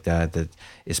somebody like that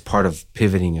is part of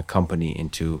pivoting a company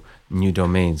into new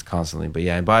domains constantly. But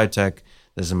yeah, in biotech,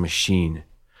 there's a machine.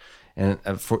 And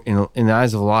in the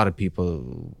eyes of a lot of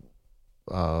people,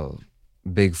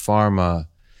 big pharma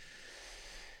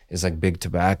is like big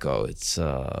tobacco.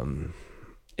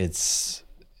 It's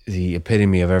the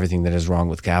epitome of everything that is wrong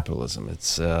with capitalism.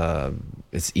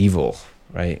 It's evil,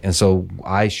 right? And so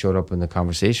I showed up in the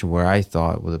conversation where I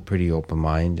thought with a pretty open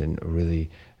mind and really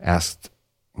asked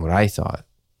what I thought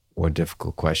were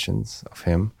difficult questions of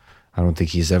him. I don't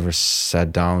think he's ever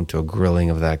sat down to a grilling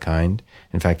of that kind.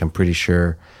 In fact, I'm pretty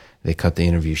sure they cut the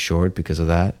interview short because of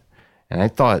that. And I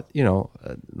thought,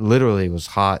 literally it was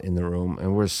hot in the room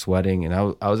and we're sweating. And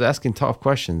I was asking tough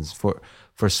questions for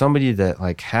somebody that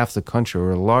like half the country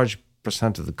or a large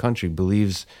percent of the country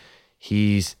believes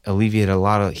he's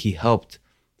alleviated he helped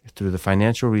through the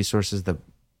financial resources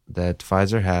that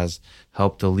Pfizer has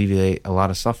helped alleviate a lot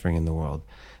of suffering in the world.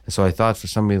 And so I thought for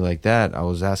somebody like that, I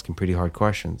was asking pretty hard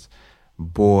questions.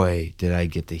 Boy, did I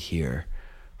get to hear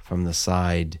from the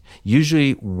side.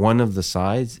 Usually one of the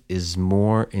sides is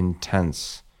more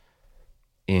intense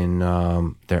in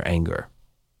their anger.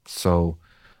 So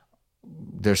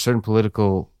there's certain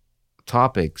political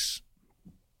topics,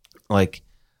 like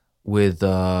with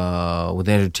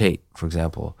Andrew Tate, for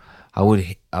example.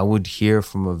 I would hear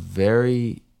from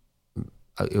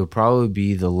it would probably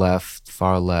be the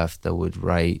far left that would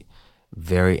write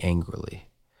very angrily.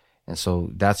 And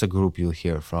so that's a group you'll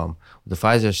hear from. The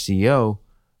Pfizer CEO,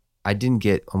 I didn't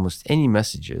get almost any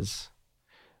messages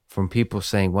from people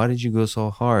saying, why did you go so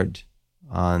hard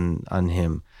on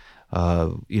him?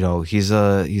 He's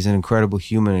an incredible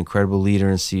human, incredible leader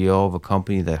and CEO of a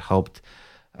company that helped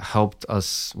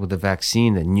us with a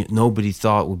vaccine that nobody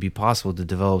thought would be possible to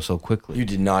develop so quickly. You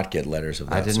did not get letters of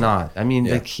that I did not. I mean,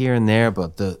 like here and there,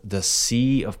 but the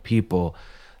sea of people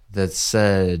that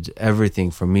said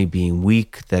everything from me being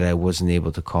weak, that I wasn't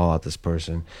able to call out this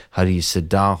person. How do you sit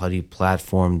down? How do you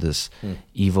platform this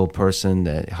evil person?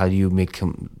 How do you make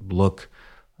him look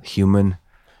human?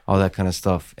 All that kind of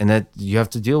stuff. And that you have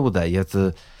to deal with that. You have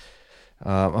to,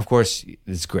 of course,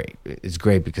 it's great. It's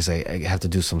great because I have to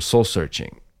do some soul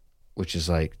searching, which is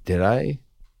like, did I?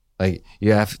 Like,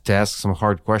 you have to ask some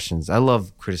hard questions. I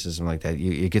love criticism like that.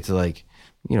 You get to like,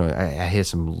 I hit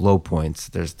some low points.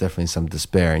 There's definitely some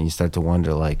despair, and you start to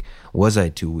wonder, like, was I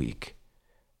too weak?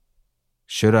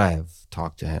 Should I have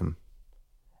talked to him?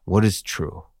 What is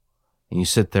true? And you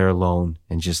sit there alone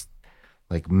and just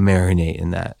like marinate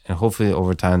in that. And hopefully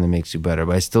over time that makes you better.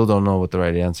 But I still don't know what the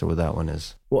right answer with that one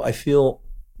is. Well, I feel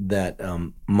that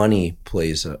money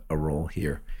plays a role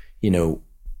here.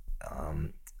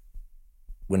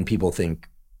 When people think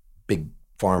big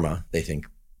pharma, they think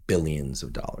billions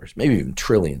of dollars, maybe even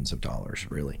trillions of dollars,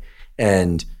 really.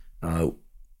 And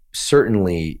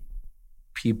certainly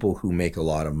people who make a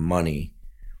lot of money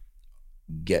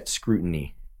get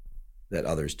scrutiny that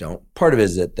others don't. Part of it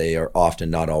is that they are often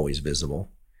not always visible.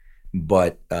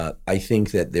 But I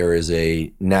think that there is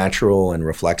a natural and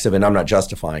reflexive, and I'm not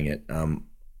justifying it.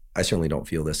 I certainly don't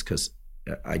feel this because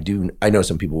I know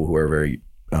some people who are very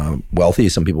wealthy,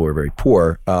 some people who are very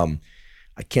poor.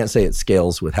 I can't say it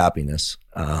scales with happiness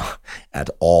at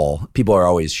all. People are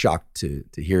always shocked to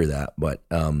hear that, but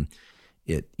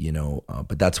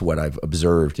but that's what I've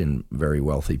observed in very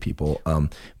wealthy people.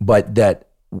 But that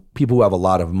people who have a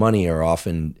lot of money are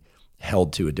often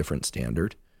held to a different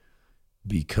standard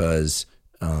because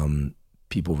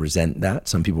people resent that.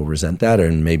 Some people resent that,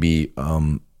 and maybe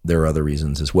there are other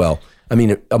reasons as well. I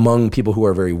mean, among people who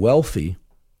are very wealthy,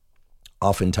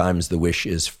 oftentimes the wish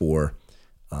is for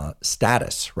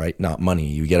status, right? Not money.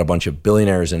 You get a bunch of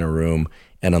billionaires in a room,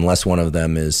 and unless one of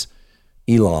them is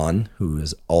Elon, who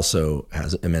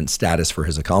has immense status for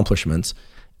his accomplishments,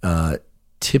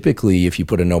 typically if you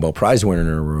put a Nobel Prize winner in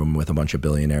a room with a bunch of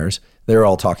billionaires, they're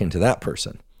all talking to that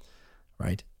person,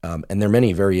 right? And there are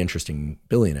many very interesting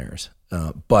billionaires,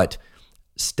 but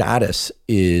status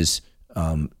is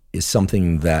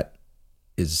something that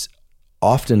is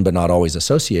often but not always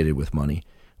associated with money,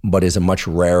 but is a much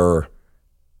rarer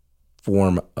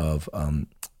form of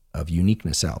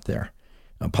uniqueness out there,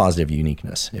 positive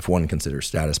uniqueness, if one considers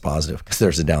status positive, because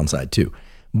there's a downside too.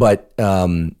 But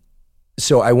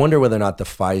so I wonder whether or not the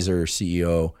Pfizer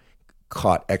CEO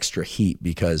caught extra heat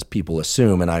because people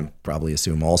assume, and I probably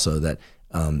assume also, that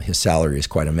his salary is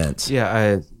quite immense.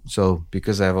 Yeah, so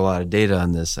because I have a lot of data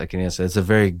on this, I can answer. It's a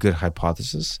very good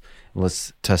hypothesis.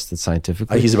 Let's test it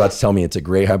scientifically. He's about to tell me it's a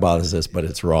great hypothesis, but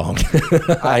it's wrong.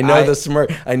 I know this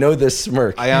smirk. I know this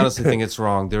smirk. I honestly think it's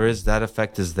wrong. That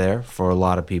effect is there for a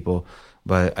lot of people.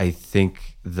 But I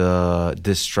think the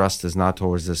distrust is not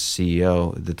towards the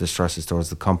CEO. The distrust is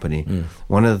towards the company.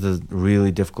 One of the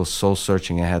really difficult soul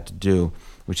searching I had to do,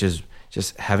 which is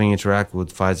just having interacted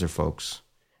with Pfizer folks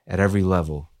at every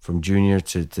level, from junior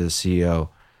to the CEO.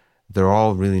 They're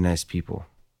all really nice people.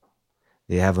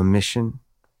 They have a mission.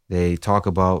 They talk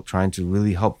about trying to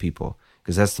really help people,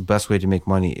 because that's the best way to make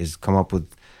money, is come up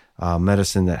with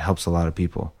medicine that helps a lot of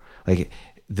people. Like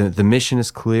the mission is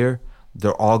clear.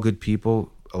 They're all good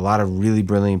people, a lot of really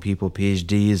brilliant people,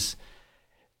 PhDs.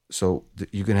 So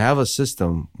you can have a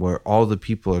system where all the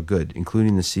people are good,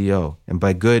 including the CEO. And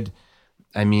by good,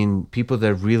 I mean people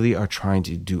that really are trying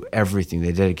to do everything.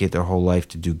 They dedicate their whole life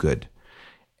to do good.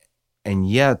 And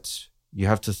yet you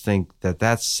have to think that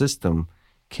that system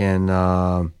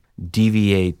can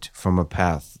deviate from a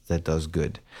path that does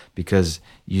good, because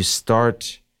you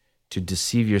start to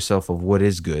deceive yourself of what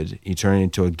is good. You turn it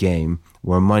into a game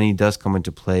where money does come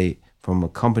into play from a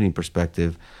company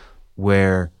perspective,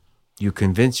 where you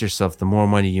convince yourself the more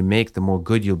money you make, the more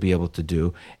good you'll be able to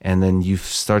do. And then you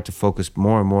start to focus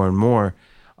more and more and more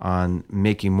on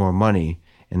making more money.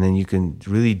 And then you can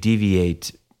really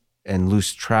deviate and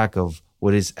lose track of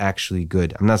what is actually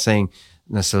good. I'm not saying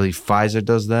necessarily Pfizer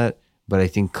does that, but I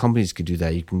think companies could do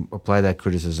that. You can apply that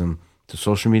criticism to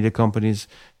social media companies,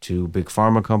 to big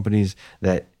pharma companies.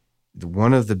 That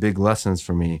one of the big lessons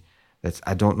for me, that's,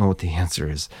 I don't know what the answer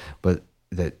is, but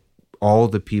that all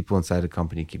the people inside a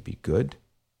company could be good,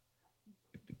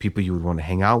 people you would want to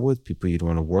hang out with, people you'd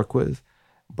want to work with,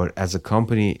 but as a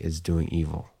company is doing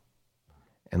evil.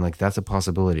 And like, that's a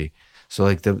possibility. So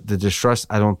like the distrust,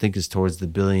 I don't think is towards the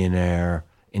billionaire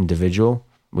individual,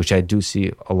 which I do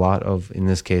see a lot of. In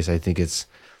this case, I think it's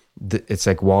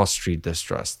like Wall Street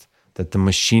distrust, that the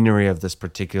machinery of this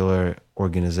particular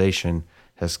organization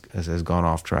has gone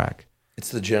off track.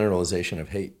 It's the generalization of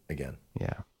hate again.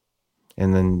 Yeah.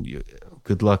 And then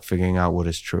good luck figuring out what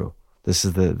is true. This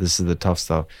is the tough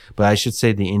stuff. But I should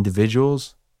say the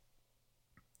individuals,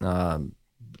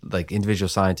 like individual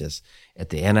scientists at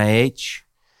the NIH,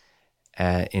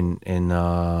 in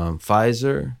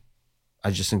Pfizer,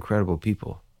 are just incredible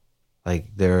people. Like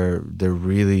they're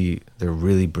really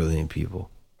brilliant people.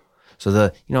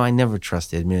 So I never trust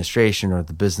the administration or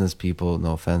the business people.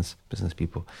 No offense, business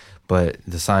people, but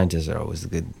the scientists are always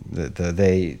the good.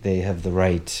 They have the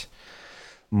right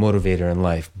motivator in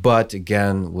life. But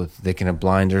again, they can have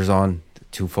blinders on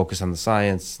to focus on the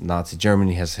science. Nazi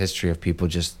Germany has a history of people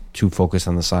just too focused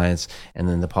on the science, and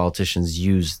then the politicians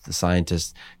use the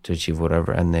scientists to achieve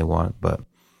whatever end they want. But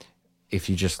if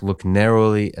you just look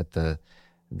narrowly at the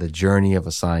journey of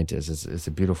a scientist, it's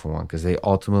a beautiful one, because they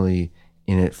ultimately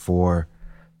in it for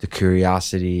the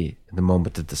curiosity, the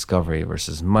moment of discovery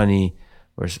versus money.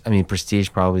 Prestige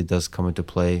probably does come into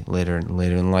play later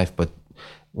in life, but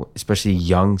especially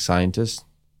young scientists,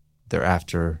 they're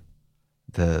after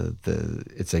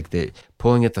it's like they're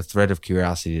pulling at the thread of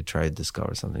curiosity to try to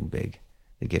discover something big.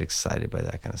 They get excited by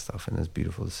that kind of stuff, and it's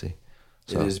beautiful to see.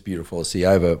 So, it is beautiful to see.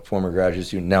 I have a former graduate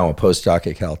student, now a postdoc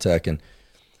at Caltech, and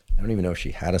I don't even know if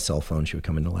she had a cell phone. She would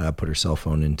come into the lab, put her cell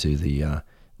phone into the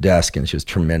desk, and she was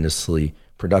tremendously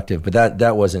productive. But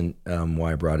that wasn't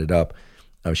why I brought it up.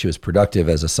 She was productive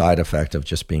as a side effect of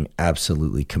just being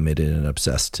absolutely committed and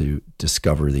obsessed to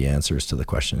discover the answers to the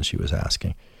questions she was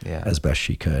asking as best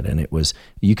she could. And it was,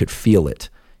 you could feel it.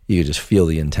 You could just feel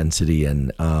the intensity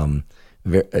and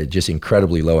just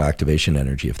incredibly low activation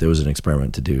energy. If there was an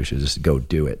experiment to do, she would just go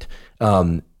do it.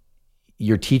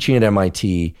 You're teaching at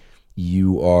MIT.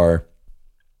 You are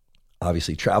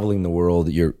obviously traveling the world.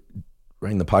 You're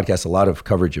writing the podcast, a lot of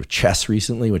coverage of chess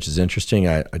recently, which is interesting.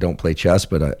 I don't play chess,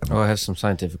 but I have some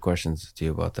scientific questions to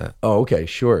you about that. Oh, okay,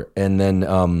 sure. And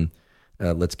then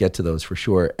let's get to those for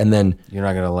sure. And then you're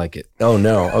not gonna like it. Oh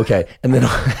no, okay. And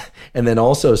then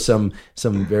also some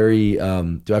very.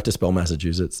 Do I have to spell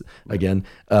Massachusetts again?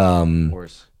 Of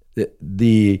course.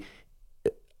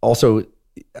 Also,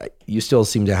 you still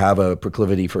seem to have a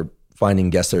proclivity for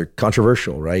finding guests that are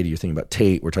controversial, right? You're thinking about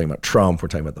Tate, we're talking about Trump, we're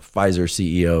talking about the Pfizer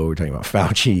CEO, we're talking about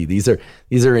Fauci. These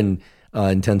are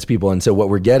intense people. And so what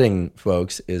we're getting,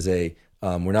 folks, is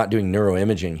we're not doing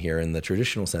neuroimaging here in the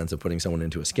traditional sense of putting someone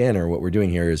into a scanner. What we're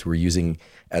doing here is we're using,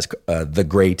 as the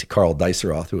great Carl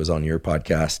Deisseroth, who was on your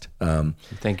podcast.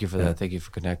 Thank you for that. Thank you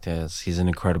for connecting us. He's an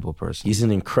incredible person. He's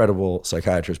an incredible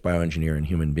psychiatrist, bioengineer, and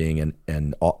human being,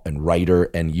 and writer.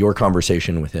 And your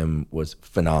conversation with him was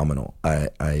phenomenal.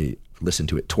 I listened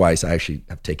to it twice. I actually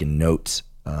have taken notes.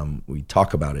 We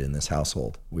talk about it in this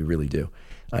household. We really do.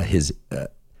 His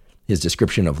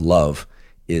description of love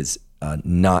is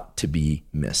not to be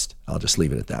missed. I'll just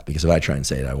leave it at that, because if I try and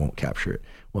say it, I won't capture it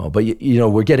well. But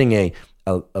we're getting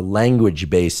a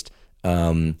language-based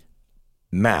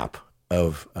map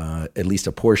of at least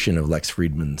a portion of Lex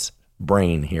Fridman's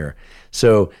brain here.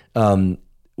 So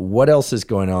what else is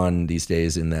going on these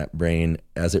days in that brain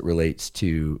as it relates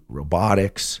to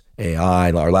robotics,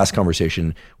 AI? Our last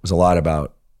conversation was a lot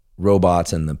about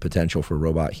robots and the potential for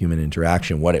robot-human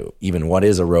interaction, what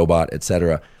is a robot, et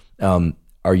cetera.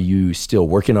 Are you still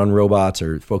working on robots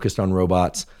or focused on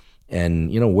robots?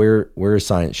 And, where is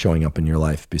science showing up in your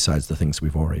life besides the things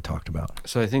we've already talked about?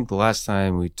 So I think the last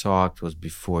time we talked was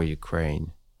before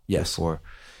Ukraine. Yes. Before.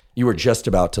 You were just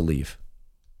about to leave.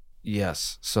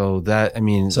 Yes. So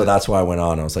that's why I went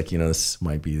on. I was like, this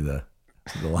might be the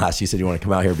last. You said you want to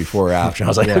come out here before or after. I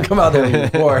was like, I'll come out there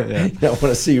before. Yeah. I want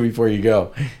to see you before you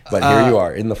go. But here you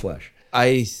are in the flesh.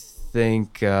 I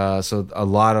think so. A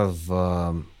lot of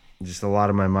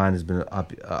my mind has been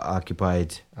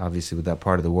occupied, obviously, with that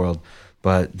part of the world.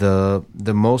 But the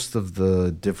most of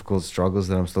the difficult struggles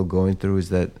that I'm still going through is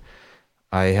that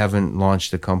I haven't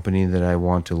launched the company that I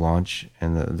want to launch,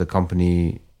 and the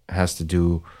company has to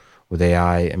do with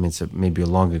AI. I mean, it's maybe a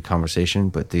longer conversation,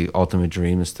 but the ultimate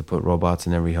dream is to put robots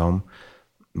in every home.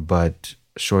 But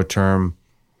short term,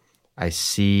 I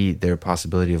see their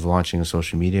possibility of launching a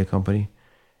social media company.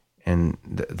 And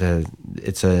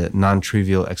it's a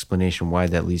non-trivial explanation why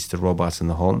that leads to robots in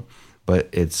the home. But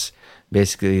it's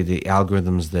basically the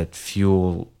algorithms that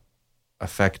fuel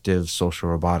effective social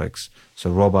robotics. So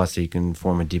robots that you can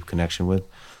form a deep connection with.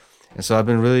 And so I've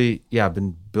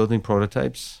been building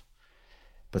prototypes,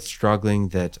 but struggling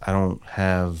that I don't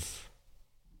have,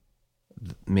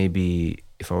 maybe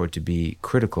if I were to be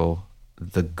critical,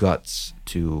 the guts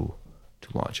to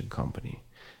launch a company.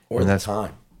 Or the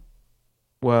time.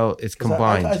 Well, it's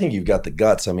combined. I think you've got the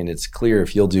guts. I mean, it's clear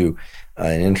if you'll do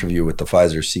an interview with the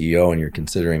Pfizer CEO and you're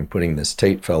considering putting this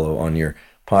Tate fellow on your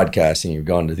podcast and you've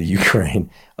gone to the Ukraine,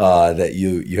 that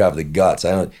you have the guts.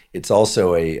 It's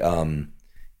also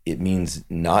it means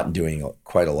not doing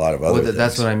quite a lot of other things.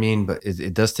 That's what I mean, but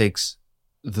it does take,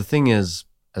 the thing is,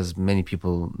 as many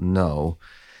people know,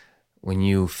 when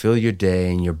you fill your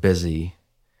day and you're busy,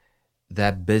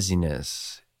 that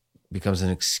busyness becomes an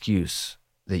excuse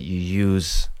that you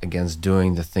use against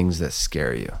doing the things that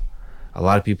scare you. A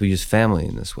lot of people use family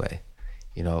in this way.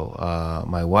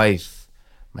 My wife,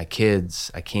 my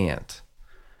kids, I can't.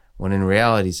 When in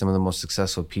reality, some of the most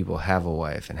successful people have a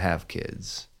wife and have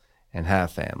kids and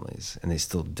have families, and they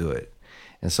still do it.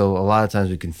 And so a lot of times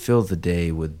we can fill the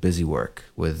day with busy work,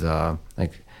 with of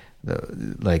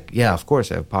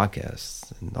course I have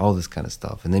podcasts and all this kind of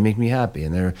stuff, and they make me happy,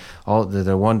 and they're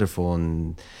wonderful,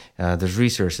 and there's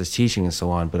research, there's teaching, and so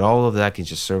on. But all of that can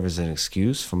just serve as an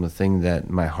excuse from the thing that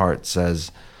my heart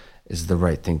says is the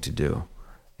right thing to do,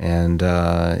 and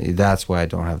that's why I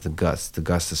don't have the guts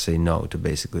to say no to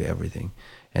basically everything,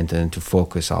 and then to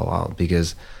focus all out,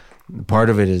 because part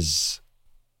of it is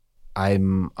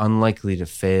I'm unlikely to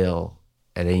fail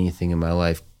at anything in my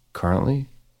life currently,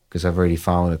 because I've already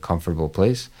found a comfortable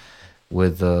place.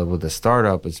 With the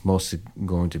startup, it's most likely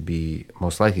going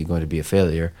to be a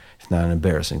failure, if not an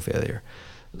embarrassing failure.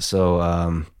 So,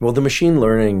 well, the machine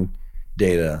learning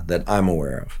data that I'm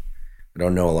aware of, I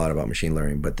don't know a lot about machine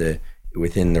learning, but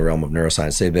within the realm of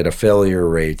neuroscience, say that a failure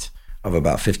rate of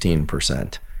about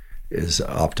 15% is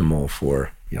optimal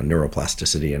for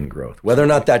neuroplasticity and growth. Whether or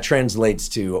not that translates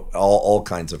to all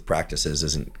kinds of practices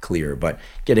isn't clear, but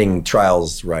getting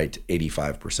trials right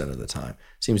 85% of the time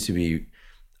seems to be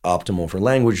optimal for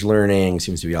language learning,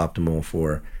 seems to be optimal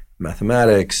for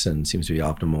mathematics, and seems to be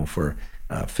optimal for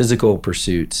physical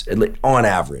pursuits on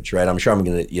average, right? I'm sure I'm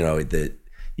going to,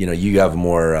 you have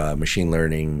more machine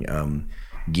learning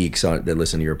geeks that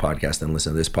listen to your podcast than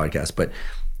listen to this podcast, but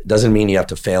it doesn't mean you have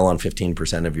to fail on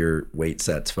 15% of your weight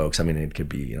sets, folks. I mean, it could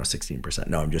be 16%.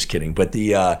 No, I'm just kidding. But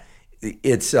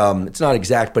it's not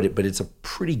exact, but it's a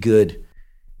pretty good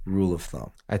rule of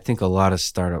thumb. I think a lot of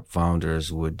startup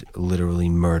founders would literally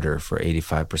murder for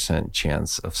 85%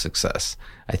 chance of success.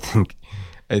 I think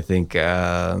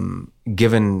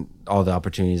given all the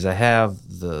opportunities I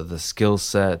have, the skill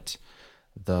set,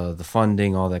 the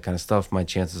funding, all that kind of stuff, my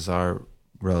chances are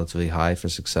relatively high for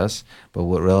success. But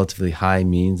what relatively high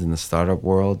means in the startup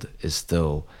world is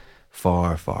still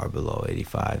far, far below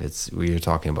 85. We're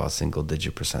talking about single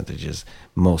digit percentages.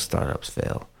 Most startups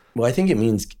fail. Well, I think it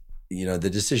means, the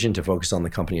decision to focus on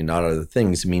the company and not other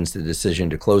things means the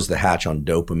decision to close the hatch on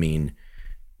dopamine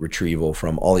retrieval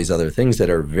from all these other things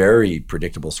that are very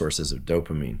predictable sources of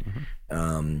dopamine.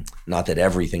 Mm-hmm. Not that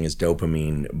everything is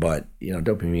dopamine, but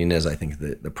dopamine is, I think,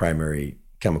 the primary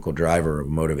chemical driver of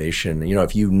motivation.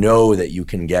 If you know that you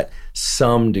can get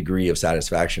some degree of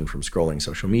satisfaction from scrolling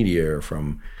social media or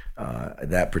from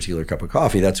that particular cup of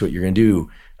coffee, that's what you're going to do.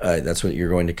 That's what you're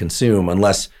going to consume,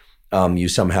 unless you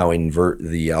somehow invert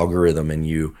the algorithm and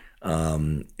you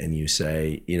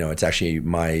say, it's actually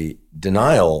my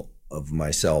denial of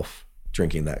myself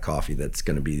drinking that coffee that's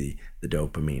going to be the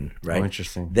dopamine, right? Oh,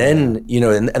 interesting. Then,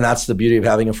 and that's the beauty of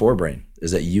having a forebrain,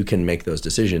 is that you can make those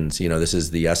decisions. This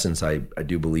is the essence, I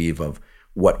do believe, of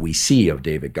what we see of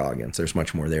David Goggins. There's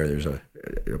much more there. There's a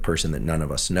person that none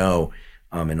of us know,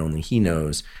 and only he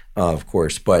knows, of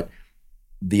course. But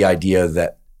the idea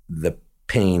that the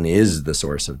pain is the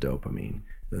source of dopamine,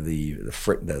 the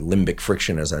limbic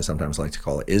friction, as I sometimes like to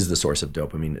call it, is the source of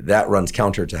dopamine. That runs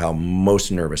counter to how most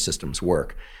nervous systems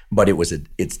work. But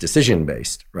it's decision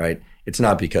based, right? It's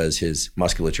not because his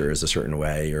musculature is a certain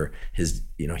way or he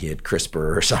had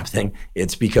CRISPR or something.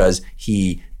 It's because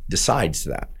he decides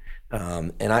that.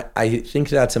 And I think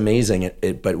that's amazing.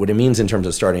 But what it means in terms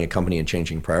of starting a company and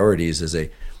changing priorities is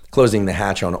closing the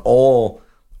hatch on all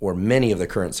or many of the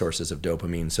current sources of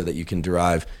dopamine, so that you can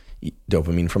derive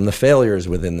dopamine from the failures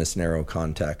within this narrow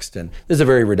context. And this is a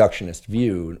very reductionist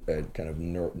view, a kind of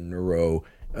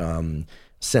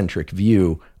neuro-centric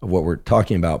view of what we're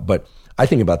talking about. But I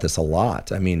think about this a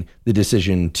lot. I mean, the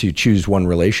decision to choose one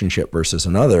relationship versus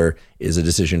another is a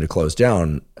decision to close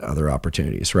down other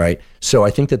opportunities, right? So I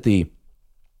think that the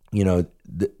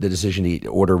decision to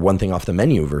order one thing off the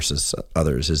menu versus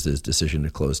others is the decision to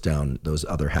close down those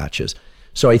other hatches.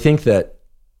 So I think that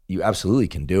you absolutely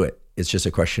can do it. It's just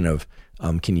a question of,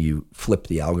 can you flip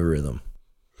the algorithm?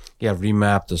 Yeah,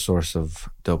 remap the source of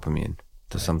dopamine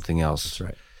to something else. That's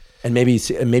right. And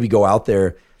maybe go out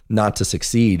there not to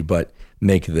succeed, but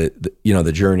make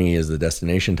the journey is the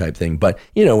destination type thing. But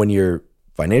when you're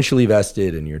financially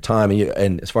vested and your time,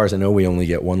 and as far as I know, we only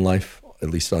get one life, at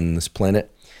least on this planet,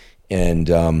 and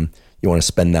you want to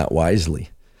spend that wisely,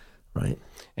 right?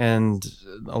 And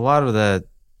a lot of that,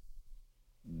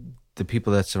 the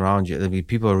people that surround you,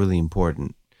 people are really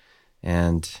important.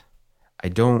 And I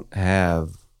don't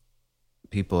have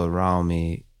people around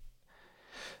me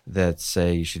that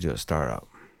say you should do a startup.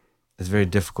 It's very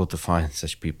difficult to find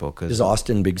such people. Is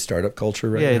Austin big startup culture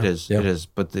right now? Yeah, it is. It is.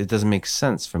 But it doesn't make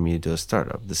sense for me to do a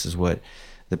startup. This is what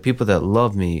the people that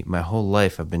love me my whole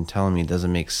life have been telling me. It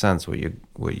doesn't make sense what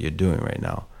you're doing right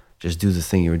now. Just do the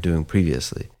thing you were doing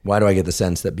previously. Why do I get the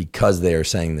sense that because they are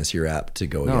saying this, you're apt to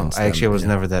go against them? I was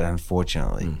never that,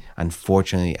 unfortunately.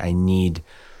 Unfortunately, I need,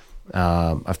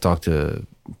 I've talked to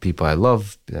people I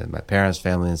love, my parents,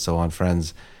 family, and so on,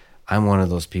 friends. I'm one of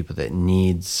those people that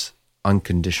needs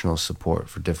unconditional support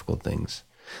for difficult things.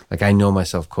 Like, I know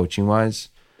myself coaching-wise.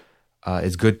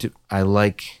 It's good to,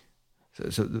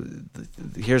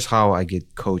 here's how I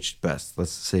get coached best.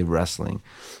 Let's say wrestling.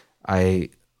 I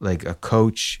like a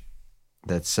coach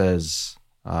that says,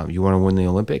 you want to win the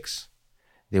Olympics?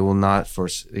 They will not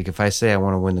force, like if I say I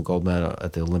want to win the gold medal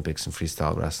at the Olympics in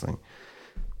freestyle wrestling,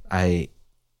 I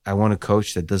want a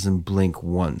coach that doesn't blink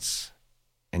once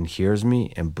and hears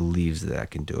me and believes that I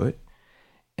can do it,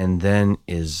 and then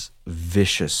is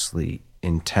viciously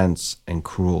intense and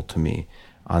cruel to me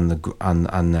on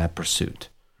that pursuit.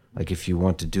 Like, if you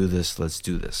want to do this, let's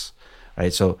do this.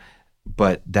 Right? So,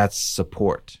 but that's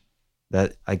support.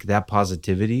 That, like, that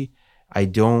positivity,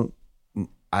 I'm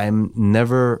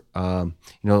never, I'm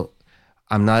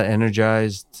not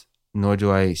energized, nor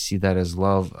do I see that as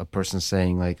love. A person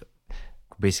saying, like,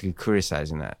 basically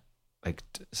criticizing that, like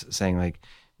saying, like,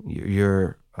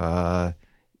 you're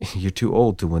too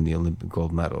old to win the Olympic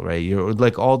gold medal, right? You're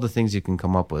like, all the things you can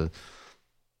come up with.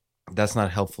 That's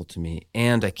not helpful to me.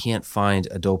 And I can't find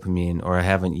a dopamine, or I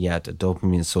haven't yet, a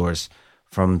dopamine source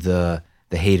from the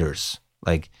haters.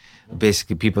 Like,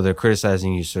 basically people that are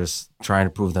criticizing you, sort of trying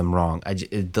to prove them wrong.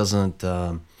 It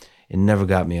never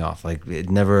got me off. Like, it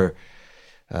never.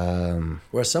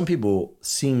 Whereas some people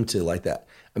seem to like that.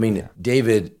 I mean,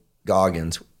 David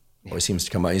Goggins always seems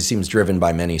to come out. He seems driven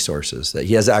by many sources that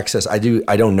he has access. I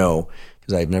don't know,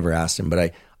 because I've never asked him,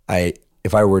 but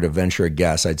if I were to venture a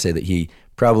guess, I'd say that he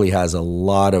probably has a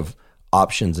lot of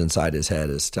options inside his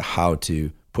head as to how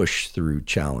to push through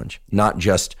challenge, not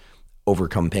just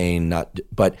overcome pain,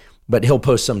 but he'll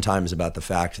post sometimes about the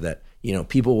fact that,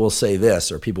 people will say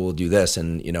this or people will do this,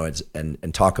 and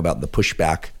and talk about the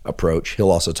pushback approach. He'll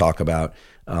also talk about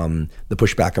the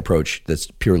pushback approach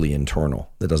that's purely internal,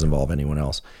 that doesn't involve anyone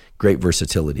else. Great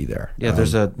versatility there. Yeah,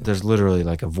 there's literally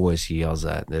like a voice he yells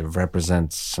at that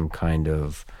represents some kind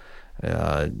of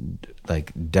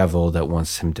like devil that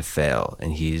wants him to fail,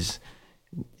 and he's,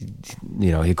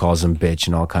 he calls him bitch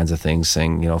and all kinds of things,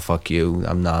 saying, fuck you,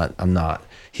 I'm not.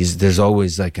 There's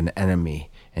always like an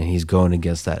enemy, and he's going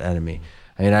against that enemy.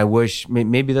 I mean, I wish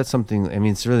maybe that's something. I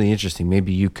mean, it's really interesting.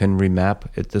 Maybe you can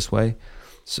remap it this way,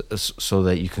 so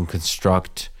that you can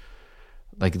construct,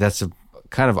 like, that's a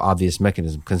kind of obvious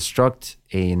mechanism. Construct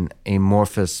an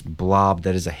amorphous blob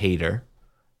that is a hater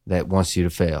that wants you to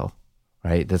fail,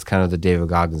 right? That's kind of the David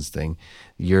Goggins thing.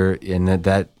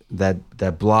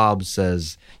 That blob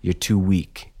says you're too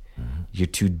weak, you're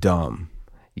too dumb,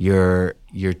 you're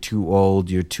too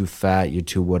old, you're too fat, you're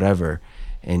too whatever,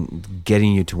 and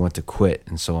getting you to want to quit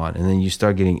and so on. And then you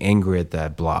start getting angry at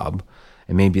that blob,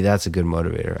 and maybe that's a good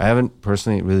motivator. I haven't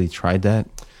personally really tried that.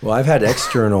 Well, I've had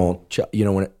external,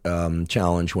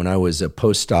 challenge when I was a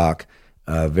postdoc,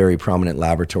 very prominent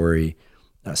laboratory.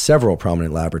 Several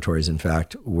prominent laboratories, in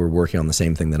fact, were working on the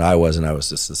same thing that I was, and I was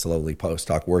just a slowly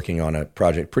postdoc working on a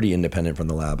project pretty independent from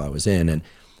the lab I was in. And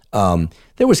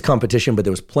there was competition, but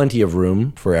there was plenty of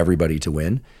room for everybody to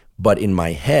win. But in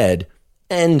my head,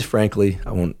 and frankly,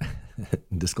 I won't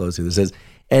disclose who this is,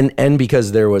 and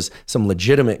because there was some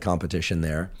legitimate competition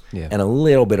there, and a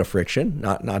little bit of friction,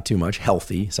 not too much,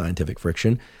 healthy scientific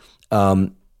friction,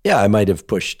 I might have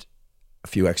pushed a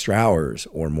few extra hours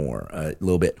or more, a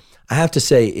little bit. I have to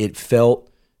say it felt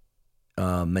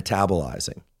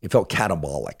metabolizing. It felt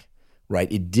catabolic, right?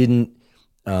 It didn't,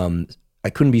 I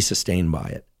couldn't be sustained by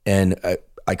it. And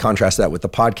I contrast that with the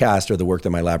podcast or the work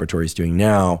that my laboratory is doing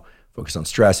now, focused on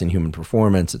stress and human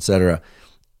performance, et cetera.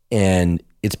 And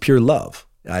it's pure love.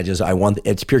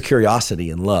 It's pure curiosity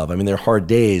and love. I mean, they're hard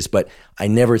days, but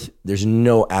there's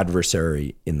no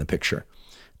adversary in the picture.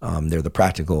 They're the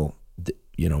practical,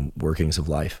 workings of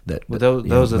life. That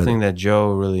was the thing that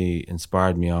Joe really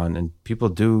inspired me on. And people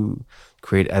do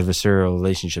create adversarial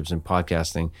relationships in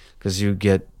podcasting because you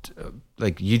get,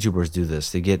 like YouTubers do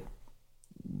this. They get,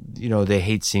 they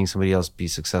hate seeing somebody else be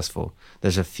successful.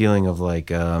 There's a feeling of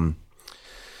like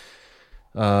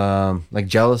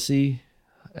jealousy.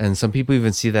 And some people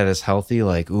even see that as healthy,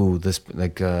 like, ooh, this,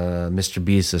 like Mr.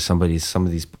 Beast is some of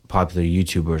these popular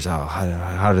YouTubers. Oh,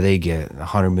 how do they get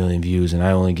 100 million views and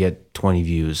I only get 20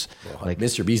 views? Well, like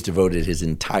Mr. Beast devoted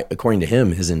according to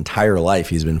him, his entire life,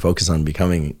 he's been focused on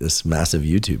becoming this massive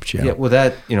YouTube channel. Yeah, well,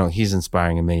 that, he's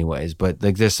inspiring in many ways. But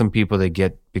like, there's some people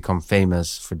that become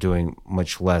famous for doing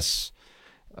much less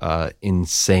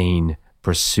insane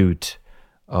pursuit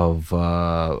of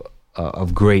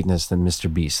greatness than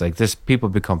Mr. Beast. Like, this, people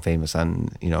become famous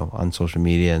on social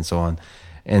media and so on,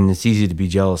 and it's easy to be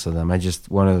jealous of them.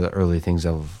 One of the early things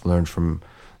I've learned from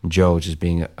Joe, just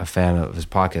being a fan of his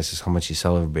podcast, is how much he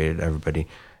celebrated everybody.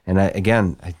 And I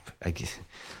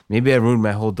maybe I ruined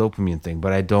my whole dopamine thing,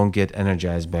 but I don't get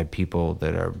energized by people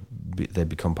that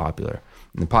become popular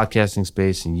in the podcasting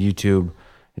space and YouTube.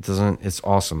 It's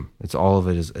awesome. All of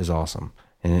it is awesome,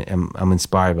 and I'm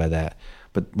inspired by that.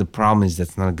 But the problem is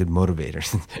that's not a good motivator.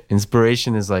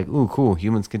 Inspiration is like, ooh, cool,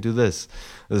 humans can do this.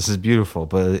 This is beautiful,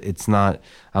 but it's not.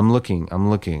 I'm looking,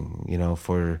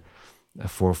 for a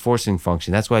forcing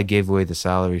function. That's why I gave away the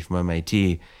salary from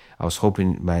MIT. I was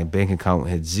hoping my bank account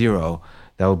hit zero.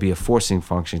 That would be a forcing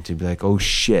function to be like, oh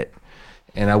shit.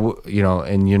 And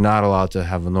and you're not allowed to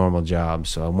have a normal job.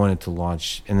 So I wanted to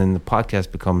launch, and then the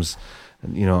podcast becomes,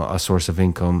 a source of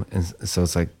income. And so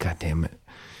it's like, God damn it.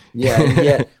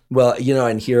 Yeah. Well,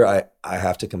 and here I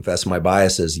have to confess my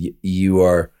biases. You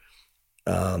are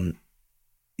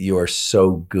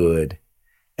so good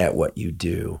at what you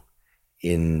do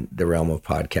in the realm of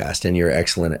podcast, and you're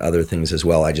excellent at other things as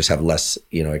well. I just have less,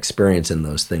 experience in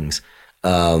those things.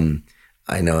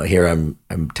 I know here I'm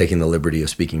taking the liberty of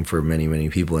speaking for many, many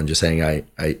people and just saying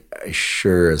I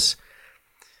sure as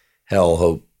hell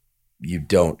hope you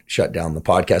don't shut down the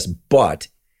podcast, but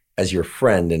as your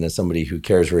friend and as somebody who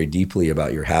cares very deeply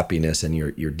about your happiness and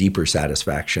your deeper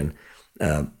satisfaction,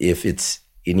 if it's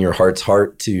in your heart's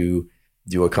heart to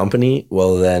do a company,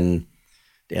 well then,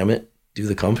 damn it, do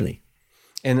the company.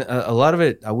 And a lot of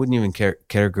it, I wouldn't even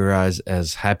categorize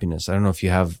as happiness. I don't know if you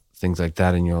have things like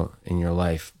that in your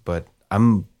life, but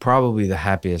I'm probably the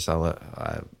happiest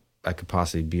I could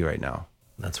possibly be right now.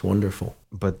 That's wonderful.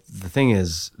 But the thing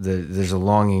is, there's a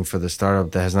longing for the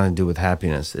startup that has nothing to do with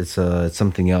happiness. It's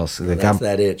something else. Like, that's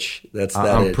that itch.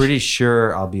 I'm pretty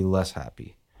sure I'll be less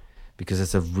happy because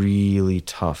it's a really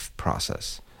tough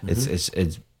process. Mm-hmm.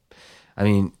 It's. I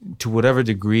mean, to whatever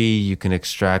degree you can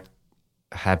extract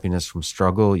happiness from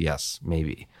struggle, yes,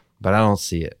 maybe. But I don't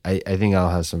see it. I think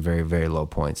I'll have some very, very low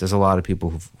points. There's a lot of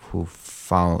people who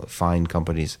found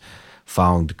companies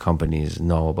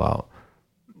know about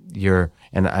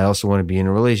and I also want to be in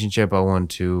a relationship. I want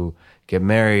to get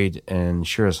married, and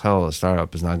sure as hell, a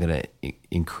startup is not going to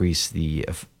increase the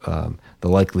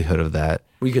likelihood of that.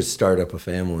 We could start up a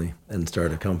family and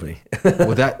start a company.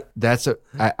 Well,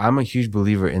 I'm a huge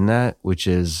believer in that, which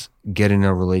is get in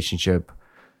a relationship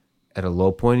at a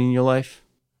low point in your life,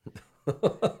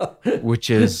 which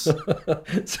is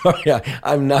sorry,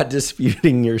 I'm not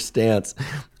disputing your stance,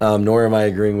 nor am I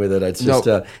agreeing with it. It's just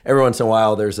every once in a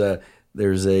while there's a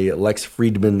Lex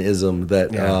Friedmanism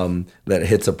that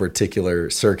hits a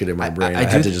particular circuit in my brain. I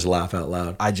had to just laugh out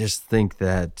loud. I just think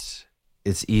that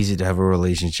it's easy to have a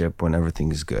relationship when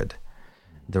everything is good.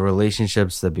 The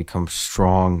relationships that become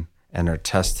strong and are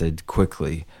tested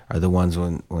quickly are the ones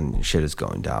when shit is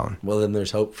going down. Well, then there's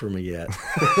hope for me yet.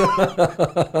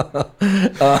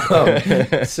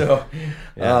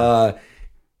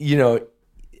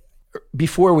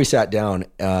 Before we sat down,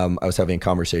 I was having a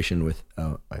conversation with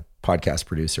my podcast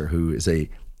producer who is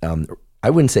I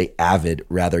wouldn't say avid,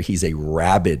 rather he's a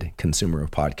rabid consumer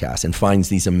of podcasts and finds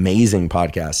these amazing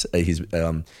podcasts. He's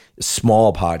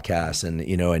small podcasts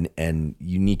and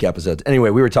unique episodes. Anyway,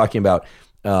 we were talking about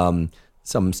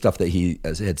some stuff that he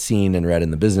had seen and read in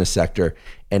the business sector,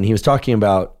 and he was talking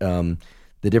about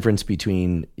the difference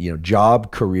between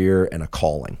job, career, and a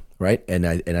calling, right? And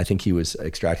I think he was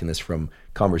extracting this from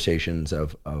conversations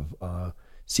of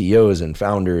CEOs and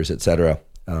founders, et cetera.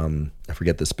 I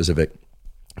forget the specific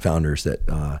founders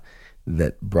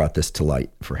that brought this to light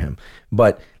for him,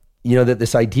 but that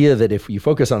this idea that if you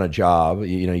focus on a job,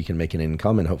 you can make an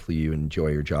income and hopefully you enjoy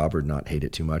your job or not hate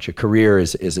it too much. A career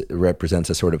represents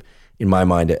a sort of, in my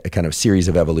mind, a kind of series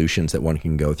of evolutions that one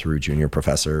can go through: junior,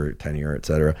 professor, tenure, et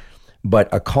cetera. But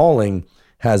a calling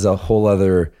has a whole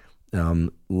other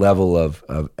level of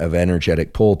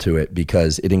energetic pull to it,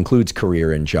 because it includes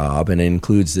career and job, and it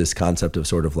includes this concept of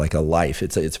sort of like a life.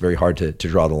 It's very hard to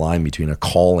draw the line between a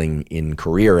calling in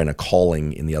career and a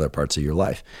calling in the other parts of your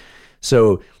life.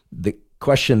 So the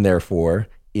question, therefore,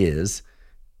 is,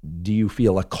 do you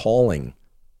feel a calling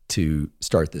to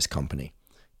start this company?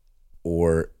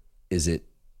 Or is it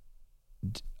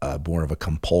more of a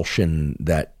compulsion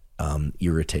that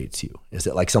irritates you? Is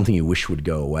it like something you wish would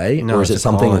go away? No, or is it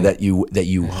something that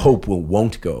you hope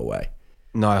won't go away?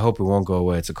 No, I hope it won't go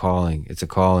away. It's a calling. It's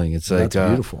That's like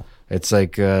beautiful. It's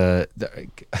like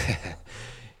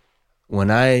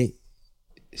when I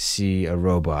see a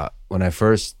robot, when I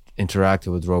first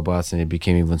interacted with robots and it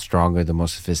became even stronger, the more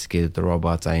sophisticated the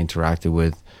robots I interacted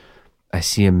with, I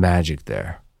see a magic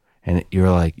there. And you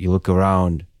look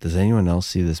around, does anyone else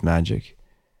see this magic?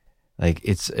 Like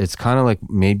it's kind of like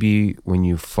maybe when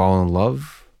you fall in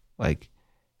love, like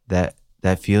that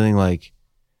feeling, like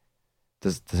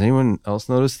does anyone else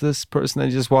notice this person that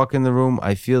just walk in the room?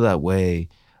 I feel that way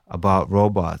about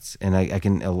robots, and I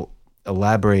can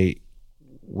elaborate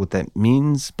what that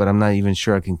means, but I'm not even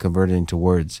sure I can convert it into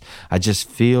words. I just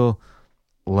feel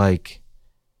like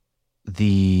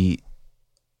the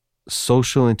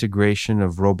social integration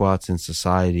of robots in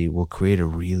society will create a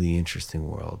really interesting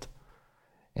world.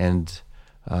 And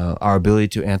our ability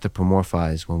to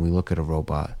anthropomorphize when we look at a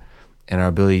robot, and our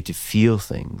ability to feel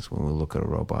things when we look at a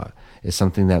robot, is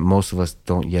something that most of us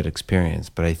don't yet experience,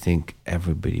 but I think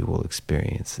everybody will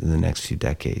experience in the next few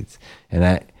decades.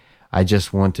 And I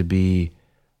just want to be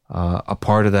a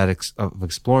part of that, of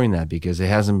exploring that, because it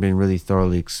hasn't been really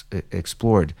thoroughly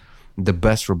explored. The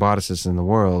best roboticists in the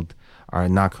world are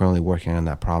not currently working on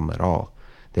that problem at all.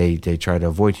 They try to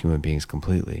avoid human beings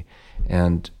completely.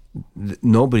 And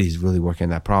nobody's really working on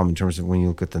that problem in terms of when you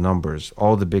look at the numbers.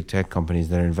 All the big tech companies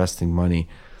that are investing money,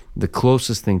 the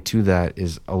closest thing to that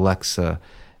is Alexa,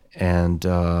 and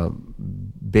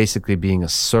basically being a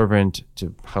servant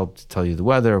to help to tell you the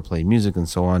weather or play music and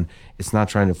so on. It's not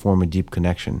trying to form a deep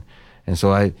connection. And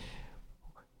so I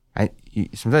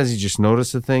sometimes you just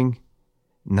notice a thing.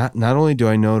 Not only do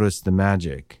I notice the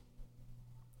magic,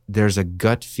 there's a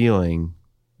gut feeling,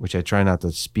 which I try not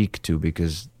to speak to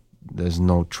because there's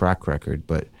no track record,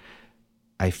 but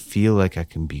I feel like I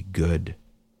can be good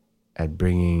at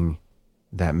bringing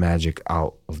that magic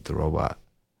out of the robot.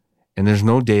 And there's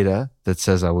no data that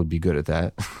says I would be good at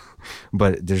that,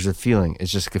 but there's a feeling.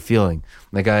 It's just a feeling.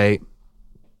 Like because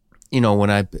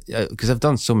I've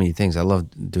done so many things. I love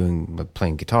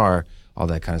playing guitar, all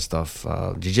that kind of stuff,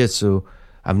 jiu-jitsu.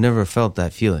 I've never felt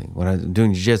that feeling. When I'm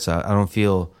doing jiu-jitsu, I don't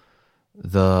feel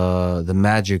the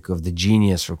magic of the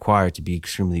genius required to be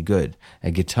extremely good.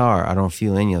 At guitar, I don't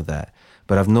feel any of that.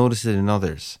 But I've noticed it in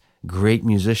others. Great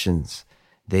musicians,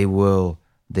 they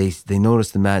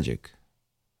notice the magic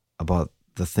about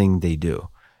the thing they do,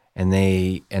 and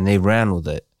they ran with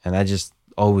it. And I just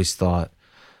always thought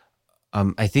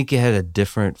I think it had a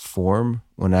different form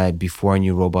before I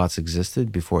knew robots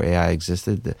existed, before AI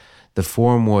existed. The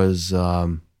form was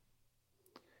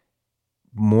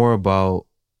more about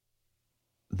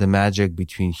the magic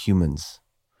between humans.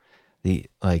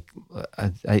 I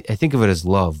think of it as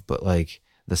love, but like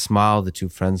the smile the two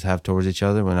friends have towards each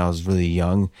other when I was really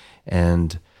young,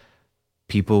 and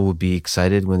people would be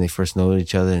excited when they first know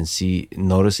each other and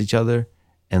notice each other,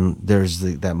 and there's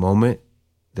that moment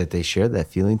that they share that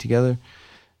feeling together.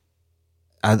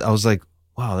 I was like,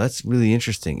 wow, that's really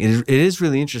interesting. It is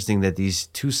really interesting that these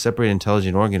two separate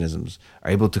intelligent organisms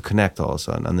are able to connect all of a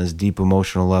sudden on this deep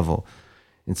emotional level.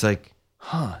 It's like,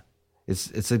 it's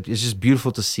just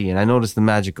beautiful to see, and I noticed the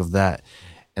magic of that.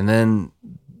 And then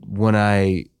when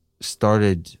I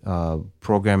started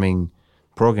programming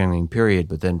period,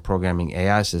 but then programming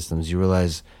AI systems, you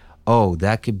realize,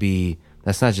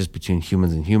 that's not just between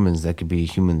humans and humans. That could be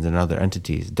humans and other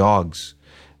entities, dogs,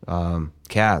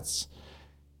 cats,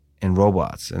 and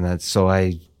robots. And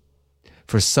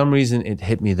for some reason, it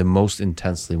hit me the most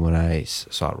intensely when I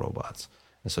saw robots.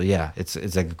 And so, yeah, it's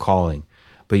like a calling,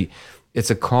 but it's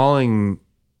a calling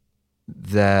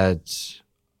that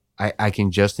I can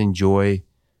just enjoy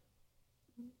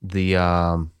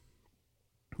the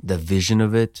vision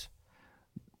of it,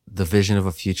 the vision of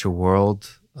a future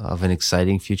world, of an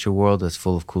exciting future world that's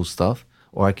full of cool stuff,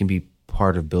 or I can be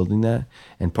part of building that.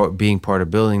 And being part of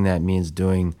building that means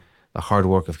doing the hard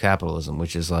work of capitalism,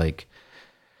 which is like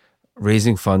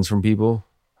raising funds from people,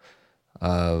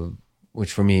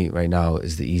 which for me right now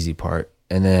is the easy part,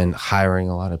 and then hiring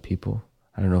a lot of people.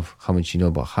 I don't know how much you know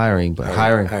about hiring, but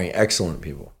hiring excellent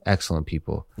people. Excellent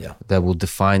people. Yeah. That will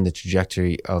define the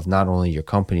trajectory of not only your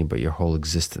company, but your whole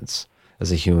existence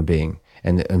as a human being,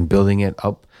 and building it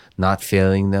up, not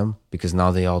failing them because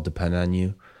now they all depend on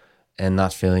you, and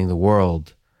not failing the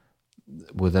world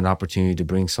with an opportunity to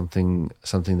bring something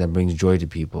that brings joy to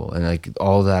people. And like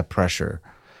all that pressure,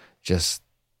 just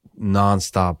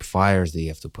nonstop fires that you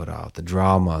have to put out, the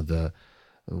drama, the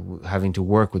having to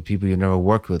work with people you've never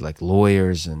worked with, like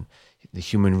lawyers and the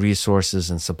human resources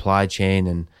and supply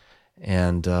chain,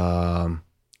 and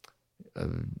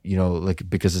like,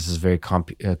 because this is very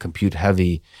compute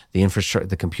heavy,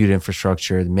 the compute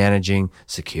infrastructure, managing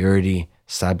security,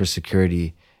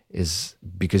 cybersecurity, is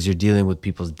because you're dealing with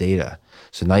people's data.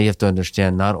 So now you have to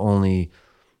understand not only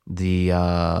the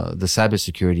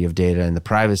cybersecurity of data and the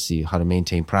privacy, how to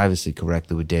maintain privacy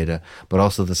correctly with data, but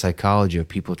also the psychology of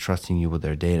people trusting you with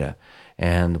their data.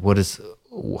 And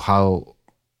how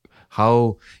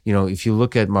if you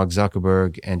look at Mark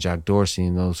Zuckerberg and Jack Dorsey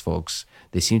and those folks,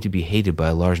 they seem to be hated by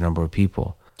a large number of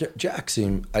people. Jack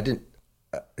seemed, I didn't.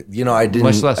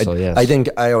 Much less so, yes. I think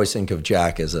I always think of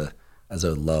Jack as a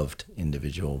loved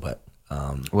individual, but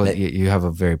you have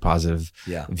a very positive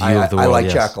view of the world. I like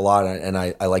yes. Jack a lot, and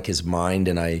I like his mind.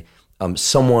 And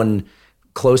someone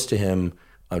close to him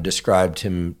described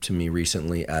him to me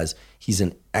recently as he's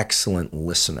an excellent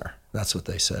listener. That's what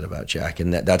they said about Jack,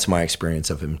 and that's my experience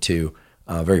of him too.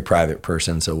 Very private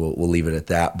person, so we'll leave it at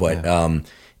that. But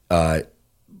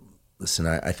listen,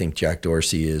 I think Jack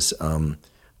Dorsey is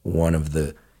one of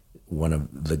the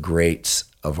greats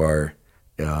of our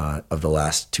of the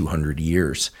last 200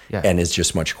 years, and is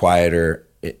just much quieter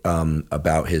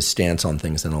about his stance on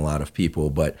things than a lot of people.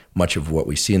 But much of what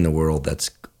we see in the world that's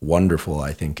wonderful,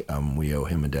 I think we owe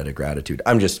him a debt of gratitude.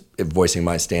 I'm just voicing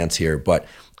my stance here, but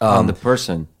on the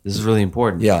person, this is really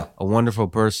important. Yeah, a wonderful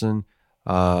person,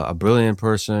 a brilliant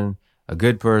person, a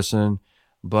good person,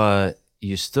 but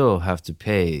you still have to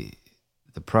pay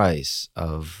the price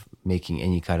of making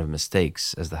any kind of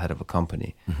mistakes as the head of a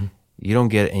company. Mm-hmm. You don't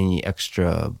get any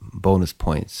extra bonus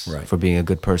points for being a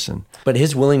good person. But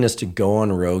his willingness to go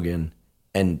on Rogan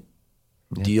and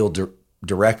deal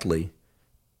directly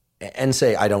and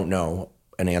say, I don't know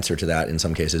an answer to that in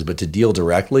some cases, but to deal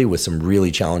directly with some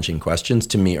really challenging questions,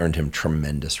 to me, earned him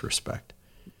tremendous respect.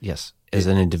 Yes. As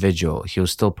an individual, he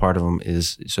was still part of him.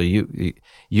 So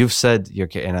you've said,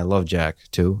 and I love Jack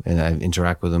too, and I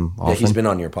interact with him often. Yeah, he's been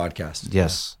on your podcast.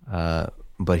 Yes.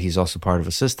 But he's also part of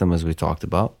a system, as we talked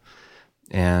about.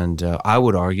 And I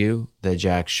would argue that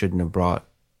Jack shouldn't have brought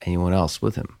anyone else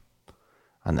with him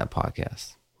on that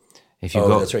podcast. If you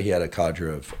that's right. He had a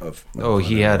cadre of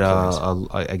he had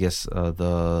I guess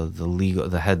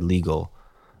the head legal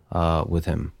with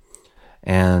him,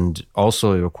 and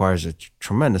also it requires a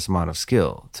tremendous amount of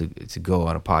skill to go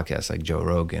on a podcast like Joe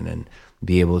Rogan and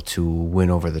be able to win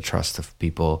over the trust of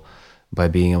people by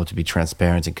being able to be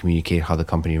transparent and communicate how the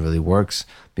company really works.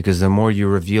 Because the more you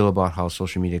reveal about how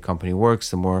social media company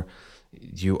works, the more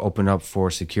you open up for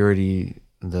security,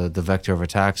 the vector of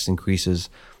attacks increases.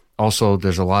 Also,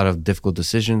 there's a lot of difficult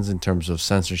decisions in terms of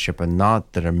censorship and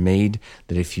not that are made,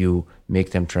 that if you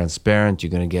make them transparent, you're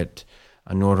going to get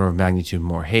an order of magnitude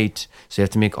more hate. So you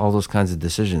have to make all those kinds of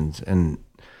decisions. And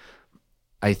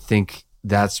I think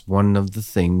that's one of the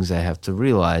things I have to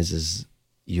realize is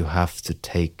you have to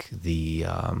take the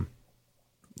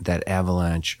that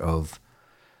avalanche of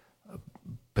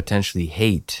potentially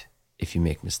hate if you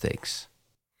make mistakes.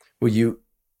 Well, you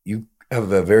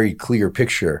have a very clear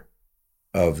picture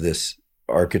of this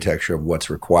architecture of what's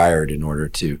required in order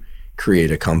to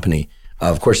create a company.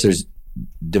 Of course, there's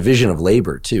division of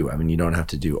labor too. I mean, you don't have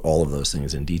to do all of those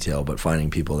things in detail, but finding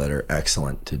people that are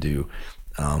excellent to do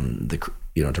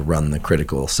to run the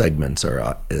critical segments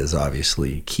is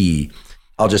obviously key.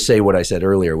 I'll just say what I said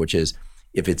earlier, which is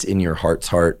if it's in your heart's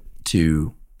heart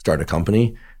to start a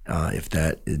company, if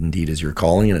that indeed is your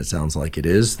calling, and it sounds like it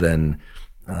is, then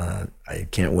I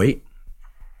can't wait.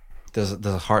 Does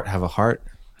a heart have a heart?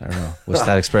 I don't know. What's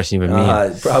that expression even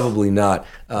mean? Probably not.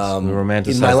 In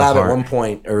my lab at one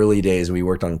point, early days, we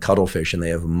worked on cuttlefish, and they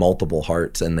have multiple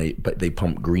hearts, and they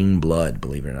pump green blood.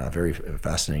 Believe it or not, very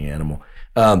fascinating animal.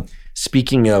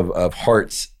 Speaking of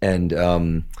hearts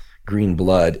and green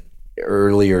blood,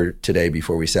 earlier today,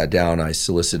 before we sat down, I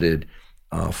solicited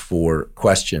for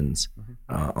questions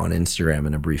on Instagram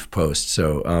in a brief post.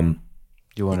 So.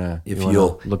 Do you want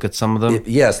to look at some of them?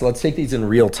 Yes, let's take these in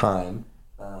real time.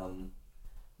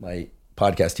 My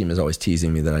podcast team is always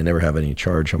teasing me that I never have any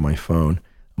charge on my phone.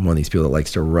 I'm one of these people that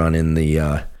likes to run in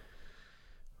the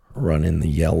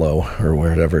yellow or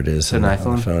whatever it is on the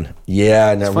phone.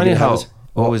 Yeah, it's funny how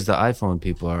always the iPhone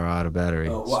people are out of battery.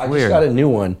 I just got a new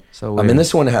one. So weird. And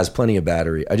this one has plenty of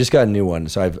battery. I just got a new one,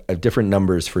 so I have different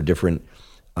numbers for different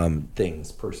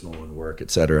things, personal and work,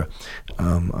 etc.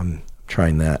 I'm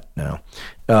trying that now.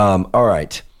 All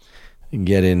right,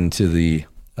 get into the.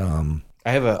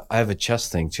 I have a chess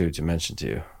thing too to mention to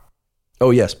you.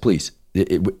 Oh yes, please.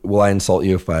 Will I insult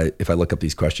you if I look up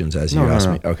these questions as you ask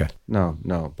me? Okay.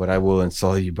 No, but I will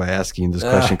insult you by asking this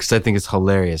question because I think it's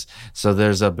hilarious. So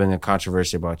there's been a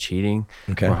controversy about cheating.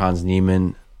 Okay. Where Hans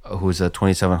Niemann, who's a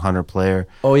 2700 player.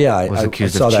 Oh yeah, was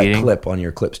accused of I saw cheating. that clip on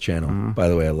your Clips channel. Mm-hmm. By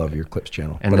the way, I love your Clips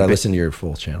channel, but I listen to your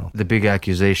full channel. The big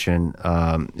accusation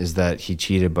is that he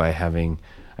cheated by having.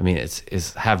 I mean,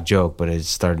 it's half joke, but it's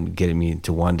starting getting me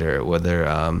to wonder whether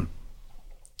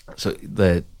so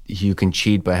that you can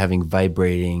cheat by having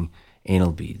vibrating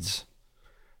anal beads,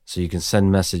 so you can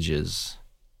send messages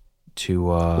to.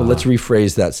 Well, let's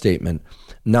rephrase that statement.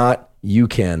 Not you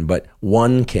can, but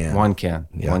one can. One can.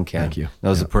 Yeah, one can. Thank you. That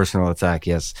was a personal attack,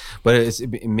 yes, but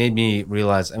it made me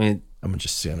realize. I mean, I'm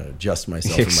just gonna adjust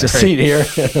myself in my seat here.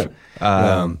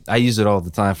 I use it all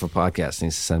the time for podcasting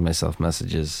to send myself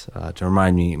messages to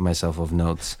remind myself of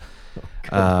notes.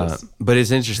 But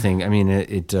it's interesting. I mean,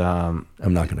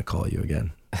 I'm not going to call you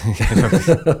again.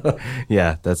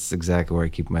 Yeah, that's exactly where I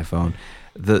keep my phone.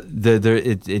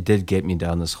 It did get me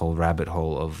down this whole rabbit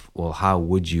hole of, well, how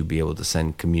would you be able to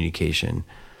send communication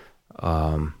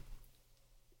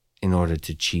in order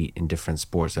to cheat in different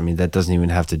sports? I mean, that doesn't even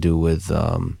have to do with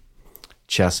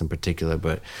chess in particular,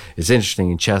 but it's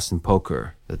interesting in chess and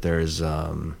poker that there's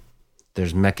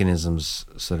mechanisms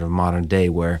sort of modern day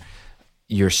where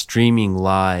you're streaming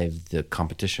live the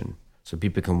competition, so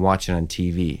people can watch it on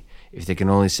TV. If they can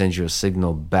only send you a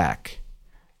signal back,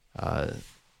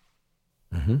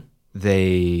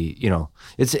 they,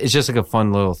 it's just like a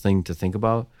fun little thing to think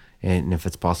about, and if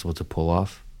it's possible to pull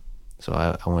off. So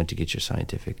I wanted to get your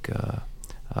scientific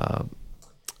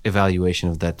evaluation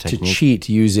of that technique. To cheat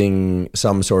using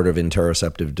some sort of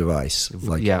interoceptive device.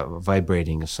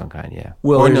 Vibrating of some kind, yeah.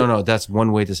 Well, no, that's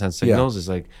one way to send signals, is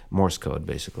like Morse code,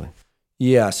 basically.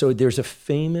 Yeah, so there's a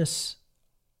famous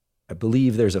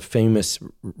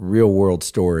real world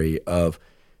story of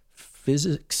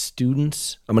physics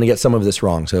students. I'm going to get some of this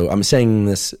wrong, so I'm saying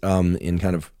this in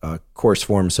kind of course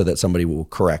form so that somebody will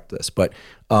correct this. But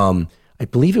I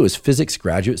believe it was physics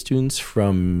graduate students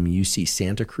from UC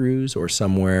Santa Cruz or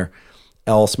somewhere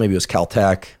else. Maybe it was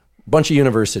Caltech, a bunch of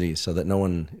universities, so that no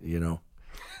one,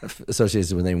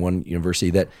 associates with any one university,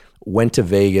 that went to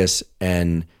Vegas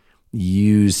and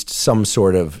used some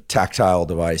sort of tactile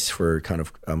device for kind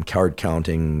of card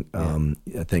counting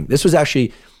thing. This was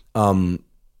actually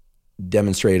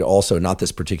demonstrated also, not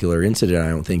this particular incident, I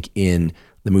don't think, in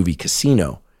the movie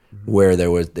Casino, where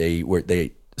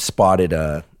they spotted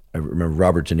I remember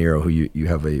Robert De Niro, who you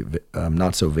have a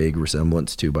not so vague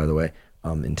resemblance to, by the way,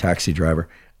 in Taxi Driver.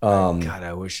 God,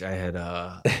 I wish I had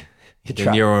a De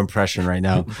Niro impression right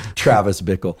now. Travis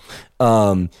Bickle.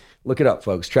 Look it up,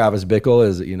 folks. Travis Bickle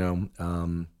is,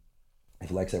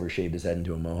 if Lex ever shaved his head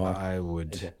into a mohawk. I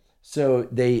would. So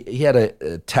he had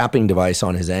a tapping device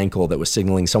on his ankle that was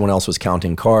signaling someone else was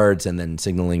counting cards and then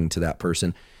signaling to that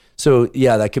person. So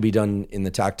yeah, that could be done in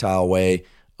the tactile way.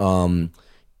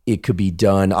 It could be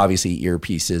done, obviously,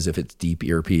 earpieces, if it's deep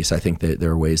earpiece. I think that there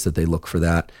are ways that they look for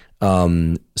that.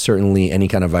 Certainly any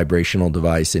kind of vibrational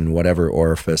device in whatever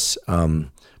orifice,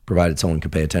 provided someone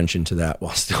could pay attention to that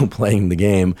while still playing the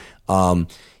game.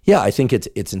 Yeah, I think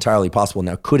it's entirely possible.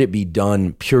 Now, could it be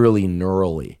done purely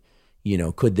neurally?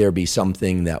 Could there be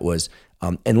something that was,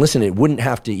 and listen, it wouldn't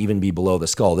have to even be below the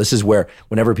skull. This is where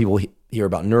whenever people hear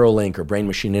about Neuralink or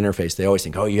brain-machine interface, they always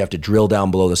think, oh, you have to drill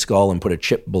down below the skull and put a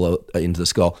chip below into the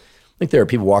skull. I think there are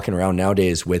people walking around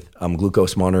nowadays with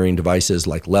glucose monitoring devices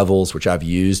like Levels, which I've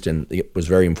used, and it was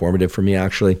very informative for me,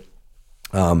 actually,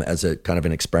 as a kind of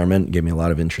an experiment. It gave me a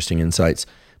lot of interesting insights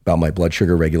about my blood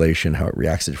sugar regulation, how it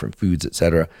reacts to different foods, et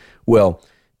cetera. Well,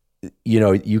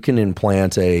 you can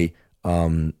implant a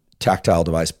tactile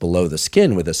device below the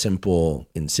skin with a simple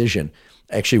incision.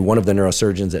 Actually, one of the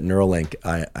neurosurgeons at Neuralink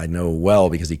I know well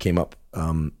because he came up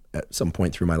at some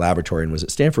point through my laboratory and was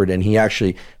at Stanford, and he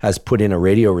actually has put in a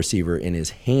radio receiver in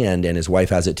his hand, and his wife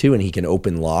has it too, and he can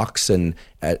open locks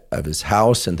of his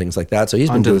house and things like that. So he's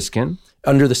been under the skin.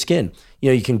 Under the skin,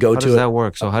 you can go how to does that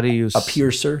work? So how do you a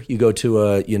piercer? You go to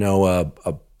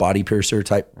a body piercer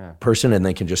type person, and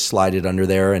they can just slide it under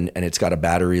there, and it's got a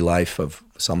battery life of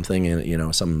something,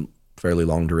 and some fairly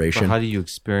long duration. But how do you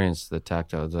experience the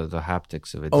tactile, the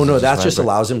haptics of it? Oh, no, that just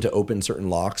allows him to open certain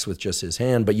locks with just his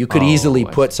hand, but you could easily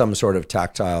put some sort of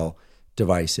tactile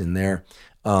device in there.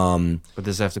 But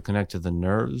does it have to connect to the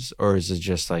nerves, or is it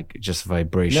just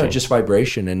vibration? No, just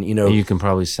vibration, and and you can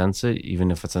probably sense it even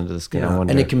if it's under the skin. Yeah,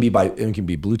 and it can be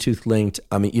Bluetooth linked.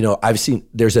 I mean, I've seen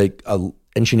there's a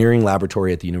engineering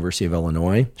laboratory at the University of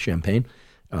Illinois, Champaign,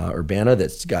 Urbana,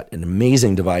 that's got an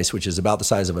amazing device, which is about the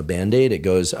size of a Band-Aid. It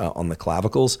goes on the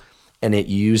clavicles, and it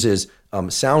uses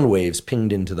sound waves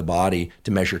pinged into the body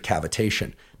to measure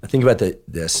cavitation. Now think about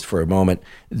this for a moment.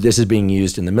 This is being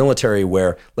used in the military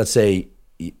where, let's say,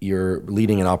 you're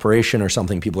leading an operation or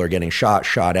something, people are getting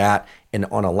shot at, and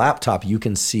on a laptop, you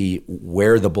can see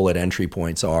where the bullet entry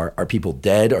points are. Are people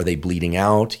dead? Are they bleeding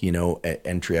out? At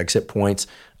entry-exit points.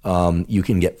 You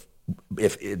can get,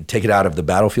 take it out of the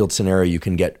battlefield scenario, you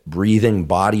can get breathing,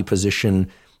 body position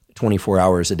 24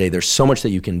 hours a day. There's so much that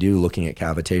you can do looking at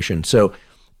cavitation. So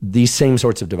these same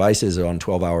sorts of devices on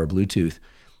 12-hour Bluetooth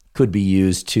could be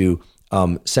used to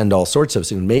send all sorts of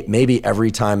signals. Maybe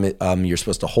every time you're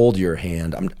supposed to hold your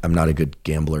hand. I'm not a good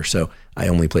gambler, so I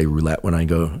only play roulette when I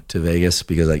go to Vegas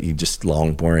because you just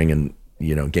long, boring, and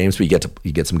games. But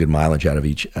you get some good mileage out of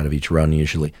each run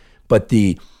usually. But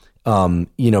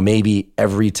maybe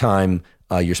every time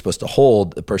you're supposed to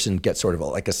hold, the person gets sort of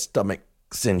like a stomach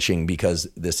cinching because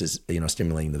this is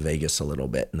stimulating the vagus a little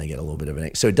bit, and they get a little bit of an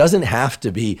ache. So it doesn't have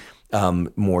to be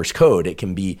Morse code. It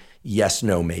can be yes,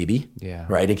 no, maybe. Yeah.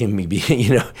 Right. It can be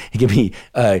it can be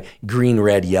green,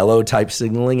 red, yellow type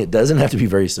signaling. It doesn't have to be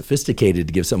very sophisticated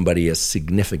to give somebody a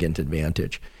significant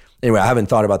advantage. Anyway, I haven't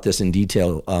thought about this in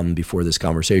detail before this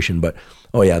conversation, but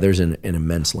there's an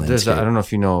immense landscape. I don't know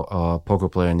if you know a poker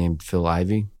player named Phil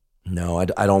Ivey. No,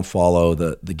 I don't follow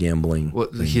the gambling.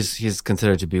 Well, he's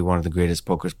considered to be one of the greatest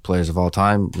poker players of all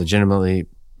time. Legitimately,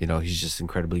 he's just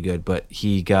incredibly good. But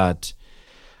he got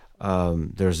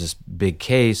there's this big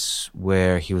case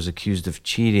where he was accused of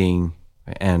cheating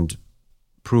and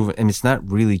proven, and it's not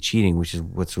really cheating, which is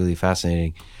what's really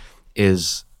fascinating.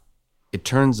 Is it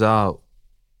turns out.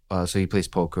 So he plays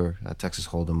poker, Texas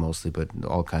Hold'em mostly, but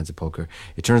all kinds of poker.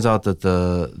 It turns out that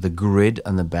the grid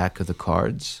on the back of the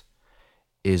cards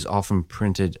is often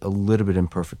printed a little bit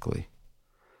imperfectly.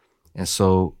 And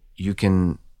so you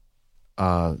can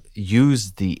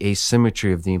use the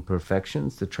asymmetry of the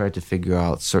imperfections to try to figure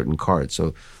out certain cards.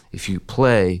 So if you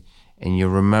play and you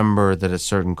remember that a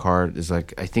certain card is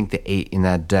like, I think the 8 in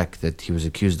that deck that he was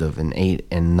accused of, an 8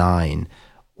 and 9,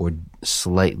 or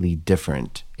slightly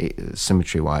different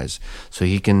symmetry-wise. So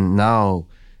he can now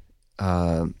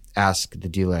ask the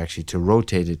dealer actually to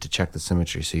rotate it to check the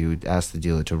symmetry. So you would ask the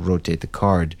dealer to rotate the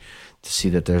card to see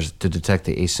that to detect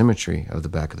the asymmetry of the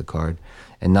back of the card.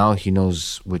 And now he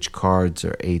knows which cards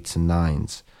are 8s and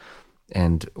 9s,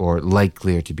 or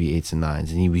likelier to be 8s and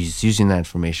 9s. And he was using that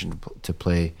information to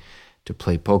play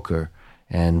poker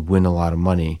and win a lot of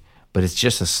money. But it's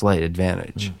just a slight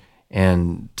advantage.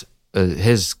 And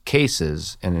his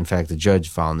cases, and in fact the judge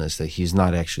found this, that he's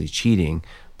not actually cheating,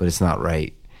 but it's not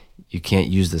right. You can't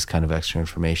use this kind of extra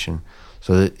information.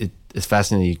 So it's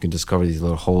fascinating. You can discover these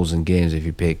little holes in games if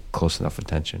you pay close enough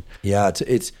attention. Yeah,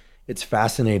 it's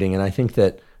fascinating, and I think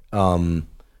that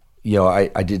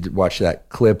I did watch that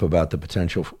clip about the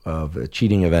potential of a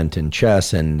cheating event in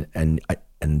chess, and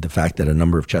the fact that a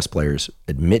number of chess players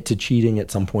admit to cheating at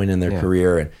some point in their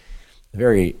career, and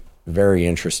very, very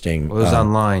interesting. Well, it was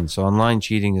online, so online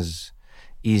cheating is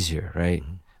easier, right?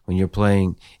 Mm-hmm. When you're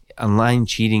playing online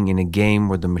cheating in a game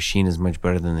where the machine is much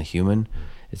better than the human,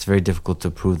 it's very difficult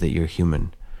to prove that you're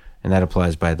human. And that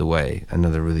applies, by the way,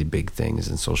 another really big thing is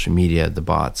in social media, the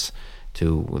bots.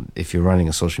 If you're running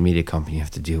a social media company, you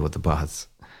have to deal with the bots.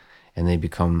 And they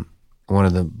become one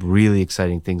of the really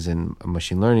exciting things in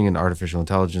machine learning and artificial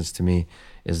intelligence to me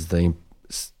is the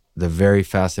very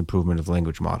fast improvement of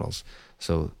language models.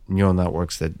 So neural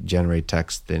networks that generate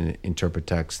text, that interpret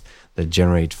text, that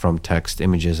generate from text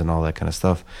images and all that kind of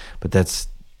stuff. But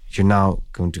you're now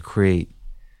going to create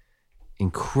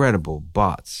incredible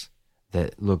bots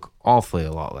that look awfully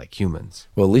a lot like humans.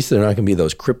 Well, at least they're not going to be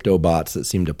those crypto bots that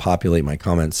seem to populate my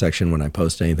comment section when I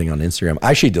post anything on Instagram.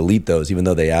 I actually delete those, even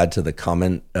though they add to the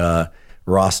comment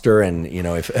roster, and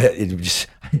if it just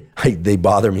they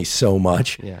bother me so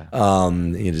much. Yeah.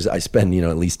 I spend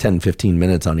at least 10-15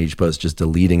 minutes on each post just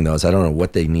deleting those. I don't know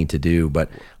what they need to do, but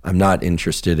I'm not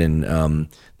interested in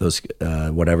those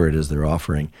whatever it is they're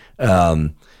offering.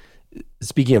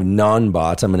 Speaking of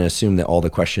non-bots, I'm going to assume that all the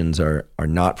questions are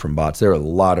not from bots. There are a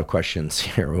lot of questions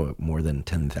here, more than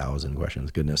 10,000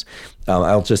 questions. Goodness.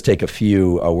 I'll just take a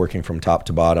few, working from top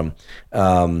to bottom.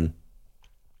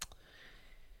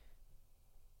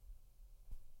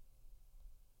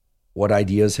 What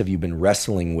ideas have you been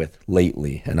wrestling with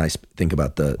lately? And I think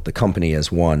about the company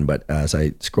as one, but as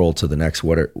I scroll to the next,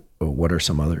 what are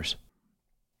some others?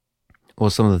 Well,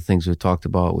 some of the things we talked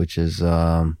about, which is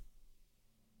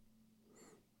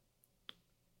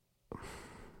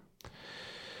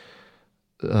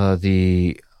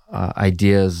the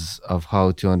ideas of how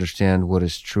to understand what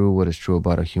is true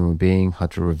about a human being, how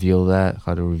to reveal that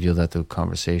through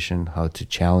conversation, how to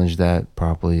challenge that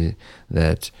properly,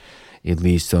 that it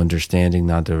leads to understanding,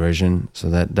 not derision.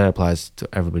 So that applies to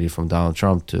everybody from Donald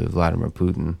Trump to Vladimir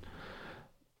Putin.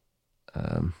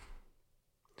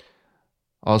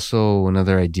 Also,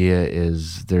 another idea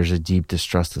is there's a deep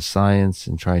distrust of science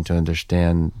and trying to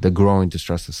understand the growing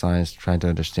distrust of science, trying to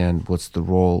understand what's the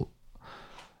role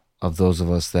of those of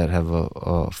us that have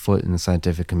a foot in the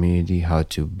scientific community, how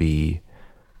to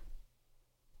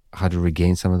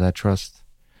regain some of that trust.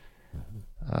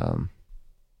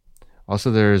 Also,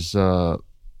 there's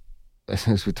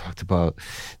as we talked about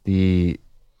the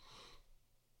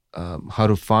how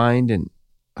to find and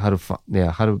how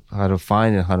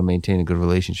to maintain a good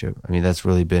relationship. I mean, that's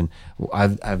really been.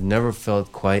 I've never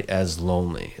felt quite as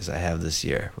lonely as I have this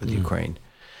year with Ukraine.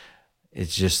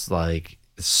 It's just like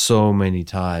so many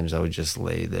times I would just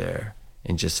lay there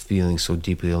and just feeling so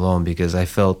deeply alone because I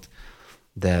felt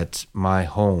that my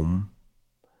home,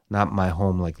 not my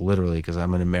home like literally, because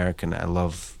I'm an American.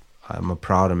 I'm a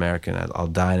proud American. I'll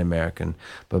die an American.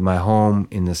 But my home,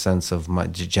 in the sense of my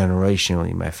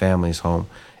generationally, my family's home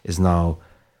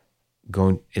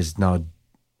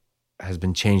has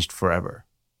been changed forever.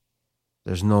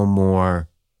 There's no more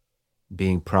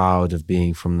being proud of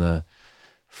being from the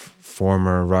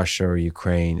former Russia or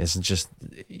Ukraine.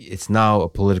 It's now a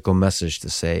political message to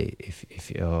say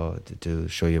to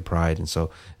show your pride. And so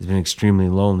it's been extremely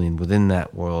lonely. And within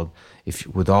that world,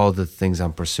 with all the things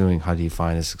I'm pursuing, how do you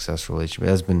find a successful relationship?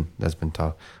 That's been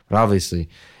tough. But obviously,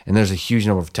 and there's a huge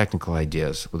number of technical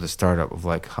ideas with a startup of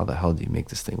like, how the hell do you make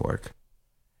this thing work?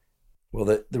 Well,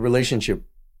 the relationship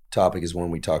topic is one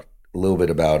we talked a little bit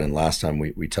about, and last time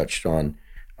we touched on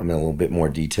in a little bit more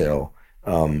detail.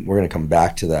 We're going to come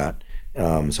back to that.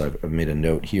 So I've made a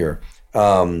note here.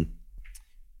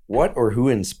 What or who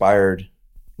inspired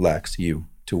Lex, you,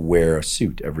 to wear a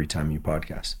suit every time you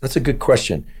podcast? That's a good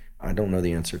question. I don't know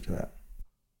the answer to that.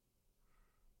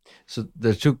 So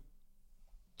there's two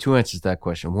answers to that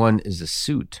question. One is a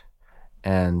suit,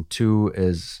 and two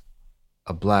is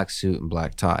a black suit and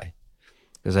black tie.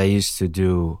 Because I used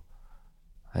to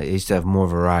have more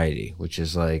variety, which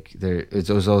is like it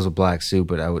was always a black suit,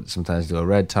 but I would sometimes do a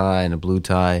red tie and a blue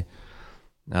tie.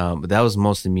 But that was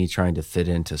mostly me trying to fit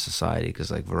into society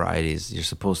because like varieties, you're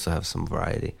supposed to have some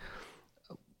variety.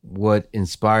 What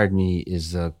inspired me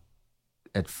is at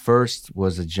first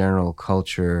was a general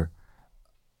culture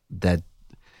that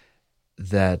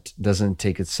doesn't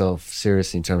take itself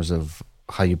seriously in terms of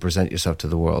how you present yourself to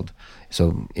the world.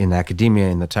 So in academia,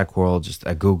 in the tech world, just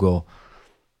at Google,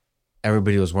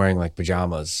 everybody was wearing like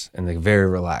pajamas and like very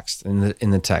relaxed in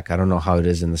the tech. I don't know how it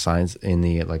is in the science, in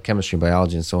the like chemistry,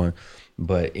 biology, and so on.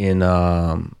 But in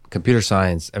computer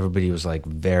science, everybody was like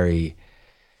very,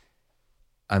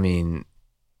 I mean,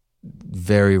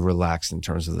 very relaxed in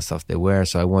terms of the stuff they wear.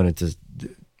 So I wanted to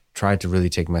try to really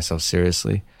take myself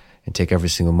seriously and take every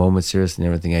single moment seriously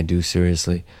and everything I do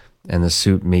seriously. And the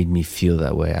suit made me feel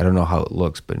that way. I don't know how it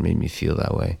looks, but it made me feel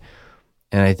that way.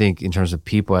 And I think in terms of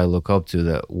people I look up to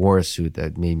that wore a suit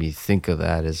that made me think of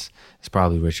that is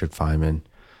probably Richard Feynman.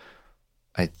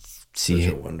 I see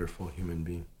such a wonderful human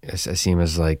being. I see him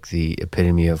as like the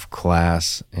epitome of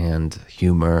class and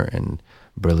humor and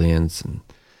brilliance. And,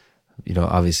 you know,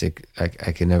 obviously I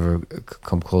can never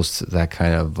come close to that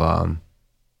kind of,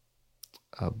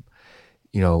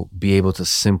 you know, be able to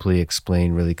simply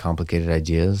explain really complicated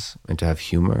ideas and to have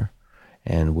humor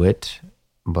and wit,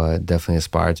 but definitely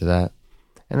aspire to that.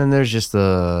 And then there's just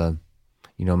the,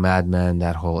 you know, Mad Men,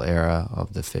 that whole era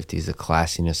of the 50s, the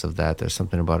classiness of that. There's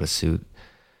something about a suit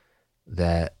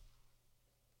that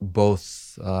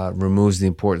both removes the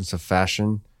importance of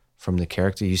fashion from the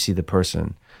character. You see the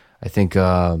person. I think,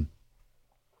 I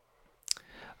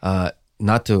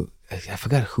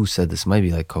forgot who said this,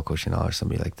 maybe like Coco Chanel or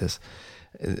somebody like this,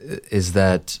 is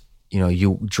that, you know,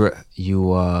 you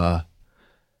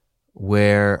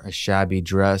wear a shabby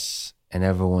dress and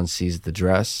everyone sees the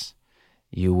dress.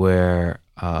 You wear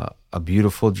a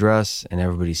beautiful dress and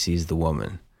everybody sees the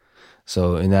woman.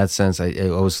 So in that sense, I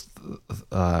was,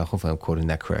 hopefully I'm quoting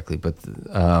that correctly, but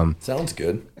sounds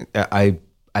good.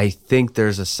 I think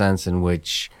there's a sense in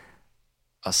which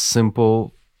a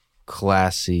simple,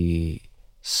 classy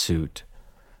suit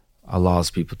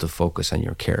allows people to focus on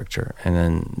your character and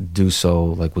then do so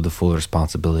like with the full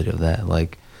responsibility of that.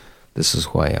 Like, this is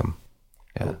who I am.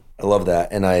 Yeah. I love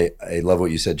that. And I love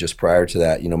what you said just prior to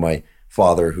that. You know, my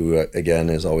father, who again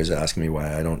is always asking me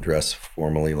why I don't dress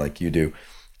formally like you do,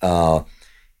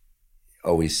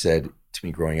 always said to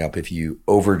me growing up, if you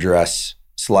overdress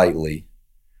slightly,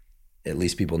 at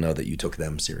least people know that you took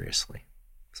them seriously.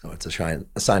 So it's a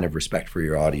sign of respect for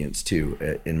your audience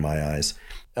too, in my eyes.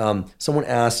 Someone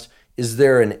asked, is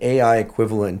there an AI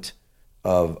equivalent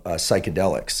of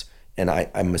psychedelics? And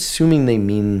I'm assuming they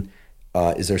mean,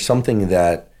 is there something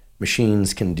that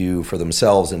machines can do for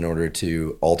themselves in order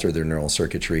to alter their neural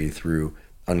circuitry through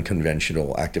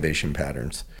unconventional activation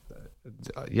patterns?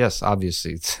 Yes,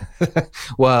 obviously.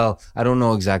 Well, I don't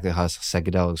know exactly how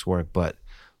psychedelics work, but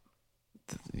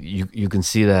you can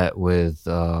see that with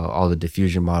all the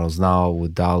diffusion models now,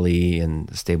 with DALL-E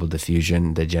and stable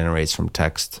diffusion that generates from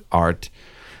text art.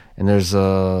 And there's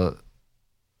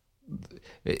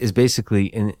is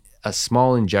basically a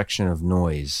small injection of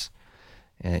noise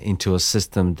into a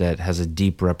system that has a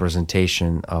deep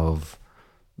representation of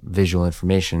visual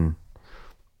information.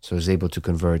 So it's able to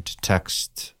convert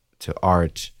text to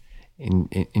art,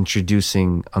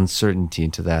 introducing uncertainty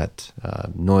into that,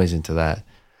 noise into that.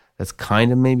 That's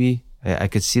kind of maybe, I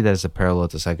could see that as a parallel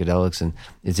to psychedelics, and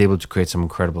it's able to create some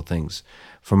incredible things.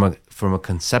 From a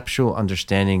conceptual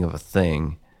understanding of a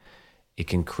thing, it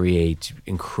can create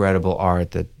incredible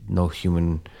art that no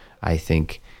human, I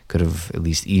think, could have at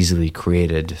least easily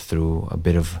created through a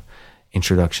bit of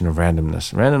introduction of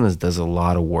randomness. Randomness does a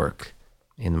lot of work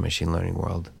in the machine learning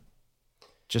world.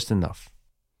 Just enough.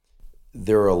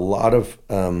 There are a lot of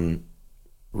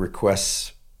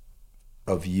requests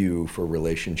of you for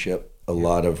relationship, a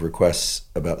lot of requests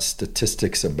about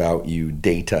statistics about you,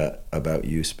 data about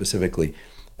you specifically.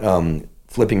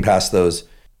 Flipping past those,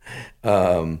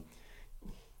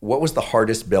 what was the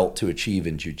hardest belt to achieve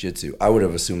in jiu-jitsu? I would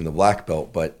have assumed the black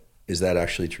belt, but is that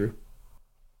actually true?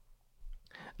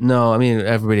 No, I mean,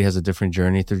 everybody has a different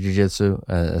journey through jiu-jitsu,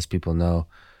 as people know.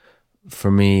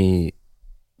 For me,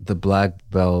 the black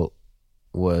belt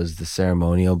was the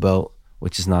ceremonial belt,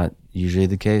 which is not usually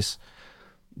the case,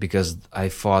 because I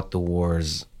fought the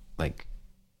wars, like,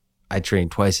 I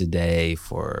trained twice a day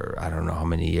for I don't know how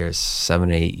many years, 7,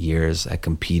 8 years. I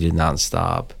competed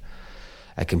nonstop.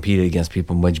 I competed against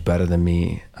people much better than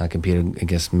me. I competed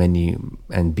against many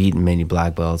and beaten many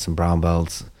black belts and brown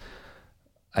belts.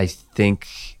 I think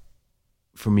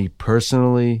for me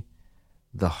personally,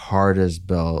 the hardest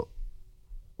belt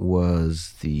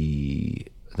was the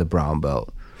brown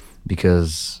belt,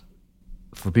 because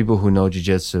for people who know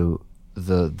jiu-jitsu,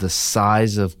 the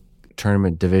size of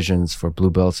tournament divisions for blue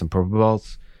belts and purple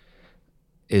belts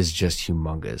is just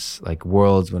humongous. Like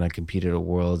Worlds, when I competed at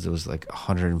Worlds, it was like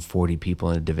 140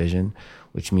 people in a division,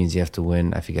 which means you have to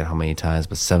win, I forget how many times,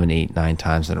 but 7, 8, 9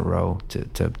 times in a row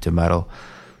to medal.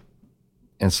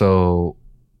 And so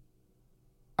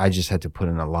I just had to put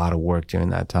in a lot of work during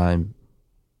that time.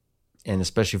 And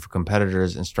especially for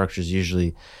competitors, instructors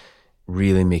usually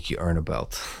really make you earn a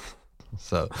belt.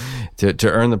 So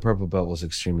to earn the purple belt was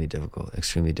extremely difficult.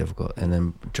 And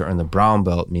then to earn the brown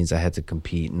belt means I had to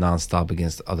compete nonstop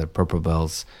against other purple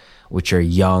belts which are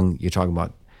young. You're talking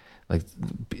about like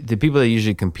the people that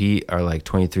usually compete are like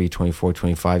 23, 24,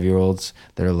 25-year-olds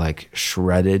that are like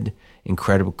shredded,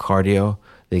 incredible cardio.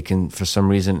 They can, for some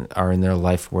reason, are in their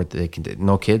life where they can,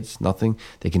 no kids, nothing.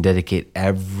 They can dedicate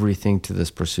everything to this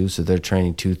pursuit. So they're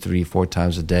training 2, 3, 4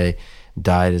 times a day.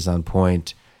 Diet is on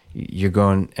point. You're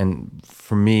going, and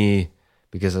for me,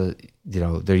 because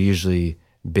they're usually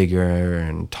bigger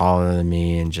and taller than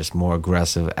me and just more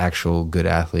aggressive, actual good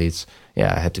athletes.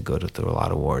 Yeah, I had to go through a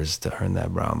lot of wars to earn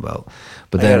that brown belt.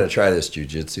 But I got to try this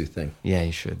jiu-jitsu thing. Yeah,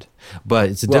 you should. But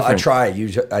it's I try.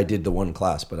 I did the one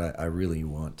class, but I really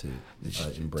want to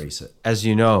embrace it. As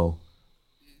you know,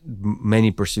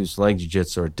 many pursuits like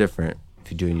jiu-jitsu are different.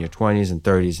 If you do it in your 20s and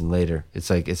 30s and later,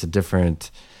 it's a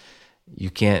different. You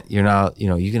can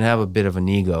have a bit of an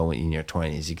ego in your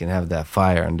 20s. You can have that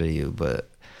fire under you, but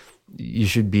you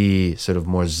should be sort of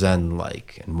more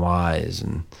Zen-like and wise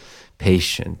and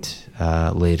patient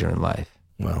later in life.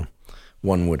 Well,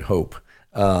 one would hope.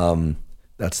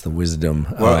 That's the wisdom.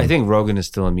 Well, I think Rogan is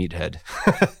still a meathead.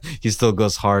 He still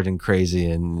goes hard and crazy,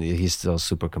 and he's still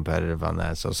super competitive on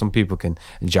that. So some people can,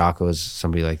 and Jocko is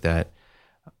somebody like that.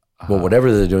 Well,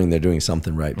 whatever they're doing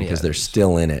something right because they're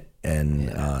still in it, and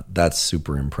that's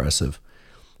super impressive.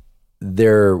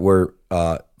 There were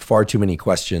far too many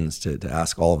questions to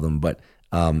ask all of them, but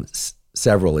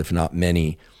several, if not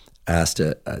many, asked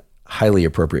a highly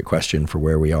appropriate question for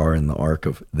where we are in the arc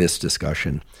of this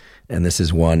discussion. And this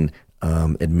is one,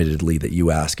 admittedly, that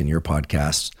you ask in your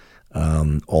podcasts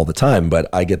all the time, but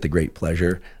I get the great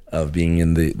pleasure of being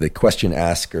in the question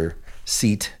asker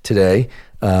seat today.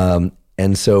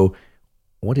 And so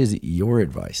what is your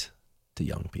advice to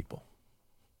young people?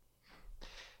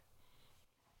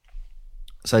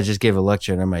 So I just gave a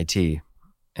lecture at MIT,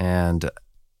 and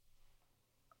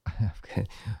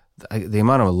the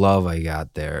amount of love I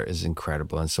got there is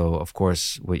incredible. And so, of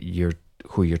course,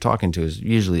 who you're talking to is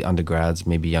usually undergrads,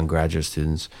 maybe young graduate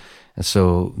students. And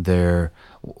so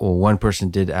one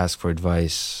person did ask for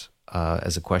advice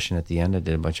as a question at the end. I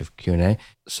did a bunch of Q&A.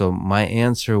 So my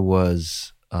answer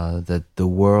was that the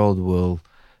world will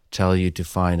tell you to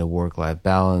find a work-life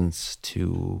balance,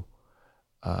 to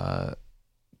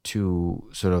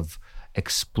sort of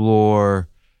explore,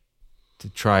 to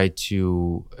try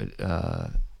to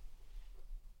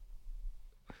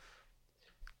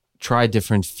try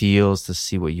different fields to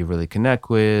see what you really connect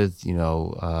with,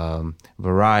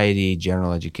 variety,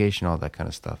 general education, all that kind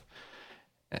of stuff.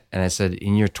 And I said,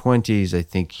 in your 20s, I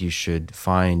think you should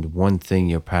find one thing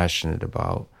you're passionate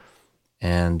about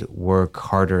and work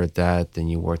harder at that than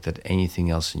you worked at anything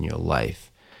else in your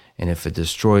life. And if it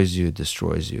destroys you, it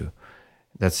destroys you.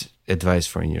 That's advice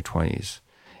for in your 20s.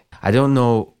 I don't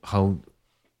know how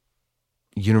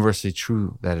universally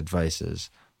true that advice is,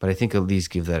 but I think at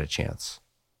least give that a chance.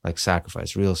 Like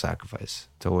sacrifice, real sacrifice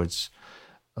towards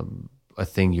a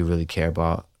thing you really care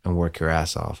about and work your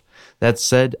ass off. That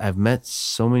said, I've met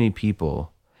so many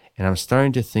people, and I'm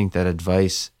starting to think that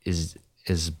advice is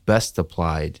best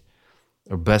applied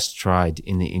or best tried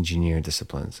in the engineering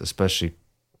disciplines, especially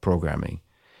programming.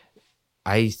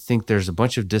 I think there's a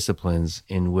bunch of disciplines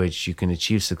in which you can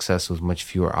achieve success with much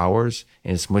fewer hours,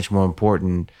 and it's much more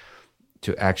important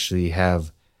to actually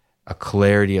have a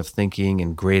clarity of thinking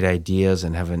and great ideas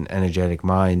and have an energetic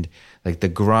mind. Like the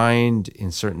grind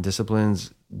in certain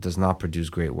disciplines does not produce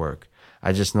great work.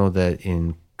 I just know that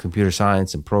in computer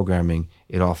science and programming,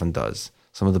 it often does.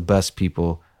 Some of the best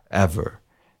people ever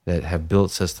that have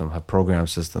built systems, have programmed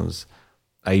systems,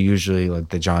 I usually like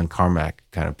the John Carmack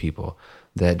kind of people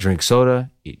that drink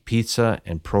soda, eat pizza,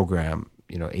 and program,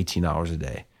 18 hours a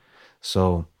day.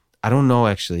 So I don't know,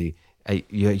 actually.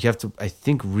 You have to, I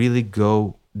think, really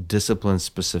go discipline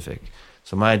specific.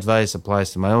 So my advice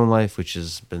applies to my own life, which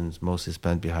has been mostly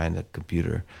spent behind a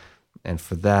computer. And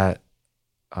for that,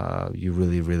 you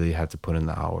really, really have to put in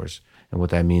the hours. And what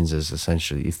that means is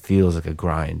essentially it feels like a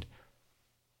grind.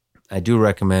 I do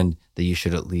recommend that you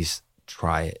should at least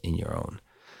try it in your own.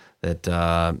 That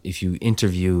if you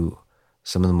interview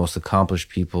some of the most accomplished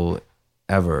people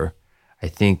ever, I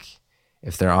think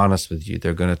if they're honest with you,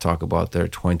 they're going to talk about their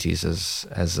 20s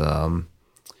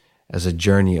as a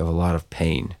journey of a lot of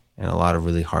pain and a lot of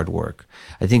really hard work.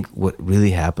 I think what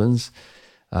really happens,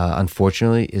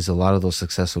 unfortunately, is a lot of those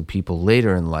successful people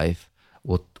later in life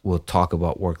will talk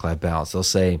about work-life balance. They'll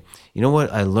say, you know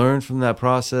what I learned from that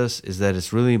process is that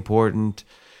it's really important,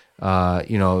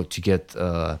 to get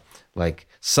like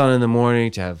sun in the morning,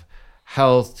 to have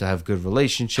health, to have good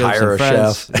relationships, hire and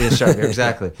friends. A chef. Yeah, sure,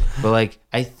 exactly. But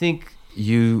I think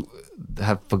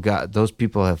those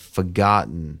people have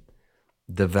forgotten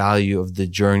the value of the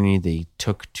journey they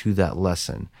took to that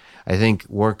lesson. I think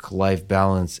work-life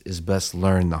balance is best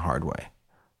learned the hard way.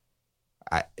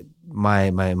 My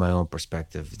own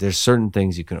perspective. There's certain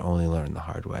things you can only learn the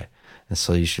hard way, and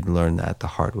so you should learn that the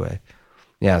hard way.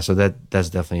 Yeah, so that's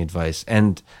definitely advice.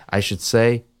 And I should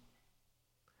say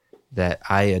that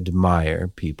I admire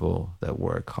people that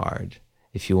work hard.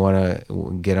 If you want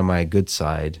to get on my good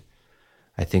side,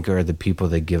 I think are the people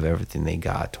that give everything they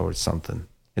got towards something.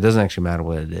 It doesn't actually matter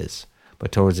what it is,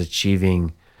 but towards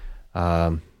achieving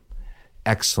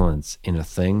excellence in a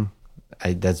thing.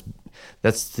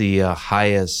 That's the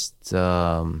highest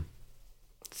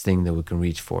thing that we can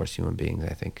reach for as human beings,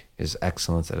 I think, is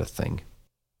excellence at a thing.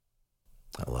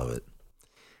 I love it.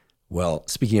 Well,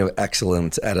 speaking of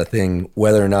excellence at a thing,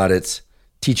 whether or not it's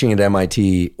teaching at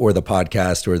MIT or the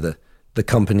podcast or the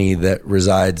company that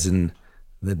resides in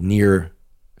the near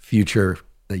future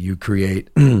that you create,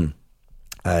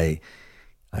 I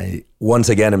once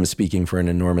again am speaking for an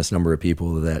enormous number of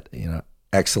people that,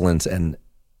 excellence and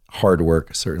hard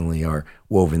work certainly are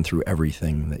woven through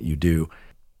everything that you do.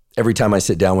 Every time I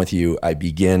sit down with you, I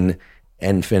begin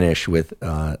and finish with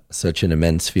such an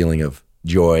immense feeling of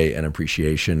joy and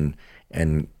appreciation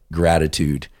and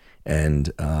gratitude.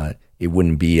 And it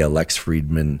wouldn't be a Lex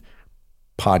Fridman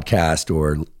podcast,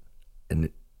 or in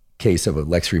the case of a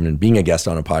Lex Fridman being a guest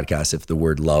on a podcast, if the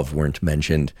word love weren't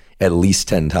mentioned at least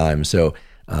 10 times. So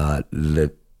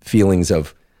the feelings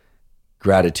of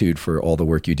gratitude for all the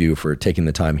work you do, for taking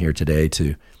the time here today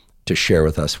to share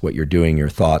with us what you're doing, your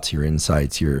thoughts, your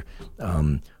insights, your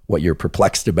what you're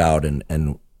perplexed about,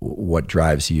 and what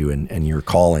drives you and your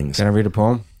callings. Can I read a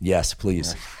poem? Yes,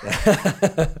 please.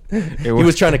 He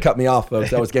was trying to cut me off,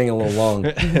 folks. I was getting a little long.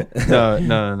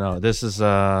 No. This is,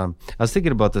 I was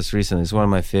thinking about this recently. It's one of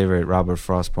my favorite Robert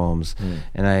Frost poems.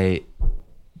 And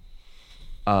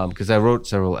because I wrote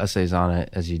several essays on it,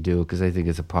 as you do, because I think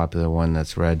it's a popular one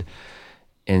that's read.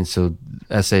 And so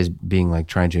essays being like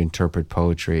trying to interpret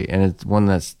poetry. And it's one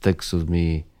that sticks with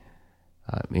me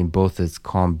in both its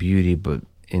calm beauty, but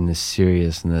in the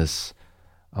seriousness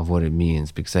of what it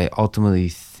means, because I ultimately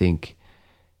think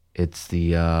it's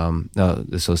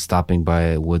so stopping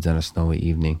by woods on a snowy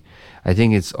evening. I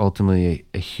think it's ultimately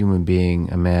a human being,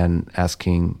 a man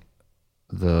asking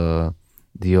the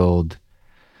old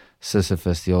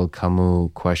Sisyphus, the old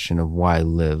Camus question of why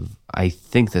live. I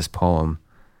think this poem,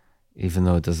 even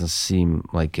though it doesn't seem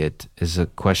like it, is a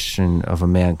question of a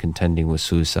man contending with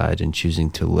suicide and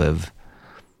choosing to live.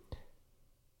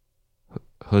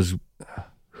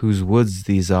 Whose woods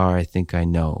these are, I think I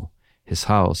know. His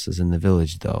house is in the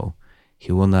village, though.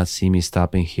 He will not see me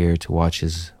stopping here to watch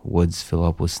his woods fill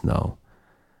up with snow.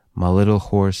 My little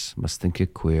horse must think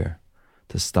it queer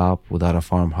to stop without a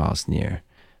farmhouse near,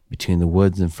 between the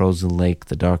woods and frozen lake,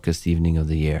 the darkest evening of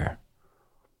the year.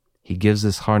 He gives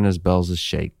his harness bells a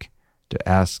shake to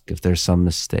ask if there's some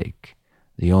mistake.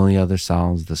 The only other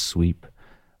sound's the sweep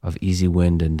of easy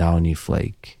wind and downy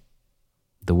flake.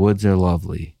 The woods are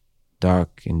lovely,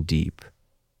 dark and deep,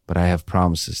 but I have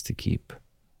promises to keep,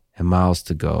 and miles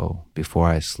to go before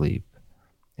I sleep,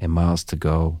 and miles to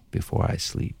go before I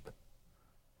sleep.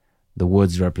 The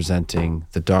woods representing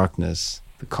the darkness,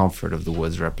 the comfort of the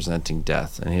woods representing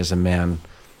death, and here's a man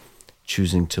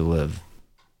choosing to live.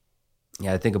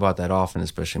 Yeah, I think about that often,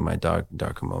 especially in my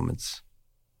darker moments,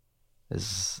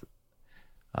 is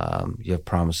you have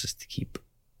promises to keep.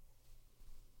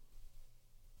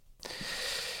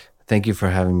 Thank you for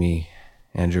having me,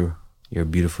 Andrew. You're a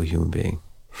beautiful human being.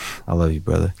 I love you,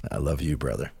 brother. I love you,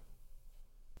 brother.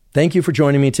 Thank you for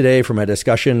joining me today for my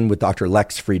discussion with Dr.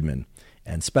 Lex Fridman.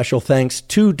 And special thanks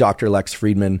to Dr. Lex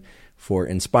Fridman for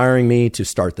inspiring me to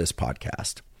start this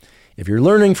podcast. If you're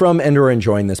learning from and or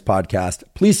enjoying this podcast,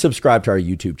 please subscribe to our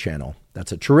YouTube channel.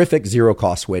 That's a terrific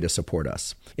zero-cost way to support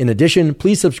us. In addition,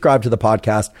 please subscribe to the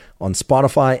podcast on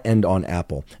Spotify and on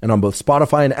Apple. And on both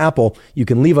Spotify and Apple, you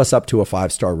can leave us up to a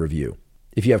 5-star review.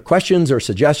 If you have questions or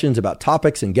suggestions about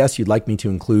topics and guests you'd like me to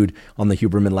include on the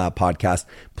Huberman Lab podcast,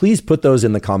 please put those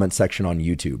in the comments section on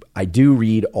YouTube. I do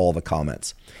read all the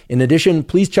comments. In addition,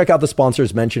 please check out the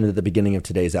sponsors mentioned at the beginning of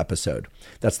today's episode.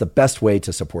 That's the best way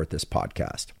to support this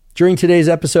podcast. During today's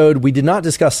episode, we did not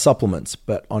discuss supplements,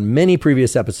 but on many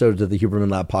previous episodes of the Huberman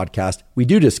Lab podcast, we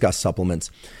do discuss supplements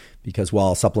because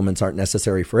while supplements aren't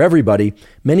necessary for everybody,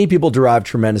 many people derive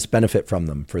tremendous benefit from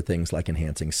them for things like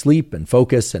enhancing sleep and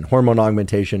focus and hormone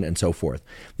augmentation and so forth.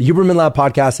 The Huberman Lab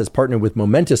podcast has partnered with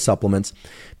Momentous Supplements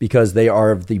because they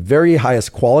are of the very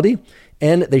highest quality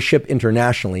and they ship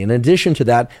internationally. In addition to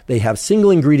that, they have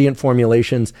single ingredient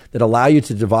formulations that allow you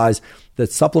to devise the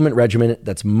supplement regimen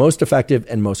that's most effective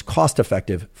and most cost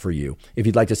effective for you. If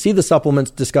you'd like to see the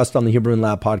supplements discussed on the Huberman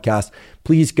Lab podcast,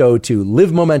 please go to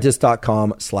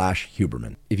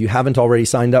livemomentous.com/Huberman. If you haven't already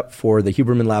signed up for the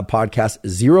Huberman Lab podcast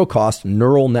zero cost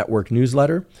neural network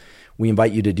newsletter, we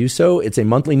invite you to do so. It's a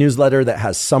monthly newsletter that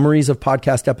has summaries of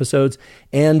podcast episodes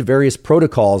and various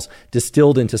protocols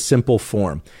distilled into simple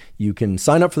form. You can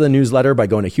sign up for the newsletter by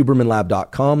going to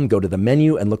hubermanlab.com, go to the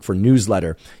menu and look for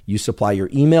newsletter. You supply your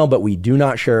email, but we do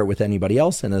not share it with anybody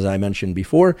else. And as I mentioned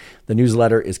before, the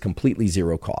newsletter is completely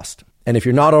zero cost. And if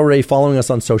you're not already following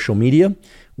us on social media,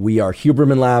 we are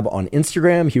Huberman Lab on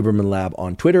Instagram, Huberman Lab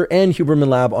on Twitter, and Huberman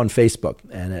Lab on Facebook.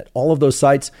 And at all of those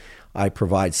sites, I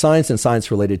provide science and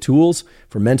science-related tools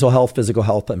for mental health, physical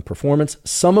health, and performance,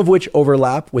 some of which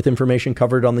overlap with information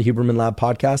covered on the Huberman Lab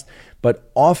podcast,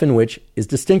 but often which is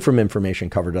distinct from information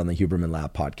covered on the Huberman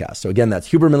Lab podcast. So again, that's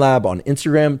Huberman Lab on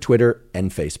Instagram, Twitter,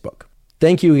 and Facebook.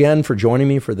 Thank you again for joining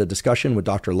me for the discussion with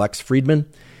Dr. Lex Fridman.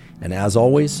 And as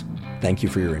always, thank you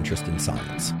for your interest in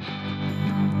science.